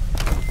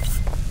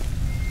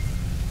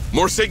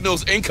 More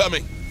signals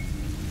incoming.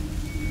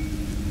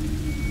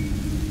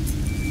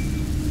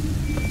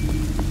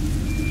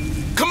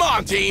 Come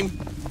on, team!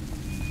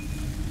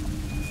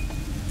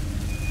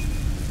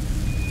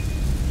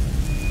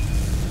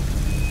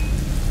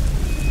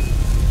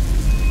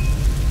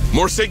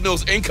 More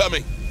signals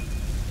incoming.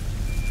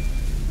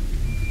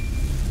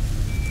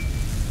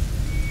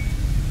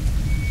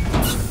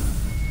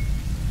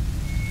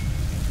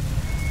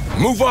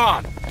 Move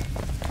on!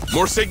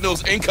 More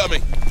signals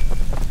incoming.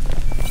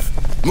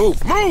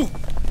 Move! Move!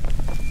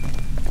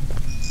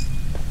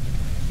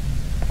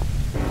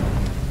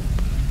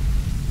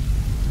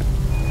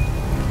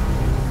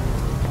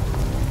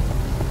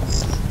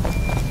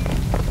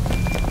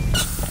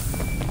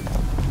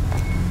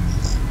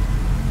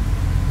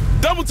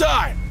 Double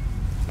time!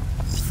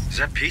 Is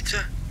that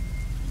pizza?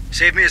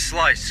 Save me a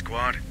slice,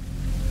 squad.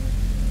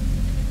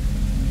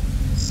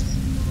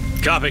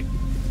 Copy.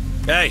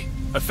 Hey,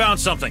 I found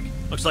something.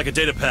 Looks like a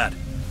data pad.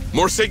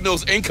 More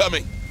signals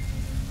incoming.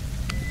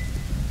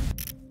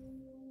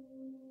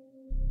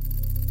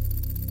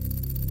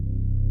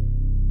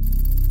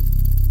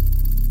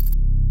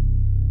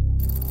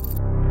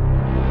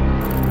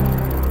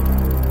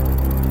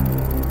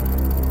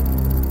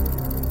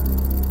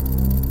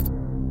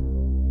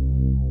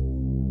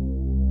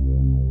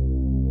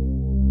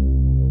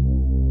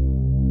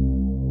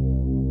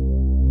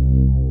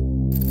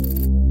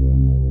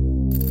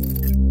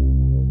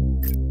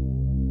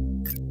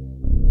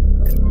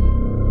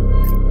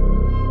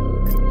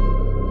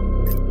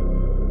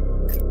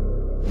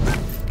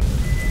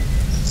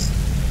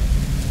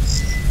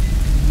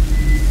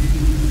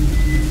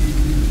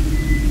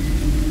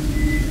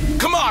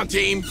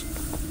 Team,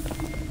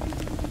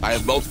 I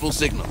have multiple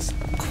signals.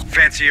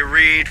 Fancy a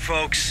read,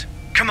 folks?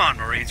 Come on,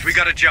 Marines, we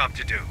got a job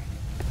to do.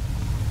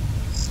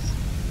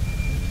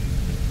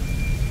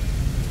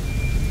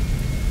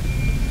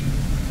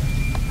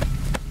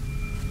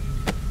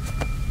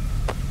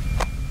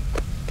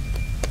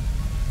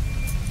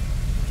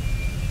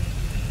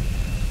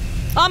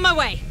 On my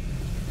way.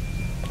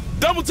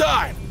 Double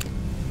time!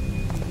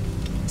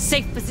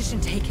 Safe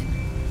position taken.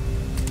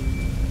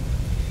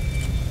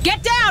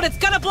 Get down! It's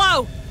gonna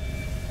blow!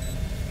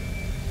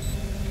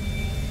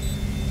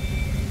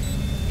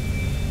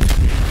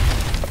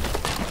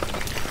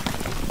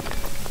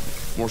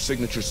 More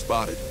signatures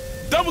spotted.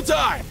 Double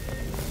time!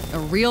 A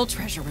real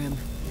treasure room.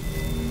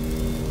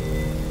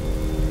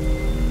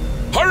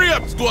 Hurry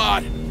up,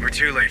 squad! We're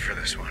too late for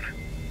this one.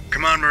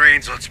 Come on,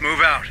 Marines, let's move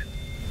out.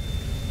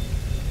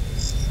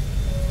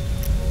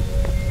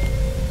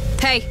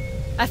 Hey,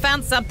 I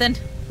found something.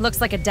 Looks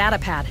like a data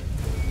pad.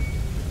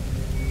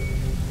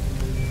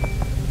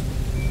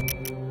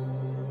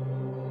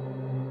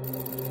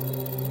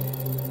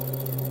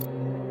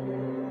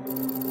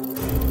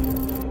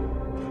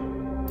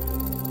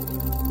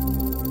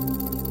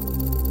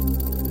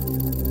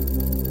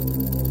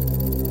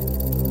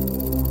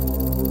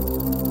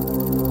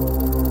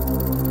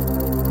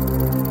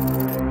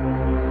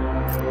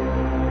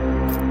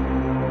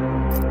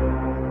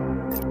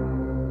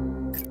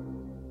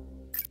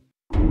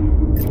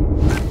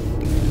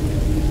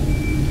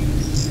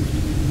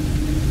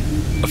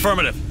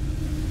 Affirmative.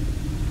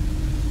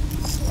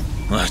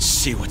 Let's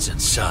see what's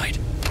inside.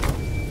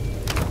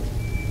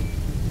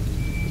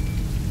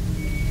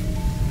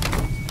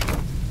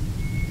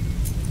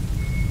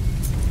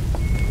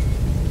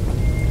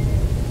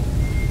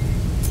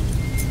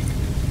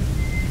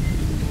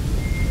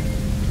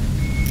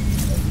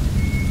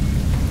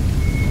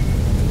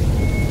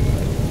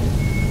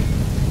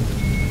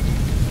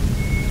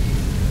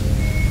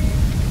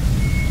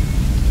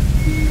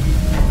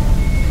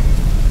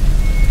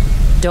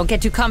 Don't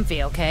get too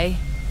comfy, okay?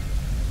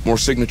 More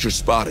signatures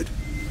spotted.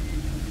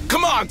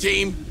 Come on,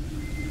 team!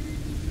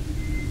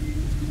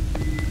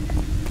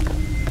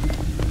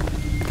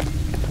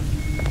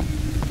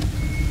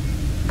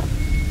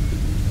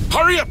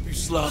 Hurry up, you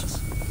slugs!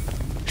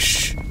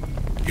 Shh.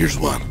 Here's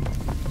one.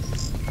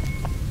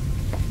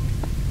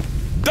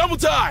 Double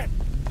time!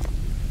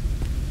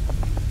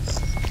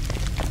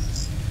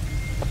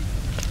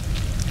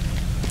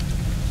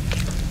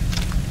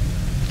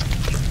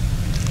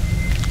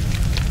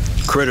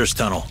 Critters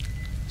tunnel.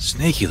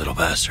 Sneaky little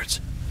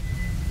bastards.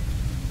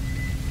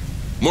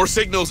 More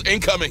signals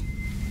incoming.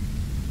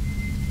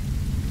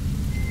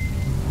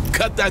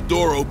 Cut that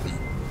door open.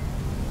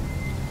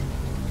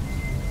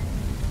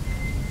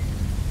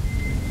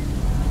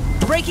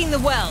 Breaking the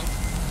well.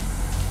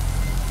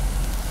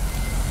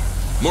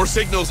 More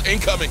signals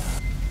incoming.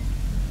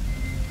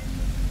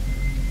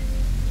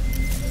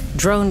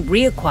 Drone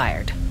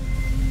reacquired.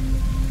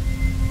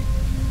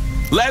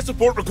 Last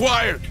support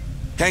required.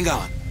 Hang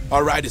on.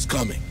 Our ride is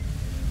coming.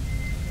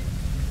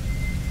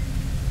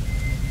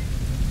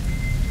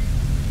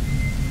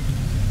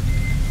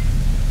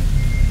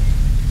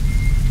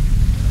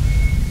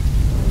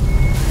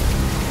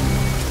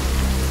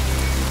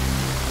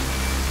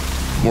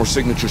 More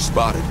signatures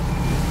spotted.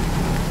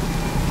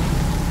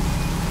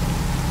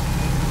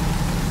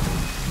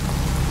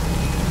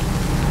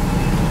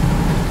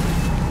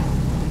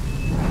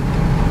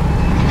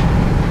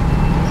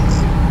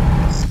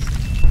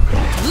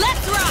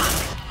 Let's rock!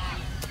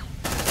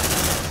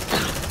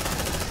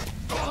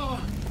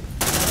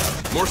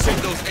 More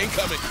signals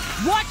incoming.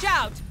 Watch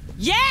out!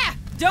 Yeah!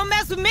 Don't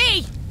mess with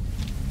me!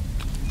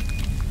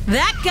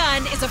 That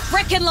gun is a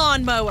frickin'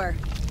 lawnmower.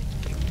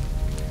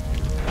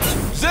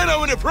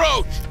 Xeno in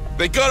approach!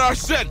 They got our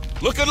scent!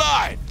 Look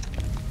alive!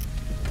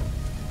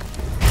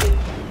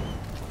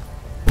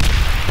 I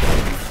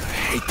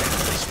hate that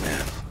place,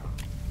 man.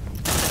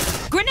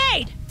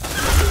 Grenade!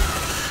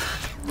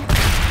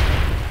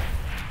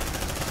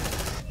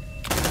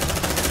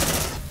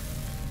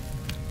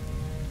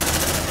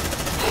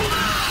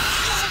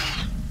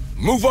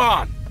 Move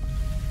on!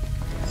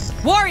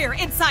 Warrior,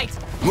 in sight!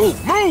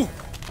 Move, move!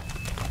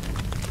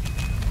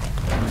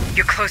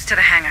 You're close to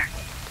the hangar.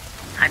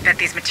 I bet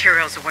these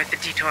materials are worth the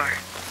detour.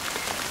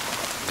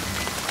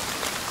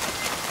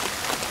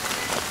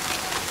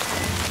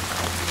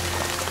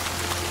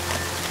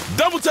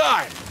 Double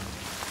time!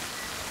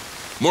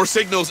 More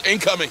signals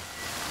incoming.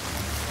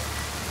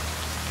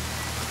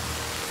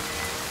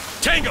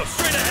 Tango,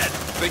 straight ahead!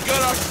 They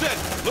got our scent!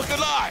 Look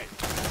alive!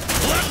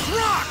 Let's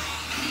rock!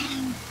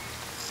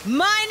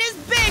 Mine is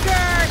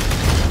bigger!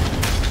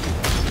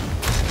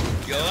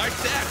 You like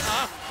that,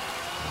 huh?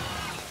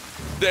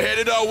 They're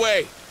headed our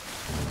way.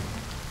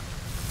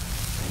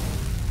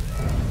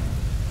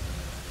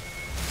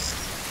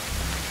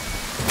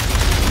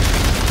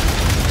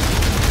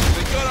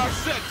 They got our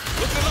scent!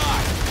 Look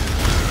alive!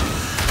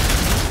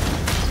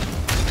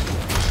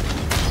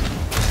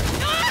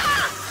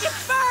 Ah! It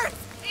burns!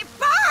 It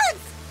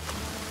burns!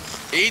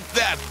 Eat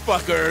that,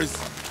 fuckers!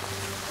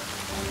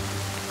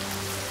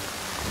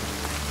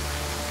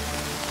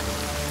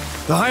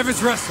 The hive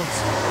is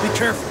restless. Be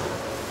careful.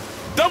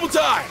 Double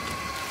time!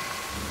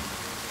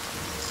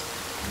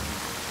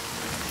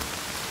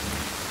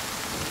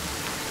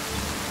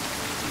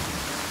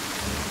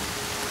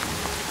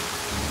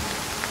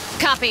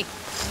 Copy.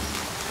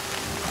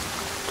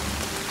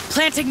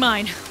 Planting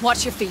mine.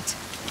 Watch your feet.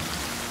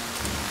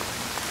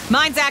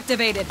 Mine's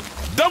activated.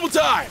 Double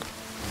time!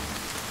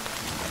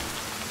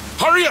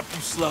 Hurry up,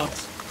 you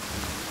slubs!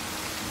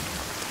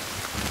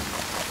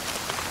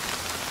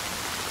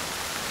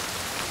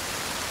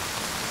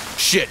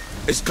 Shit,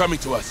 it's coming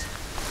to us.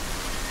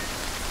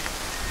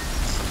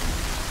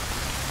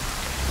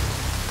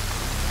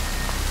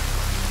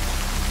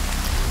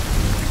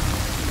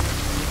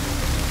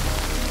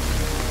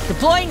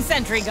 Deploying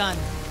sentry gun.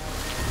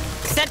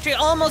 Sentry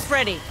almost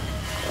ready.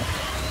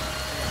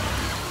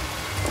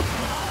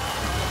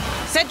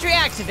 Sentry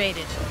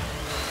activated.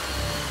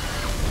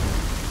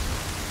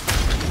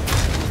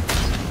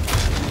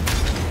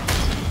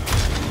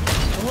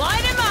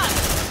 Light him up!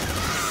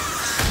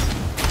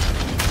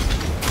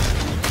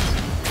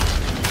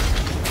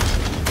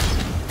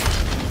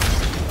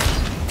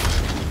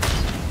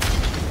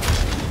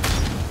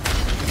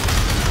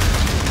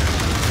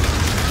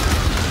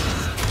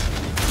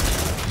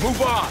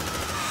 Move on!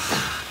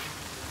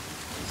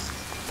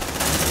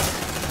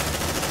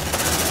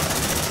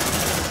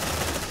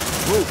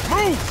 Move,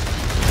 move!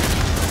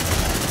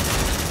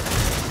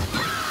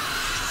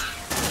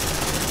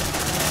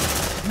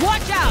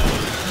 Watch out!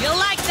 You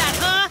like that,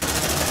 huh?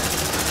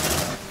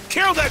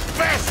 Kill that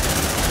bastard!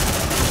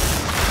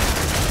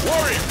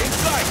 Warrior, in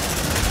sight!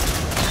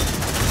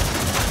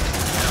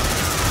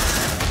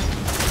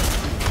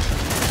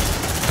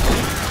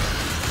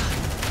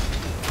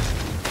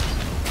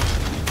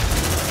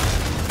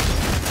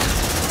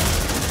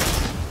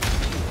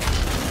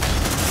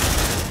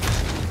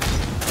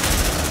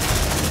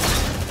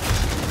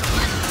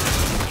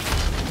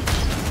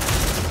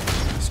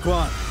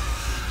 Squad,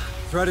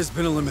 threat has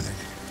been eliminated.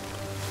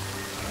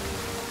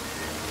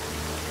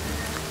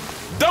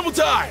 Double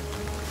time!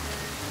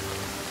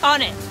 On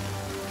it.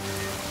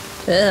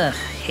 Ugh,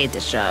 hate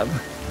this job.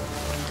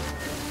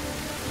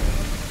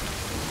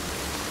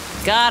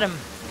 Got him.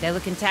 They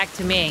look intact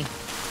to me.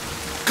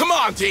 Come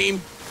on,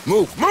 team!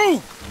 Move,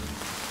 move!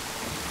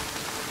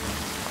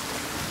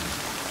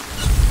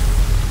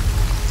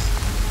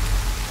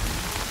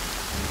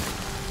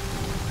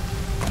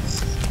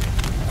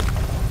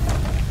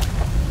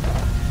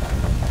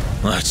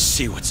 Let's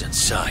see what's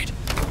inside.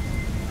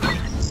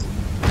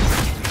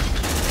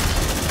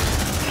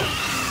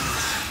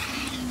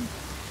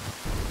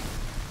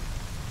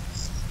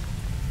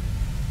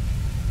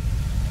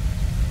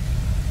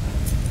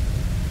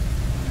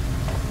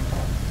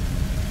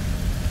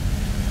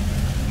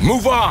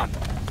 Move on!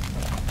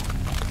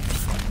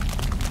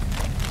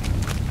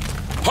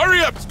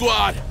 Hurry up,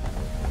 squad!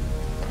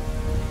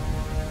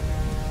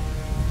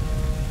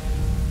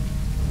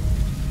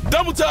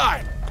 Double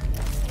time!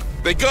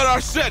 They got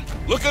our scent!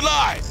 Look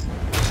alive!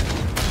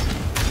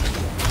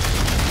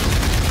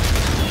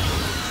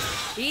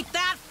 Eat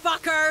that,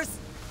 fuckers!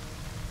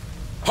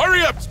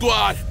 Hurry up,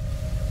 squad!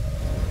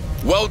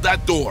 Weld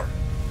that door.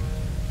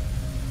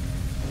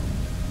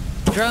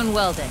 Drone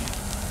welding.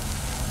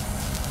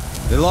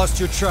 They lost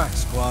your track,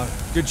 squad.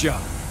 Good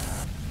job.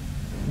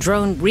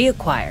 Drone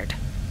reacquired.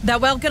 That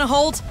weld gonna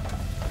hold?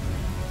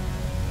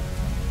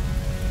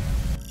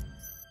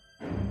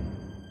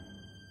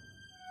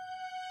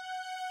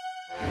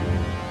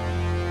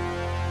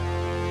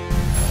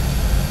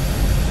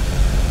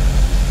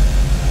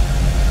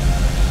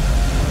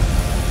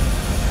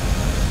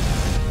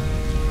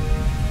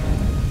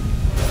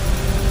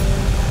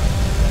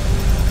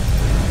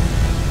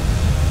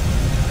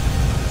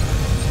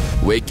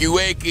 Wakey,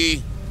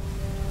 wakey.